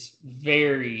is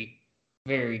very,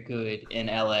 very good in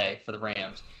LA for the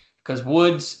Rams. Because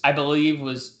Woods, I believe,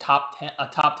 was a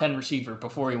top 10 receiver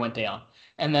before he went down.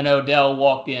 And then Odell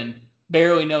walked in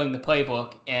barely knowing the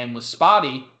playbook and was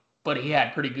spotty, but he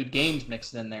had pretty good games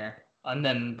mixed in there. And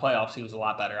then in the playoffs, he was a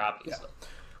lot better, obviously. Yeah.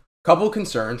 Couple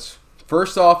concerns.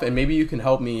 First off, and maybe you can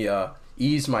help me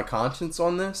ease my conscience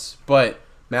on this, but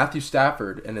Matthew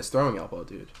Stafford and his throwing elbow,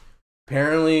 dude.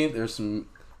 Apparently, there's some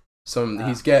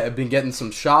he's been getting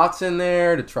some shots in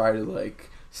there to try to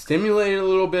like stimulate it a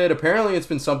little bit. Apparently, it's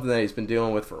been something that he's been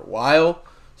dealing with for a while,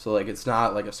 so like it's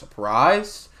not like a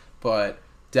surprise, but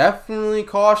definitely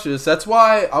cautious. That's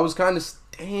why I was kind of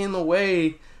staying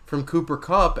away from Cooper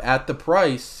Kupp at the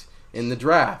price in the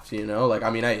draft. You know, like I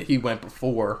mean, he went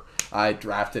before I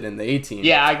drafted in the 18.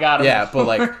 Yeah, I got him. Yeah, but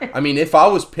like, I mean, if I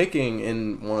was picking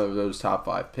in one of those top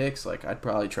 5 picks, like I'd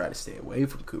probably try to stay away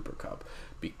from Cooper Kupp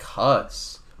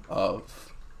because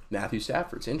of Matthew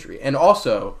Stafford's injury. And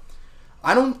also,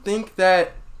 I don't think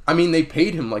that, I mean, they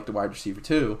paid him like the wide receiver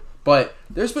too, but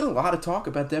there's been a lot of talk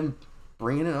about them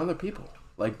bringing in other people,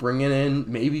 like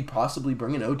possibly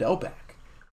bringing Odell back.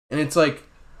 And it's like,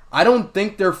 I don't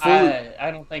think they're fully.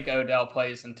 I don't think Odell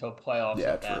plays until playoffs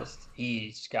at true. best.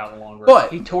 He's got a long road.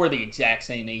 But he tore the exact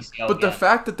same ACL. But the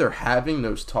fact that they're having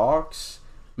those talks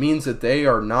means that they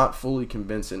are not fully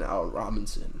convinced in Allen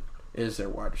Robinson is their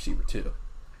wide receiver too.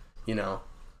 You know,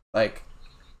 like.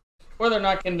 Or they're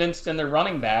not convinced in their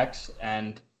running backs,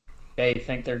 and they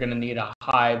think they're going to need a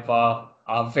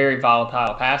very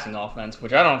volatile passing offense,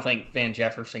 which I don't think Van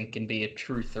Jefferson can be a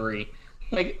true 3.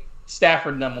 Like.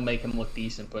 Stafford and them will make him look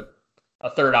decent, but a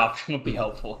third option would be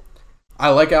helpful. I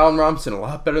like Allen Robinson a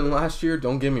lot better than last year,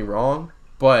 don't get me wrong,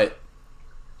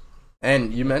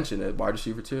 and you mentioned it, wide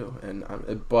receiver too,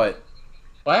 well,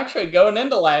 actually, going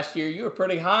into last year, you were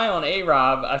pretty high on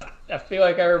A-Rob. I feel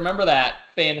like I remember that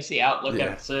fantasy outlook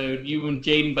episode. You and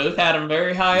Jaden both had him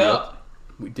very high up.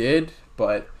 We did,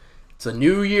 but it's a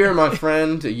new year, my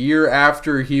friend, a year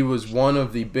after he was one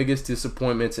of the biggest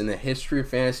disappointments in the history of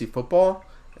fantasy football.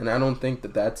 And I don't think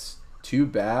that that's too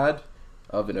bad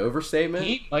of an overstatement.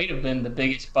 He might have been the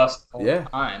biggest bust of all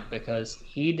time because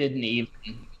he didn't even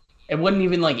 – it wasn't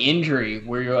even like injury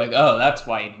where you're like, oh, that's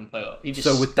why he didn't play well. He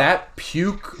just with that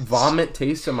puke vomit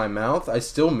taste in my mouth, I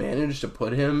still managed to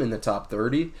put him in the top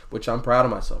 30, which I'm proud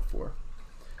of myself for.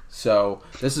 So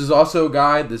this is also a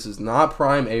guy, this is not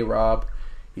prime A-Rob.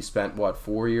 He spent,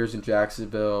 4 years in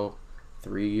Jacksonville,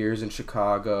 3 years in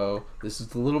Chicago. This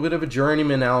is a little bit of a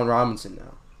journeyman Allen Robinson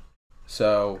now.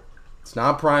 So, it's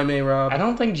not prime A-Rob. I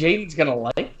don't think Jaden's going to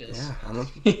like this. Yeah, I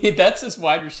don't. That's his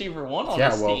wide receiver 1 on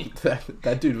his team.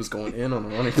 That dude was going in on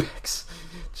the running backs.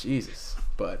 Jesus.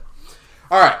 But,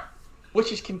 all right.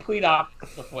 which is complete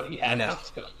opposite of what he had. I know.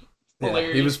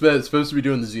 Hilarious. He was supposed to be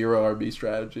doing the 0 RB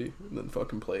strategy and then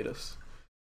fucking played us.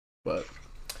 But,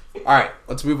 all right,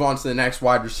 let's move on to the next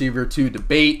wide receiver to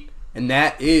debate, and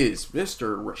that is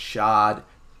Mr. Rashad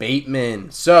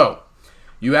Bateman. So,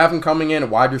 you have him coming in at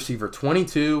wide receiver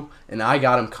 22, and I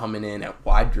got him coming in at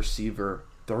wide receiver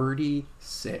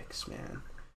 36, man.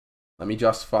 Let me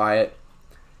justify it.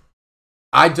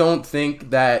 I don't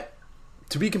think that,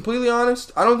 to be completely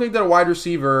honest, I don't think that a wide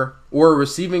receiver or a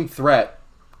receiving threat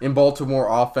in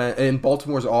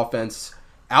Baltimore's offense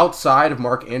outside of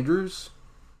Mark Andrews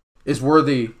is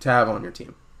worthy to have on your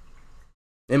team,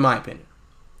 in my opinion.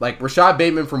 Like, Rashad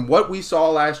Bateman, from what we saw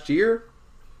last year,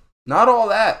 not all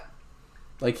that.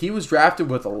 Like, he was drafted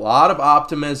with a lot of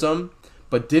optimism,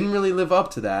 but didn't really live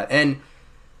up to that. And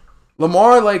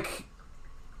Lamar, like,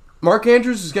 Mark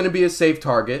Andrews is going to be a safe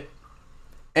target,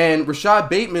 and Rashad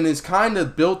Bateman is kind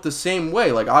of built the same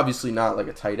way. Like, obviously not like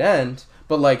a tight end,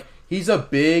 but, like, he's a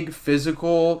big,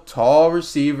 physical, tall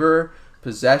receiver,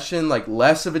 possession, like,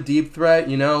 less of a deep threat,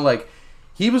 you know? Like,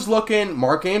 he was looking,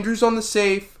 Mark Andrews on the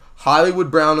safe, Hollywood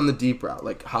Brown on the deep route.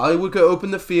 Like, Hollywood could open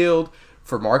the field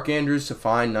for Mark Andrews to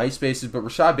find nice spaces, but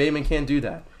Rashad Bateman can't do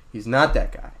that. He's not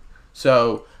that guy.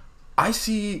 So, I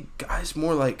see guys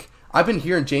more like, I've been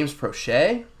hearing James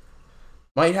Prochet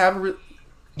might have a...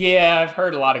 Yeah, I've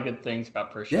heard a lot of good things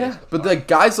about Prochet. Yeah, but like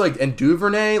guys like, and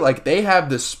Duvernay, like, they have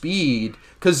the speed,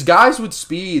 because guys with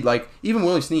speed, like, even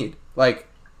Willie Snead, like,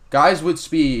 guys with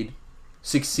speed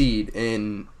succeed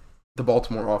in the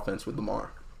Baltimore offense with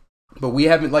Lamar. But we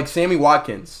haven't, like, Sammy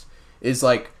Watkins is,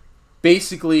 like,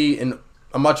 basically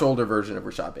a much older version of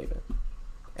Rashad Bateman.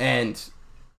 And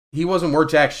he wasn't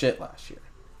worth jack shit last year.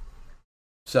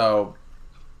 So...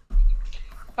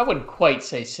 I wouldn't quite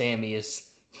say Sammy is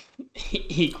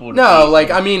equal to No, Bateman.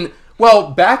 like, I mean,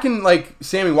 well, back in, like,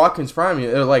 Sammy Watkins' prime,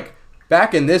 like,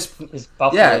 back in this... His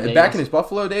Buffalo days. Back in his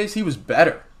Buffalo days, he was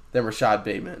better than Rashad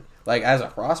Bateman. Like, as a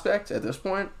prospect, at this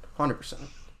point, 100%.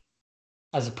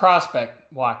 As a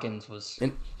prospect, Watkins was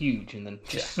huge, and then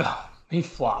he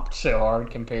flopped so hard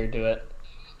compared to it.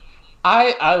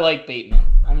 I like Bateman.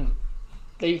 I mean,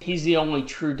 he's the only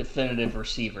true definitive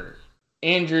receiver.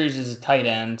 Andrews is a tight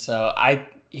end, so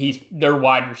he's their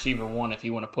wide receiver one, if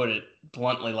you want to put it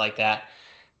bluntly like that.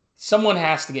 Someone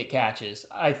has to get catches.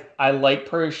 I like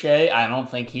Prochet. I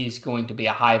don't think he's going to be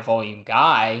a high-volume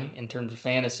guy in terms of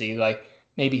fantasy, like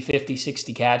maybe 50,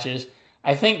 60 catches.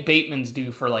 I think Bateman's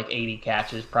due for like 80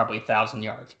 catches, probably 1,000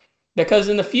 yards. Because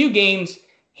in the few games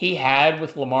he had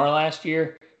with Lamar last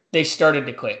year, they started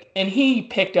to click. And he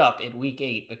picked up at week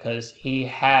 8 because he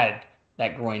had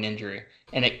that groin injury.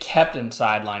 And it kept him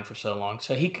sidelined for so long.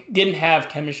 So he didn't have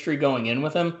chemistry going in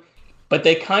with him. But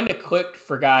they kind of clicked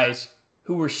for guys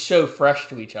who were so fresh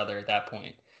to each other at that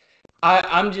point.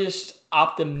 I'm just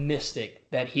optimistic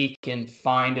that he can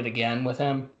find it again with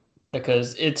him.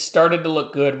 Because it started to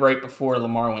look good right before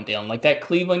Lamar went down. Like that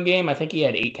Cleveland game, I think he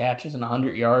had 8 catches and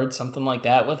 100 yards, something like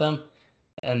that with him.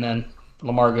 And then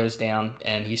Lamar goes down,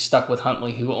 and he's stuck with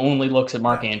Huntley, who only looks at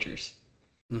Mark Andrews.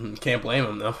 Mm-hmm. Can't blame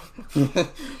him, though.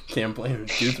 Can't blame him.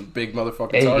 Dude's a big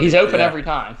motherfucking target. He's open every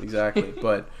time. Exactly.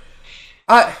 But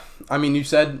I mean, you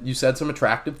said some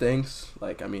attractive things.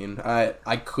 Like, I mean,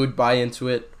 I could buy into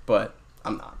it, but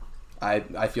I'm not.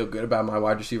 I feel good about my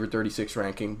wide receiver 36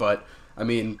 ranking, but I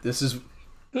mean, this is...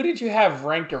 Who did you have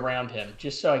ranked around him?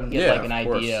 Just so I can get like an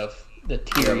idea of the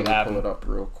tier you have. Pull it up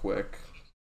real quick.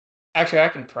 Actually, I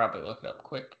can probably look it up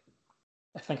quick.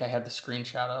 I think I had the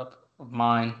screenshot up of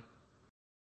mine.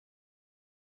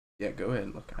 Yeah, go ahead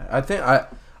and look at it. I think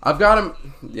I've got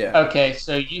him. Yeah. Okay,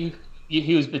 so he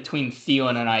was between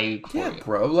Thielen and Ayuk for you.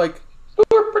 Bro, like, who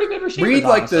were pretty good receivers. Read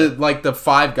honestly. the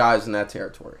 5 guys in that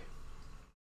territory.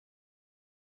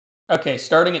 Okay,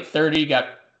 starting at 30, you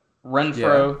got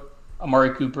Renfro,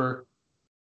 Amari Cooper,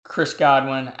 Chris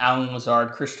Godwin, Allen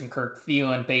Lazard, Christian Kirk,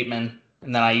 Thielen, Bateman,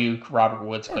 and then Ayuk, Robert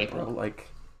Woods, Claypool. Bro, like,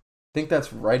 I think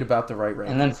that's right about the right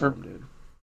range. And then for dude.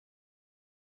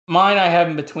 Mine, I have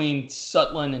him between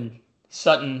Sutton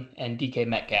and DK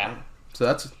Metcalf.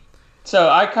 So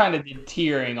I kind of did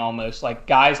tiering almost, like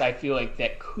guys I feel like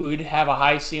that could have a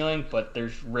high ceiling, but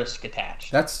there's risk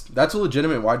attached. That's a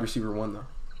legitimate wide receiver 1 though.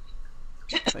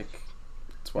 Like,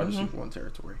 it's wide receiver 1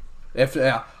 territory. If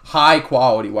high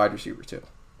quality wide receiver 2.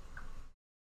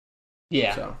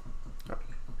 Yeah. So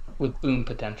with boom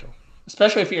potential.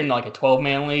 Especially if you're in like a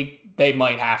 12-man league, they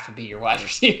might have to be your wide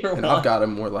receiver and 1. I've got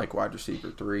him more like wide receiver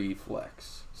 3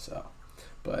 flex. So,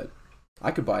 but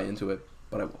I could buy into it,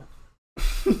 but I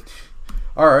won't.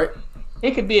 All right.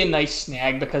 It could be a nice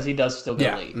snag because he does still go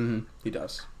late. Mm-hmm. He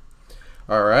does.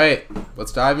 All right,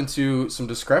 let's dive into some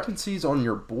discrepancies on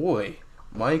your boy,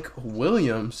 Mike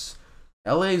Williams,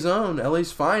 LA's own,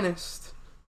 LA's finest.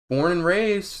 Born and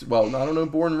raised, well, I don't know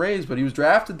born and raised, but he was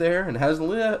drafted there and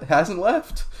hasn't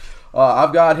left.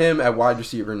 I've got him at wide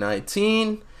receiver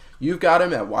 19. You've got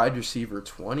him at wide receiver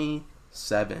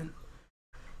 27.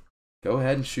 Go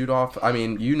ahead and shoot off. I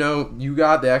mean, you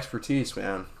got the expertise,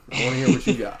 man. I want to hear what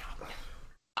you got.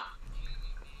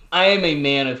 I am a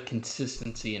man of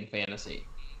consistency in fantasy.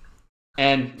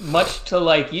 And much to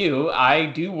like you, I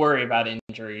do worry about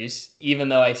injuries, even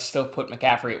though I still put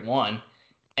McCaffrey at 1.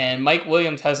 And Mike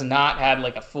Williams has not had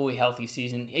like a fully healthy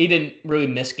season. He didn't really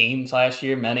miss games last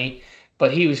year, many,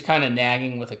 but he was kind of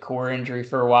nagging with a core injury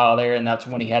for a while there, and that's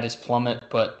when he had his plummet.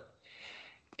 But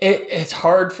it's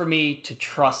hard for me to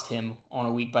trust him on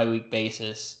a week-by-week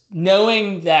basis.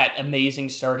 Knowing that amazing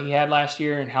start he had last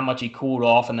year and how much he cooled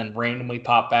off and then randomly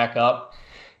popped back up,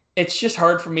 it's just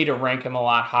hard for me to rank him a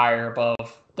lot higher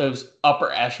above those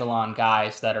upper echelon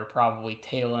guys that are probably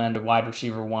tail end of wide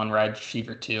receiver 1, wide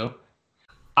receiver 2.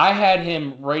 I had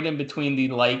him right in between the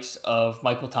likes of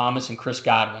Michael Thomas and Chris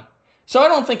Godwin. So I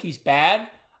don't think he's bad.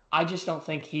 I just don't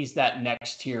think he's that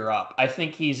next tier up. I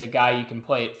think he's a guy you can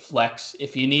play at flex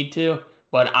if you need to.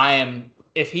 But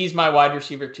if he's my wide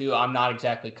receiver 2, I'm not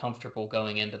exactly comfortable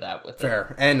going into that with him.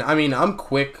 Fair. And, I mean, I'm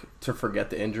quick to forget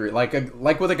the injury. Like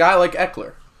with a guy like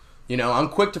Eckler. I'm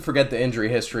quick to forget the injury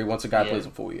history once a guy plays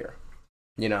a full year.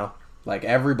 Like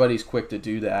everybody's quick to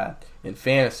do that, in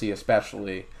fantasy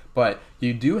especially. But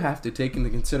you do have to take into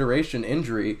consideration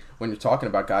injury when you're talking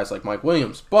about guys like Mike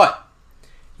Williams. But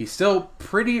he's still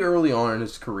pretty early on in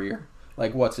his career.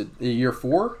 Like, what's it, year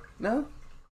 4 now?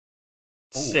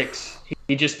 6.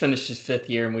 He just finished his 5th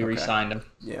year, and we re-signed him.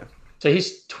 Yeah. So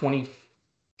he's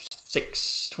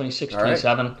 26, 27. Right.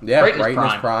 Yeah, right in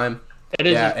his prime. It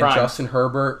is his prime. And Justin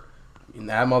Herbert,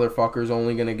 that motherfucker's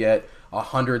only going to get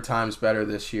 100 times better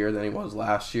this year than he was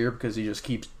last year because he just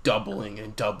keeps doubling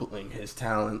and doubling his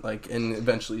talent. And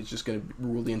eventually he's just going to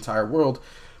rule the entire world.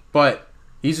 But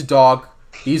he's a dog.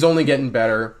 He's only getting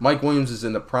better. Mike Williams is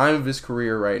in the prime of his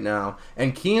career right now.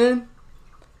 And Keenan,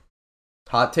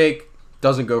 hot take,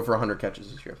 doesn't go for 100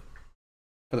 catches this year.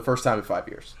 For the first time in 5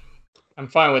 years. I'm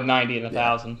fine with 90 and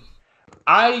 1,000.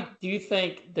 I do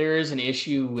think there is an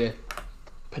issue with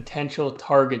potential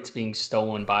targets being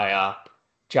stolen by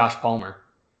Josh Palmer.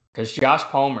 Because Josh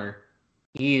Palmer,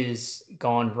 he is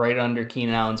gone right under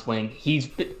Keenan Allen's wing. He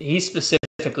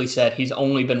specifically said he's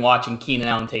only been watching Keenan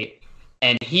Allen tape.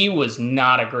 And he was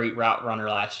not a great route runner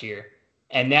last year.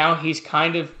 And now he's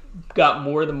kind of got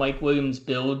more of the Mike Williams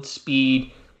build,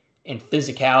 speed, and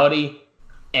physicality.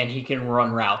 And he can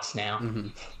run routes now. Mm-hmm.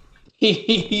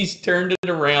 He's turned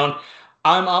it around.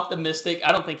 I'm optimistic.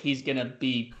 I don't think he's going to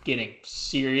be getting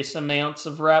serious amounts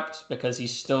of reps because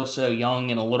he's still so young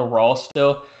and a little raw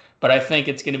still. But I think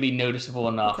it's going to be noticeable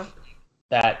enough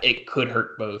that it could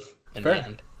hurt both in the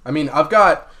end. I mean,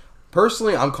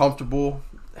 personally, I'm comfortable.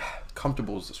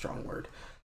 Comfortable is a strong word.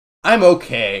 I'm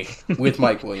okay with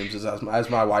Mike Williams as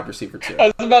my wide receiver too.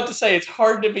 I was about to say, it's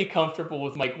hard to be comfortable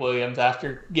with Mike Williams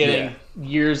after getting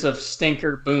years of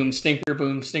stinker boom, stinker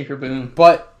boom, stinker boom.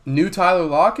 But new Tyler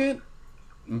Lockett?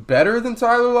 Better than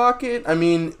Tyler Lockett? I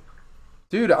mean,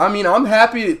 dude, I'm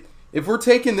happy if we're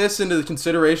taking this into the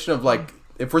consideration of, like,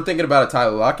 if we're thinking about a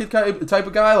Tyler Lockett type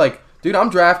of guy, like, dude,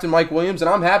 I'm drafting Mike Williams, and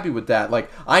I'm happy with that. Like,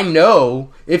 I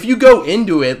know, if you go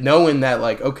into it knowing that,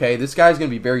 like, okay, this guy's going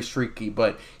to be very streaky,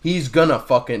 but he's going to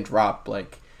fucking drop,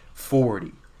 like,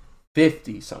 40,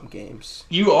 50 some games.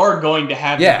 You are going to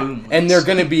have the boom weeks. And they're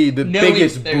going to be the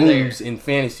biggest booms in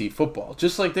fantasy football,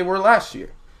 just like they were last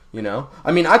year.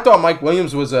 I mean, I thought Mike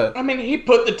Williams was he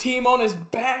put the team on his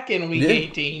back in Week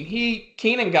 18.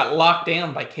 Keenan got locked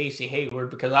down by Casey Hayward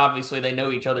because obviously they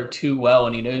know each other too well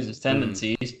and he knows his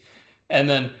tendencies. And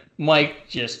then Mike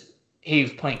he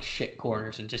was playing shit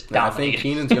corners and just dominated. I think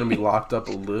Keenan's going to be locked up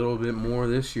a little bit more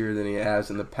this year than he has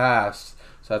in the past.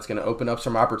 So that's going to open up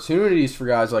some opportunities for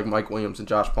guys like Mike Williams and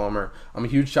Josh Palmer. I'm a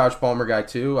huge Josh Palmer guy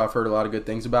too. I've heard a lot of good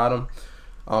things about him.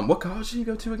 What college did he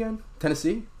go to again?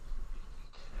 Tennessee?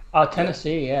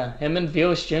 Tennessee, yeah. Him and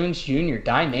Velus Jones Jr.,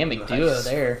 dynamic duo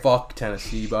there. Fuck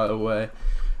Tennessee, by the way.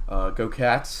 Go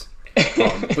Cats.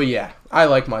 But yeah, I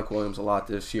like Mike Williams a lot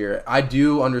this year. I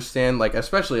do understand, like,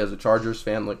 especially as a Chargers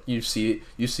fan, like, you see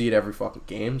it every fucking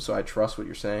game, so I trust what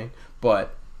you're saying.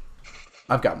 But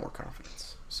I've got more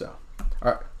confidence. So,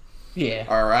 all right. Yeah.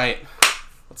 All right.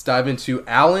 Let's dive into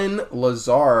Allen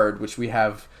Lazard, which we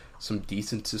have some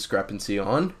decent discrepancy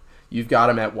on. You've got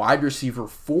him at wide receiver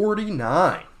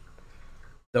 49.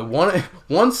 The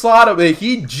one slot of it,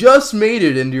 he just made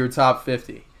it into your top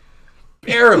 50.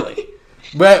 Barely.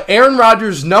 But Aaron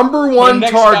Rodgers' number one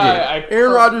target,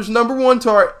 Aaron Rodgers' number one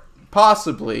target,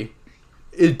 possibly,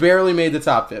 it barely made the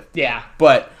top 50. Yeah.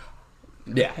 But,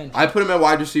 yeah, I put him at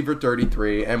wide receiver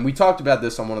 33, and we talked about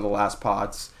this on one of the last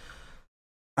pods.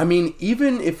 I mean,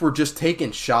 even if we're just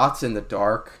taking shots in the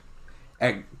dark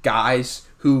at guys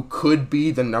who could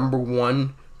be the number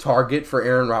one target for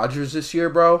Aaron Rodgers this year,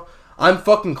 bro, I'm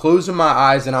fucking closing my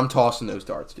eyes and I'm tossing those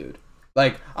darts, dude.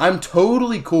 Like, I'm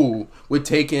totally cool with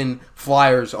taking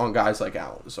flyers on guys like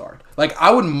Allen Lazard. Like,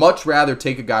 I would much rather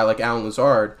take a guy like Allen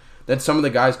Lazard than some of the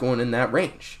guys going in that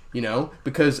range, you know?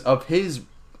 Because of his,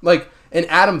 like, an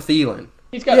Adam Thielen.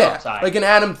 He's got upside. Like an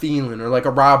Adam Thielen or like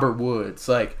a Robert Woods.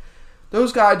 Like,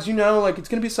 those guys, you know, like, it's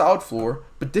going to be a solid floor.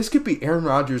 But this could be Aaron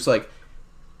Rodgers, like,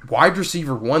 wide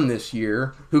receiver 1 this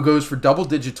year who goes for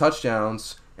double-digit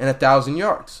touchdowns and 1,000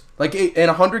 yards. Like, and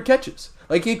 100 catches.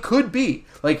 Like, it could be.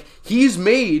 Like, he's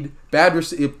made bad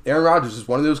receivers. Aaron Rodgers is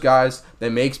one of those guys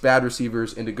that makes bad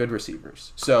receivers into good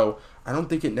receivers. So, I don't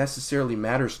think it necessarily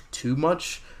matters too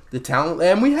much, the talent.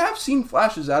 And we have seen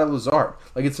flashes out of Lazard.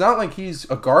 Like, it's not like he's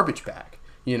a garbage bag,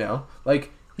 you know?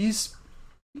 Like, he's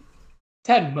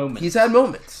had moments. He's had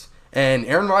moments. And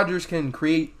Aaron Rodgers can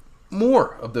create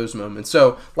more of those moments.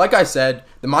 So, like I said,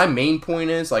 my main point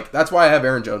is, like, that's why I have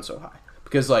Aaron Jones so high.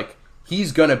 Because, like,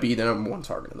 he's going to be the number one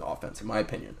target in the offense, in my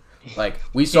opinion. Like,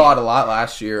 we saw it a lot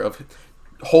last year of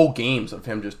whole games of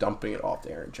him just dumping it off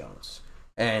to Aaron Jones.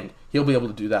 And he'll be able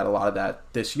to do that, a lot of that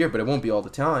this year, but it won't be all the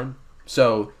time.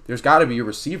 So, there's got to be a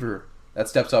receiver that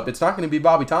steps up. It's not going to be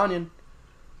Bobby Tonyan.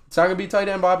 It's not going to be tight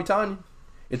end Bobby Tonyan.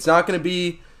 It's not going to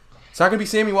be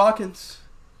Sammy Watkins.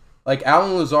 Like,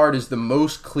 Allen Lazard is the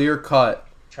most clear-cut.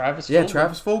 Travis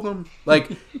Fulgham.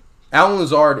 Like, Allen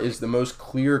Lazard is the most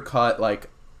clear-cut, like,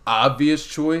 obvious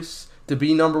choice to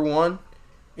be number one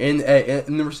in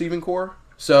the receiving core.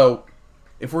 So,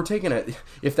 if I'm taking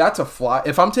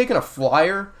a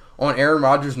flyer on Aaron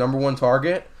Rodgers' number one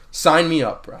target, sign me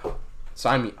up, bro.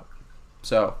 Sign me up.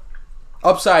 So,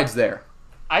 upside's there.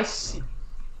 I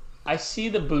see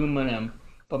the boom in him,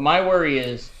 but my worry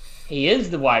is he is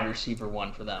the wide receiver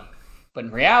 1 for them. But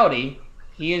in reality,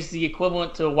 he is the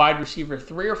equivalent to a wide receiver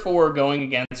 3 or 4 going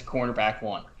against cornerback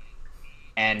 1.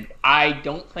 And I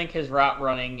don't think his route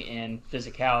running and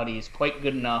physicality is quite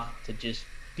good enough to just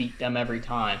beat them every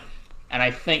time. And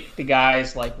I think the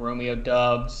guys like Romeo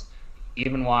Doubs,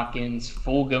 even Watkins,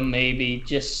 Fulgham maybe,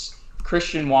 just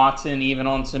Christian Watson even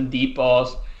on some deep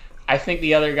balls, I think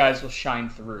the other guys will shine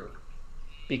through.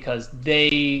 Because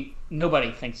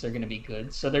nobody thinks they're going to be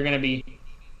good. So they're going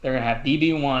to have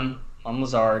DB1 on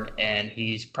Lazard, and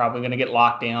he's probably going to get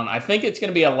locked down. I think it's going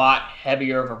to be a lot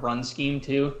heavier of a run scheme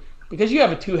too, because you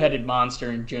have a two-headed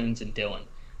monster in Jones and Dillon,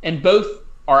 and both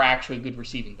are actually good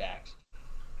receiving backs.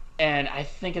 And I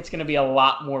think it's going to be a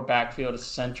lot more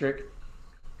backfield-centric,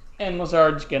 and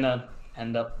Lazard's going to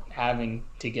end up having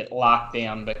to get locked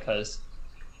down because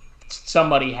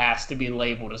somebody has to be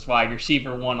labeled as wide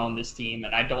receiver 1 on this team,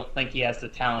 and I don't think he has the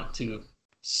talent to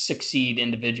succeed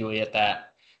individually at that.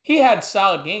 He had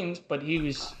solid games, but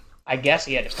I guess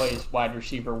he had to play as wide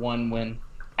receiver 1 when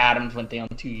Adams went down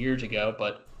 2 years ago,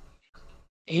 but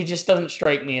he just doesn't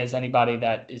strike me as anybody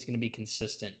that is going to be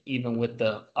consistent, even with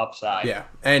the upside. Yeah,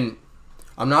 and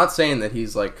I'm not saying that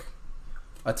he's like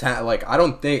I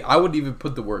don't think I would even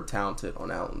put the word talented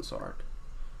on Allen Lazard.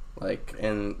 Like,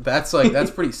 and that's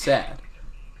pretty sad.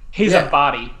 He's a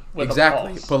body with a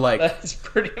pulse. But like that's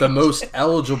pretty the most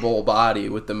eligible body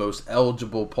with the most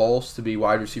eligible pulse to be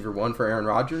wide receiver 1 for Aaron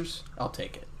Rodgers, I'll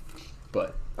take it.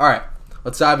 But all right,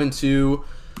 let's dive into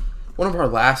one of our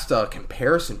last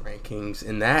comparison rankings,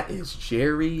 and that is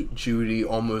Jerry Jeudy,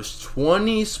 almost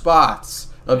 20 spots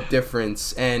of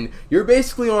difference, and you're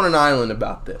basically on an island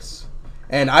about this.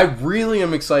 And I really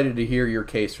am excited to hear your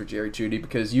case for Jerry Jeudy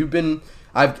because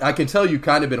I can tell you've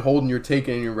kind of been holding your take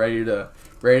and you're ready to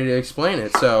explain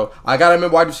it. So I got him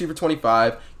at wide receiver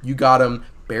 25. You got him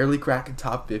barely cracking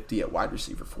top 50 at wide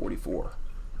receiver 44.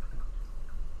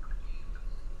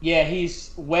 Yeah,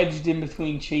 he's wedged in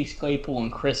between Chase Claypool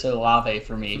and Chris Olave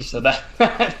for me, so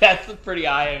that's pretty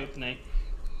eye-opening.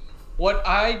 What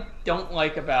I don't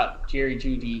like about Jerry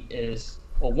Jeudy is,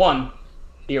 well, one,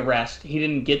 the arrest. He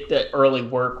didn't get the early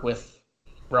work with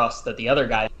Russ that the other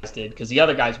guys did, because the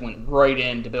other guys went right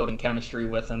into building chemistry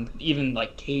with him. Even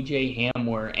like KJ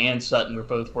Hamler and Sutton were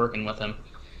both working with him.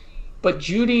 But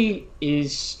Jeudy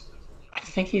I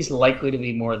think he's likely to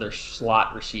be more their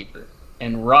slot receiver.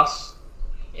 And Russ,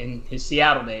 in his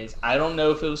Seattle days, I don't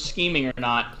know if it was scheming or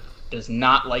not, does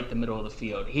not like the middle of the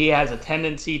field. He has a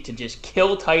tendency to just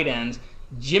kill tight ends.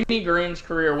 Jimmy Graham's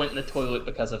career went in the toilet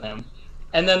because of him.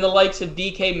 And then the likes of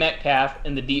DK Metcalf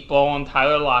and the deep ball on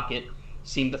Tyler Lockett,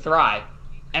 seem to thrive.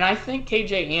 And I think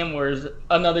KJ Hamler is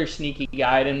another sneaky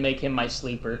guy. I didn't make him my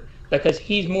sleeper because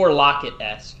he's more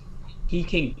Lockett-esque. He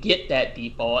can get that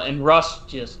deep ball, and Russ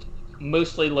just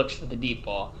mostly looks for the deep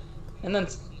ball. And then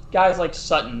guys like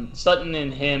Sutton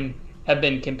and him have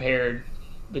been compared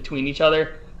between each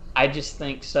other. I just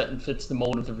think Sutton fits the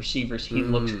mold of the receivers he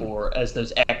looks for as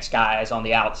those X guys on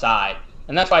the outside.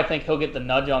 And that's why I think he'll get the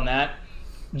nudge on that.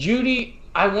 Judy,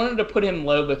 I wanted to put him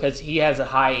low because he has a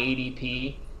high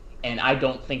ADP, and I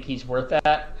don't think he's worth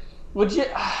that.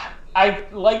 I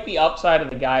like the upside of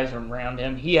the guys around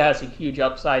him. He has a huge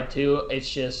upside too. It's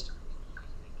just,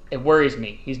 it worries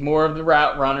me. He's more of the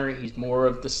route runner. He's more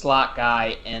of the slot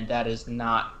guy, and that is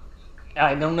not.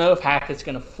 I don't know if Hackett's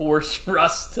going to force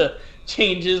Russ to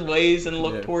change his ways and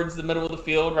look towards the middle of the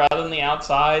field rather than the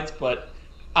outsides, but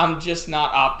I'm just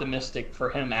not optimistic for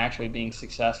him actually being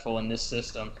successful in this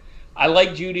system. I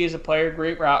like Judy as a player,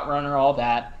 great route runner, all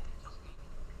that.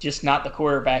 Just not the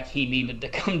quarterback he needed to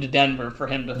come to Denver for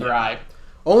him to thrive.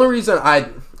 Only reason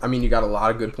I mean, you got a lot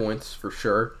of good points for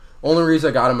sure. Only reason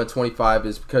I got him at 25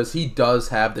 is because he does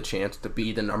have the chance to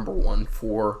be the number one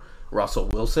for Russell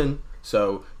Wilson.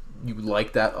 So you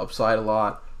like that upside a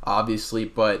lot, obviously.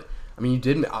 But I mean, you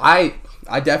didn't. I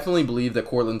definitely believe that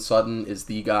Courtland Sutton is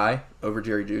the guy over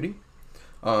Jerry Jeudy.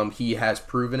 He has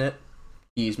proven it.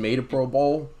 He's made a Pro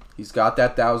Bowl. He's got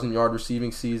that 1,000-yard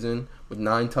receiving season with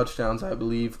 9 touchdowns, I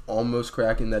believe, almost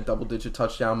cracking that double-digit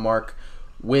touchdown mark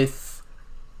with,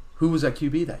 who was at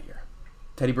QB that year?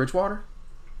 Teddy Bridgewater?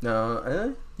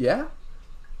 No, yeah?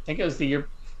 I think it was the year,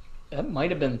 that might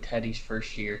have been Teddy's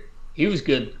first year. He was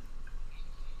good.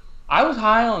 I was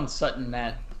high on Sutton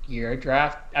that year.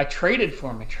 I traded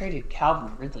for him. I traded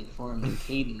Calvin Ridley for him in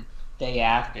Caden day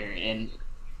after, and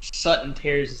Sutton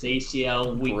tears his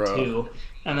ACL week 2,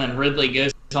 and then Ridley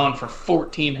goes on for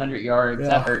 1,400 yards. Yeah.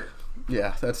 That hurt.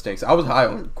 Yeah, that stinks. I was high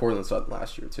on Courtland Sutton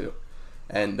last year too,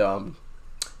 and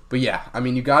but yeah, I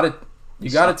mean, you gotta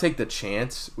take the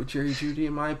chance with Jerry Jeudy,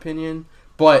 in my opinion.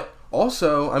 But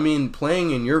also, I mean,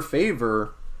 playing in your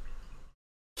favor,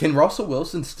 can Russell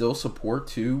Wilson still support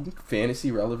 2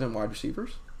 fantasy relevant wide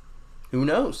receivers? Who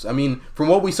knows? I mean, from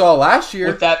what we saw last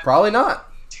year, probably not.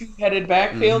 2-headed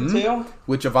backfield too.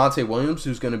 With Javonte Williams,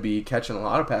 who's going to be catching a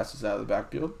lot of passes out of the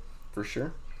backfield, for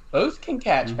sure. Both can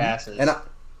catch passes. And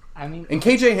and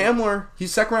KJ Hamler,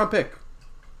 he's second-round pick.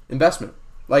 Investment.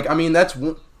 Like, I mean, that's...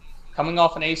 Coming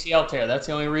off an ACL tear. That's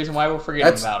the only reason why we're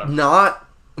forgetting about him. Not,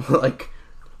 like,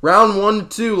 round 1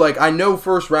 to 2. Like, I know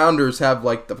first-rounders have,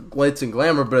 like, the glitz and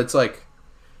glamour, but it's, like,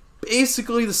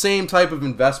 basically the same type of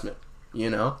investment, you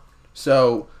know?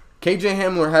 So, KJ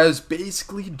Hamler has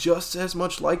basically just as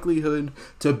much likelihood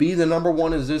to be the number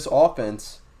one in this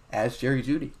offense as Jerry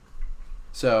Jeudy.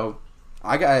 So,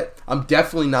 I'm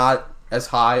definitely not as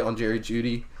high on Jerry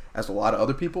Jeudy as a lot of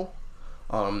other people.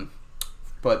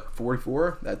 But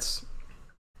 44, that's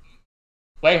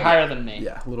way higher than me.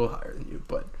 Yeah, a little higher than you.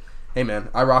 But hey, man,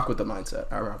 I rock with the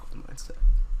mindset.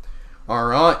 All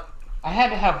right. I had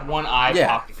to have one eye.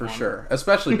 Yeah, for sure,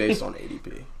 especially based on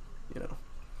ADP. You know,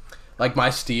 like my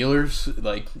Steelers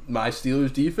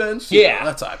defense. Yeah,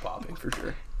 that's eye popping for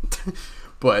sure.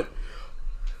 But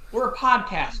we're a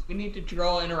podcast. We need to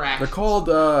draw interaction. They're called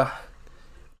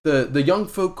the young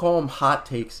folk call them hot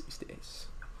takes these days.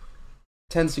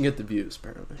 Tends to get the views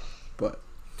apparently. But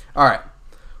all right,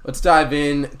 let's dive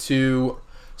into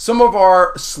some of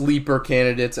our sleeper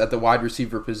candidates at the wide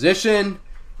receiver position.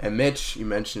 And Mitch, you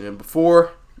mentioned him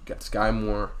before. You got Sky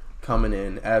Moore coming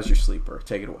in as your sleeper.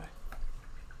 Take it away.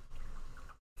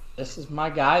 This is my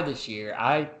guy this year.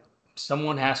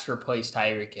 Someone has to replace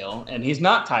Tyreek Hill, and he's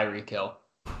not Tyreek Hill.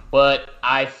 But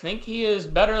I think he is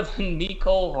better than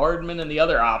Mecole Hardman and the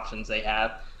other options they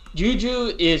have.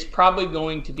 Juju is probably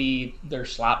going to be their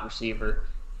slot receiver.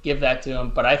 Give that to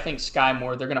him. But I think Sky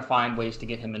Moore, they're going to find ways to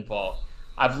get him involved.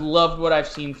 I've loved what I've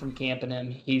seen from camp in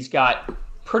him. He's got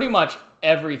pretty much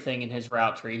everything in his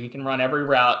route tree. He can run every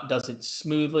route, does it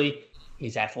smoothly.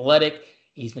 He's athletic.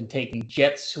 He's been taking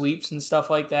jet sweeps and stuff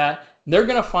like that. They're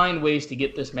going to find ways to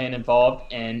get this man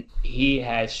involved, and he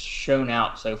has shown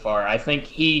out so far. I think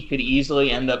he could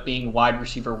easily end up being wide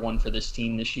receiver 1 for this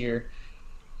team this year.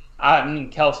 I mean,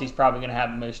 Kelsey's probably going to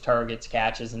have the most targets,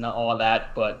 catches, and all of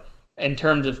that, but in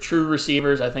terms of true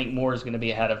receivers, I think Moore is going to be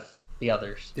ahead of the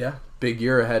others. Yeah, big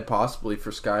year ahead possibly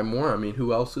for Sky Moore. I mean,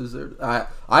 who else is there?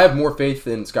 I have more faith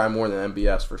in Sky Moore than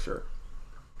MBS for sure.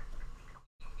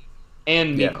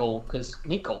 And Mecole, because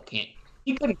Mecole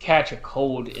he couldn't catch a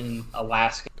cold in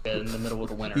Alaska in the middle of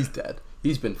the winter. He's dead.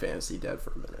 He's been fantasy dead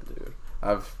for a minute, dude.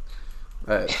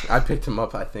 I picked him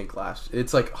up, I think, last.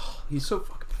 It's like, he's so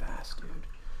fucking fast, dude.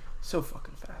 So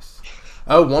fucking fast.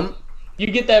 Oh,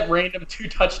 You get that random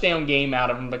 2-touchdown game out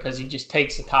of him because he just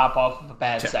takes the top off of a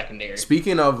bad secondary.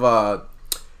 Speaking of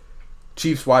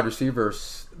Chiefs wide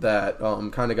receivers that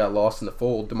kind of got lost in the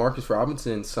fold, Demarcus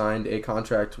Robinson signed a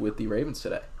contract with the Ravens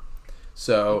today.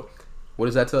 So, what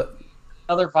does that tell?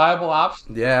 Another viable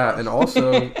option. Yeah, and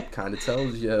also kind of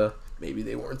tells you maybe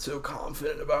they weren't so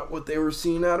confident about what they were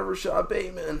seeing out of Rashad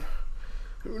Bateman.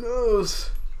 Who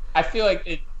knows? I feel like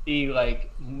it'd be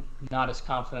like not as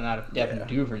confident out of Devin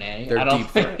Duvernay. They're I don't deep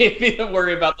think they'd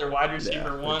worry about their wide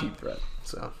receiver one. Deep threat.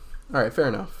 So, all right, fair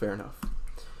enough.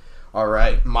 All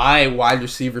right, my wide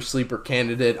receiver sleeper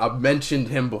candidate. I've mentioned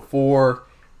him before,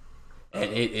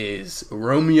 and it is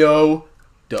Romeo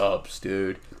Doubs,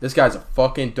 dude. This guy's a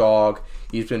fucking dog.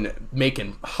 He's been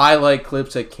making highlight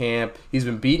clips at camp. He's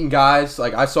been beating guys.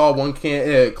 Like, I saw one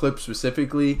clip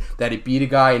specifically that he beat a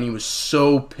guy, and he was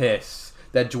so pissed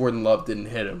that Jordan Love didn't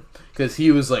hit him. Because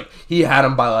he was like, he had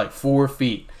him by like 4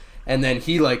 feet. And then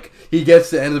he gets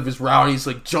to the end of his route, he's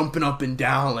like jumping up and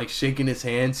down, like shaking his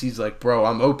hands. He's like, bro,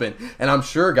 I'm open. And I'm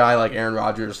sure a guy like Aaron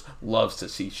Rodgers loves to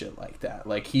see shit like that.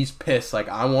 Like, he's pissed. Like,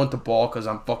 I want the ball because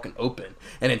I'm fucking open.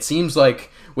 And it seems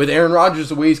like with Aaron Rodgers,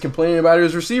 the way he's complaining about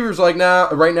his receivers right now,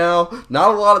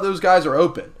 not a lot of those guys are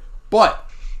open. But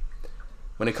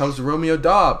when it comes to Romeo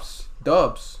Doubs,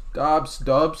 I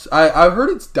heard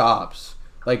it's Dobbs.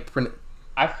 Like,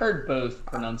 I've heard both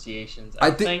pronunciations. I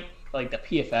think like the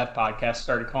PFF podcast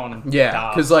started calling him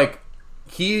Dobbs. Because like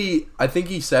I think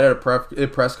he said at a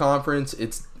press conference,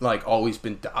 it's like always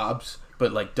been Dobbs,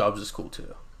 but like Dubs is cool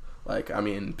too. Like, I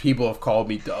mean, people have called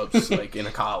me Dubs like in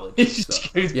a college. He's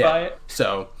just by it.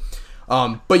 So,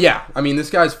 but yeah, I mean, this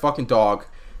guy's a fucking dog.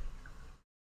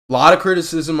 A lot of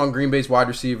criticism on Green Bay's wide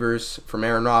receivers from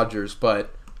Aaron Rodgers,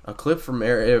 but a clip from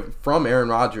Aaron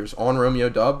Rodgers on Romeo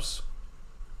Doubs.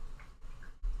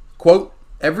 Quote,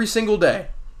 every single day,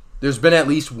 there's been at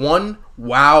least one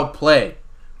wow play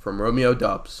from Romeo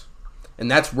Doubs. And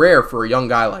that's rare for a young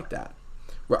guy like that.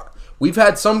 We've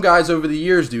had some guys over the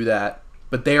years do that,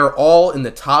 but they are all in the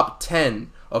top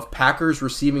 10 of Packers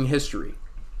receiving history.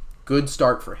 Good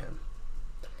start for him.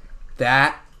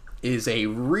 That is a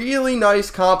really nice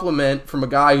compliment from a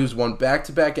guy who's won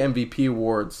back-to-back MVP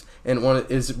awards and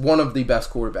is one of the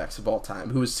best quarterbacks of all time,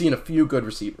 who has seen a few good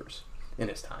receivers in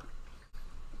his time.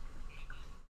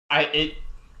 It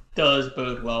does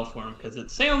bode well for him because it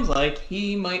sounds like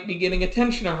he might be getting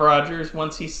attention of Rodgers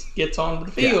once he gets onto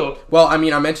the field. Yeah. Well, I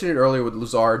mean, I mentioned it earlier with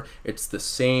Lazard. It's the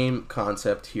same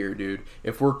concept here, dude.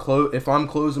 If I'm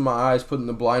closing my eyes, putting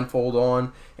the blindfold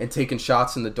on, and taking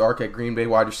shots in the dark at Green Bay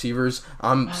wide receivers,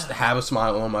 have a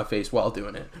smile on my face while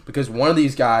doing it because one of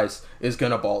these guys is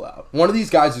gonna ball out. One of these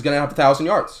guys is gonna have 1,000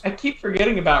 yards. I keep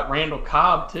forgetting about Randall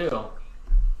Cobb too.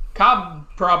 Cobb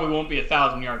probably won't be a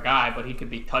 1,000-yard guy, but he could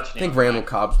be touchdown. I think Randall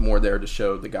Cobb's more there to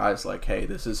show the guys like, hey,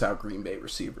 this is how Green Bay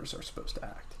receivers are supposed to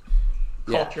act.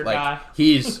 Culture guy.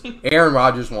 He's Aaron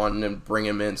Rodgers wanting to bring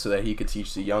him in so that he could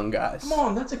teach the young guys. Come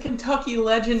on, that's a Kentucky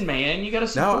legend, man. You got to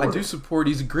support. No, I do support.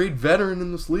 He's a great veteran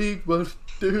in this league, but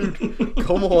dude,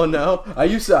 come on now. I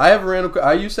used to have a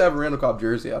Randall Cobb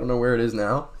jersey. I don't know where it is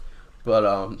now,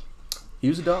 but he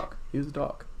was a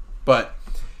dog. But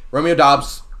Romeo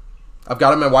Doubs. I've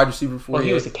got him at wide receiver 48. Well,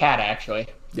 he was a cat, actually.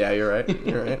 Yeah, you're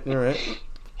right.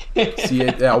 See,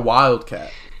 a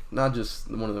wildcat, not just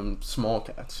one of them small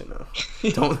cats. You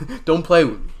know, don't play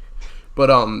with me. But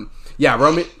yeah,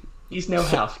 Romeo. He's no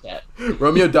house cat.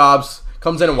 Romeo Doubs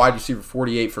comes in at wide receiver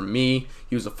 48 for me.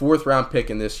 He was a 4th round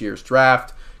pick in this year's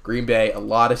draft. Green Bay, a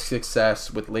lot of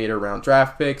success with later round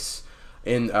draft picks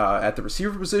at the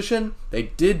receiver position. They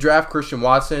did draft Christian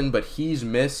Watson, but he's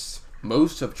missed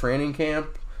most of training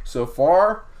camp so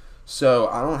far, so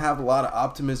I don't have a lot of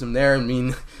optimism there. I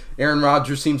mean, Aaron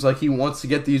Rodgers seems like he wants to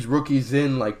get these rookies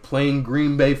in, like playing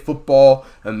Green Bay football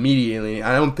immediately.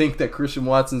 I don't think that Christian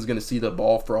Watson's going to see the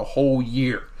ball for a whole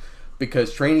year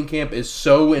because training camp is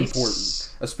so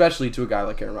important, especially to a guy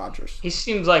like Aaron Rodgers. He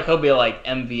seems like he'll be like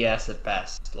MVS at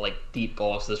best, like deep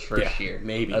balls this first year.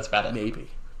 Maybe. That's about it. Maybe.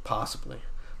 Possibly.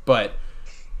 But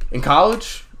in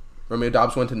college, Romeo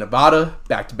Doubs went to Nevada,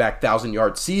 back-to-back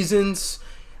 1,000-yard seasons.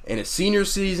 In his senior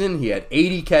season, he had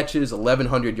 80 catches,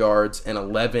 1,100 yards, and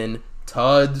 11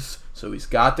 tuds. So he's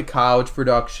got the college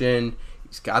production.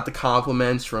 He's got the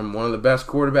compliments from one of the best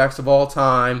quarterbacks of all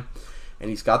time. And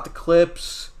he's got the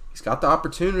clips. He's got the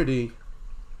opportunity.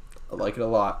 I like it a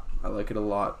lot.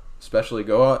 Especially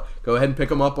go ahead and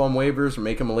pick him up on waivers or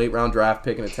make him a late-round draft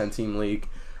pick in a 10-team league.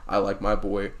 I like my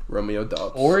boy, Romeo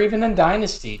Doubs. Or even in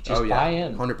Dynasty. Just buy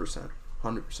in. 100%.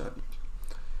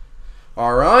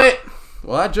 All right.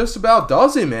 Well, that just about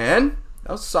does it, man.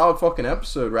 That was a solid fucking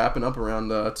episode, wrapping up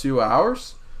around 2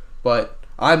 hours. But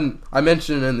I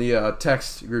mentioned in the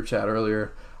text group chat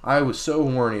earlier, I was so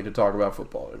horny to talk about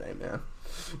football today, man.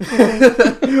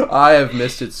 I have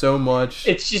missed it so much.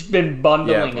 It's just been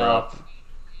bundling up.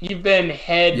 You've been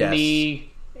head,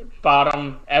 knee,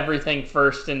 bottom, everything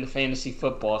first into fantasy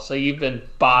football. So you've been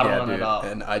bottling it up.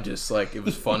 And I just, like, it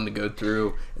was fun to go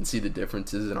through and see the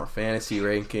differences in our fantasy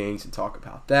rankings and talk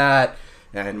about that.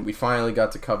 And we finally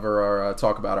got to cover our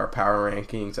talk about our power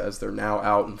rankings as they're now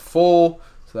out in full.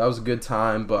 So that was a good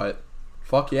time. But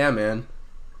fuck yeah, man.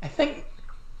 I think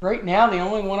right now the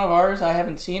only one of ours I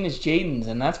haven't seen is Jaden's,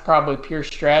 and that's probably pure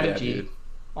strategy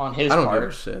on his part. I don't give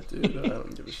a shit, dude. I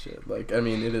don't give a shit. Like, I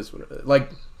mean, it is what it is.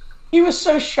 Like, he was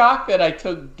so shocked that I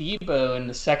took Debo in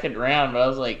the second round, but I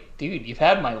was like, dude, you've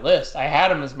had my list. I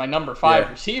had him as my number 5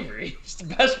 receiver. He's the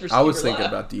best receiver. I was thinking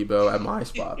about Debo at my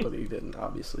spot, but he didn't.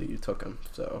 Obviously, you took him.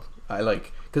 So I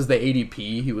because the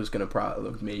ADP, he was gonna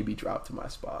probably maybe drop to my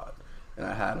spot, and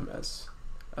I had him as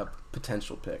a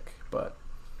potential pick. But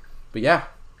yeah,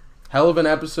 hell of an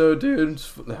episode, dude.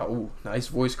 Oh, nice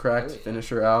voice crack to finish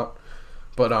her out.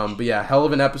 But yeah, hell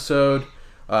of an episode.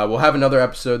 We'll have another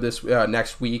episode this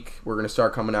next week. We're gonna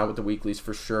start coming out with the weeklies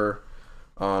for sure,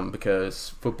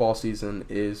 because football season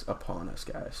is upon us,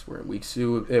 guys. We're in week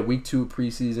 2 of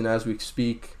preseason as we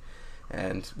speak,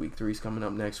 and week 3 is coming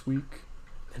up next week,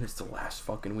 and it's the last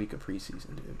fucking week of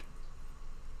preseason, dude.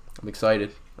 I'm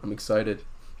excited.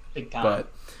 Big time.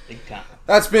 But big time.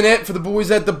 That's been it for the boys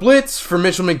at the Blitz. For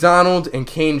Mitchell McDonald and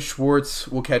Kane Schwartz,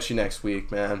 we'll catch you next week,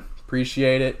 man.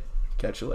 Appreciate it. Catch you later.